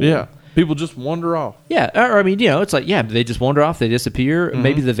fucking cool. Yeah. People just wander off. Yeah. Or, I mean, it's like, they just wander off. They disappear. Mm-hmm.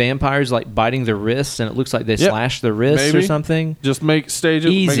 Maybe the vampires, like, biting their wrists, and it looks like they slash their wrists or something. Just stage it,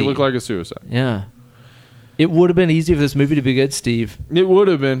 make it look like a suicide. Yeah. It would have been easy for this movie to be good, Steve. It would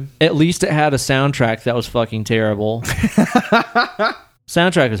have been. At least it had a soundtrack that was fucking terrible.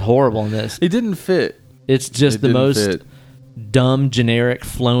 Soundtrack is horrible in this. It didn't fit. It's just the most dumb, generic,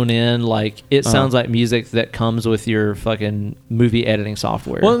 flown in. Like, it sounds like music that comes with your fucking movie editing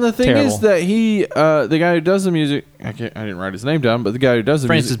software. Well, and the thing is that he, the guy who does the music, I didn't write his name down, but the guy who does the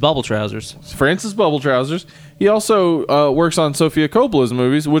music, Francis Bubble Trousers. He also works on Sofia Coppola's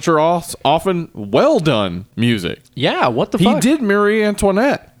movies, which are often well done music. Yeah, what the fuck? He did Marie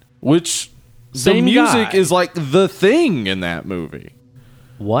Antoinette, which the music is like the thing in that movie.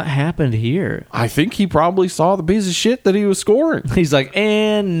 What happened here? I think he probably saw the piece of shit that he was scoring. He's like,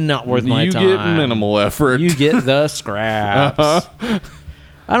 not worth my time. You get minimal effort. You get the scraps. I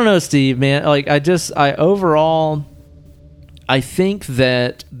don't know, Steve, man. Like, overall, I think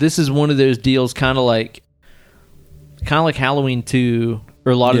that this is one of those deals kind of like Halloween 2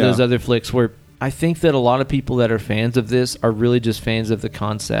 or a lot of those other flicks where I think that a lot of people that are fans of this are really just fans of the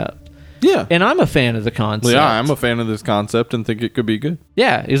concept. Yeah. And I'm a fan of the concept. Yeah, I'm a fan of this concept and think it could be good.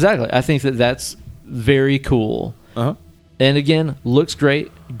 Yeah, exactly. I think that that's very cool. Uh-huh. And again, looks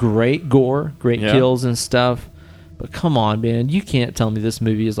great. Great gore. Great kills and stuff. But come on, man. You can't tell me this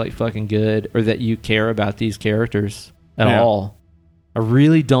movie is like fucking good or that you care about these characters at all. I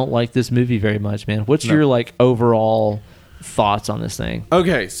really don't like this movie very much, man. What's your like overall thoughts on this thing?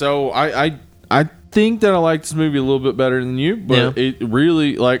 Okay, so I think that I like this movie a little bit better than you, but it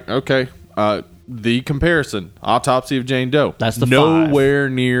really the comparison, Autopsy of Jane Doe. That's the nowhere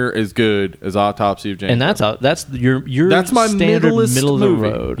near as good as Autopsy of Jane Doe. And that's your that's my standard middle of the movie.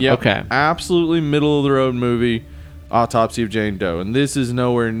 road. Yep, okay. Absolutely middle of the road movie, Autopsy of Jane Doe. And this is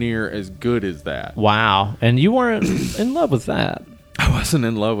nowhere near as good as that. Wow. And you weren't in love with that. I wasn't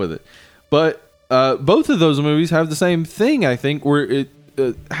in love with it. But both of those movies have the same thing, I think, where it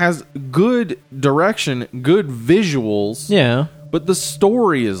has good direction, good visuals. Yeah. But the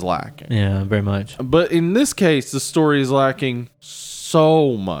story is lacking. Yeah, very much. But in this case, the story is lacking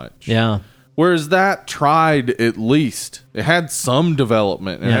so much. Yeah. Whereas that tried at least. It had some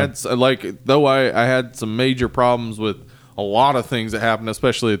development. It had, though I had some major problems with a lot of things that happened,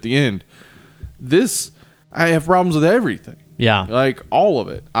 especially at the end. This, I have problems with everything. Yeah. Like, all of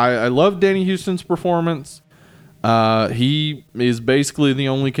it. I love Danny Houston's performance. He is basically the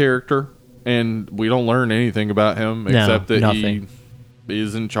only character, and we don't learn anything about him except that he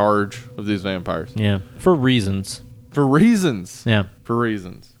is in charge of these vampires. Yeah, for reasons. For reasons. Yeah. For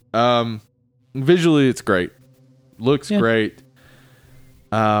reasons. Visually, it's great. Looks great.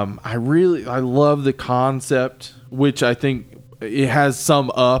 I love the concept, which I think it has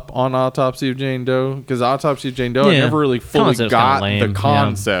some up on Autopsy of Jane Doe, because Autopsy of Jane Doe, I never really fully got the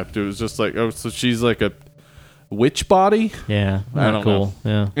concept. It was just like, oh, so she's like a witch body? Yeah. I don't know.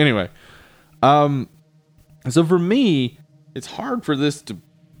 Yeah. Anyway, so for me, it's hard for this to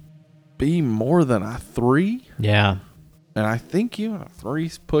be more than a 3. Yeah. And I think a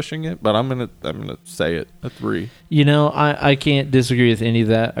 3's pushing it, but I'm gonna say it a 3. You know, I can't disagree with any of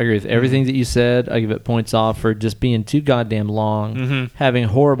that. I agree with everything that you said. I give it points off for just being too goddamn long, having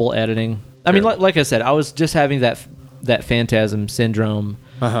horrible editing. I mean, like I said, I was just having that Phantasm syndrome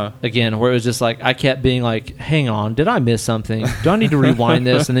again, where it was just like I kept being like, "Hang on, did I miss something? Do I need to rewind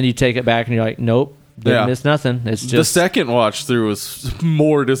this?" And then you take it back and you're like, "Nope." Didn't miss nothing. It's just the second watch through was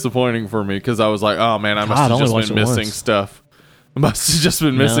more disappointing for me, because I was like, "Oh man, I must have just been missing stuff. I must have just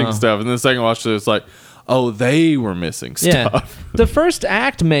been missing stuff." And the second watch through, it's like, "Oh, they were missing stuff." The first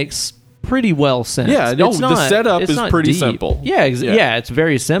act makes pretty well sense. Yeah, the setup is pretty simple. Yeah, yeah, it's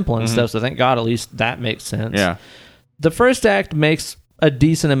very simple and stuff. So thank God, at least that makes sense. Yeah, the first act makes a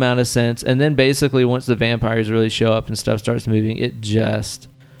decent amount of sense, and then basically once the vampires really show up and stuff starts moving, it just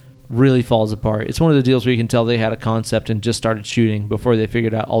really falls apart. It's one of the deals where you can tell they had a concept and just started shooting before they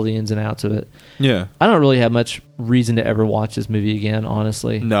figured out all the ins and outs of it. Yeah. I don't really have much reason to ever watch this movie again,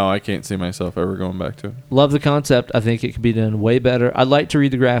 honestly. No, I can't see myself ever going back to it. Love the concept. I think it could be done way better. I'd like to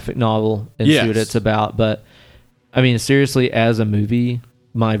read the graphic novel and see what it's about, but I mean, seriously, as a movie,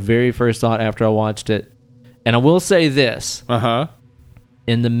 my very first thought after I watched it, and I will say this.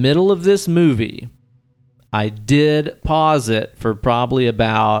 In the middle of this movie, I did pause it for probably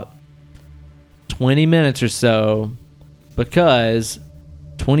about 20 minutes or so, because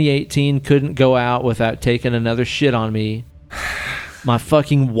 2018 couldn't go out without taking another shit on me. My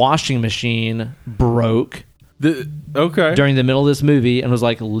fucking washing machine broke during the middle of this movie and was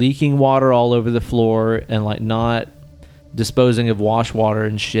like leaking water all over the floor and like not disposing of wash water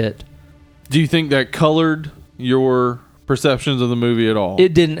and shit. Do you think that colored your perceptions of the movie at all?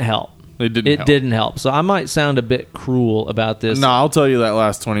 It didn't help. It didn't help. So I might sound a bit cruel about this. No, I'll tell you that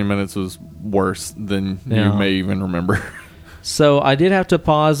last 20 minutes was worse than you may even remember. So I did have to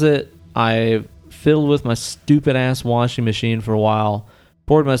pause it. I fiddled with my stupid ass washing machine for a while,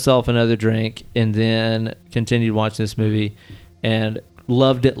 poured myself another drink, and then continued watching this movie and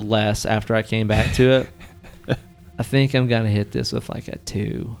loved it less after I came back to it. I think I'm going to hit this with like a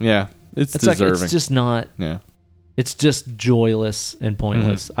 2. Yeah, it's deserving. Like, it's just not... Yeah. It's just joyless and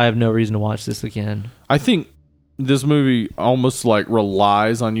pointless. I have no reason to watch this again. I think this movie almost like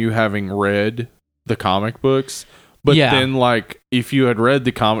relies on you having read the comic books. But then, like, if you had read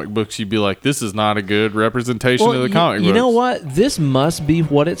the comic books, you'd be like, this is not a good representation of the comic books. You know what? This must be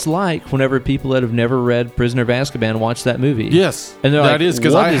what it's like whenever people that have never read Prisoner of Azkaban watch that movie. Yes. And they're that like, is,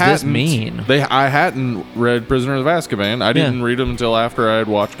 because what does this mean? I hadn't read Prisoner of Azkaban. I didn't read them until after I had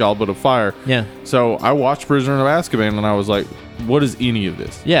watched Goblet of Fire. Yeah. So I watched Prisoner of Azkaban, and I was like, what is any of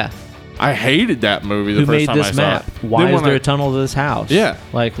this? Yeah. I hated that movie the first time I saw it. Who made this map? Why is there a tunnel to this house? Yeah.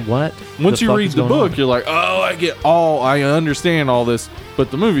 Like, what? Once you read the book, you're like, oh, I understand all this,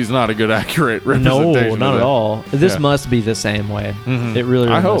 but the movie's not a good, accurate representation. No, not at all. This must be the same way. It really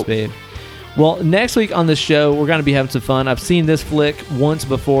must be. Well, next week on the show, we're going to be having some fun. I've seen this flick once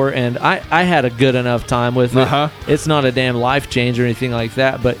before, and I had a good enough time with it. It's not a damn life change or anything like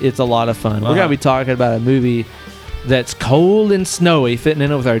that, but it's a lot of fun. We're going to be talking about a movie that's cold and snowy, fitting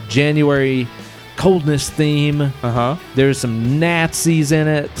in with our January coldness theme. There's some Nazis in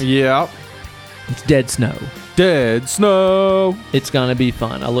it. Yeah. It's Dead Snow. Dead Snow. It's going to be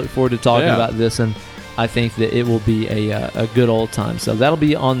fun. I look forward to talking about this, and I think that it will be a good old time. So that'll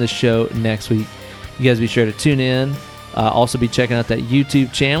be on the show next week. You guys be sure to tune in. Also be checking out that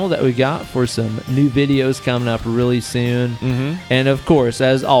YouTube channel that we got for some new videos coming up really soon. And of course,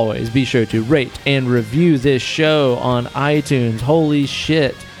 as always, be sure to rate and review this show on iTunes. Holy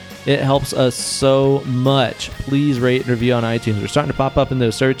shit, it helps us so much. Please rate and review on iTunes. We're starting to pop up in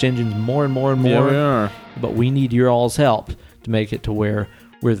those search engines more and more and more. Yeah, we are. But we need your all's help to make it to where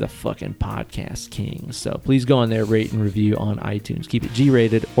we're the fucking podcast kings. So please go on there, rate and review on iTunes. Keep it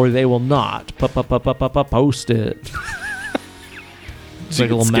G-rated, or they will not post it. It's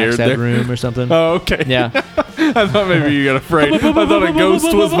like a little Max Headroom or something. Oh, okay. Yeah. I thought maybe you got afraid. I thought a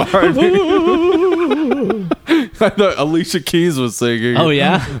ghost was behind me. I thought Alicia Keys was singing. Oh,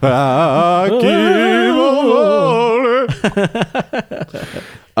 yeah? I keep on rolling.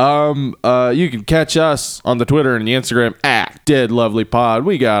 You can catch us on the Twitter and the Instagram at Dead Lovely Pod.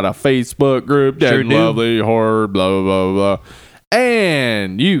 We got a Facebook group, Dead Sure and do. Lovely Horror, blah, blah, blah, blah.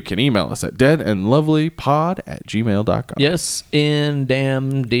 And you can email us at deadandlovelypod@gmail.com. Yes,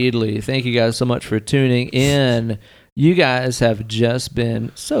 indeedly. Thank you guys so much for tuning in. You guys have just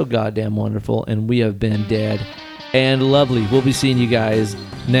been so goddamn wonderful, and we have been dead and lovely. We'll be seeing you guys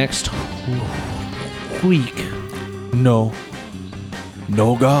next week. No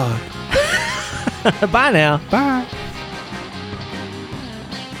God. Bye now. Bye.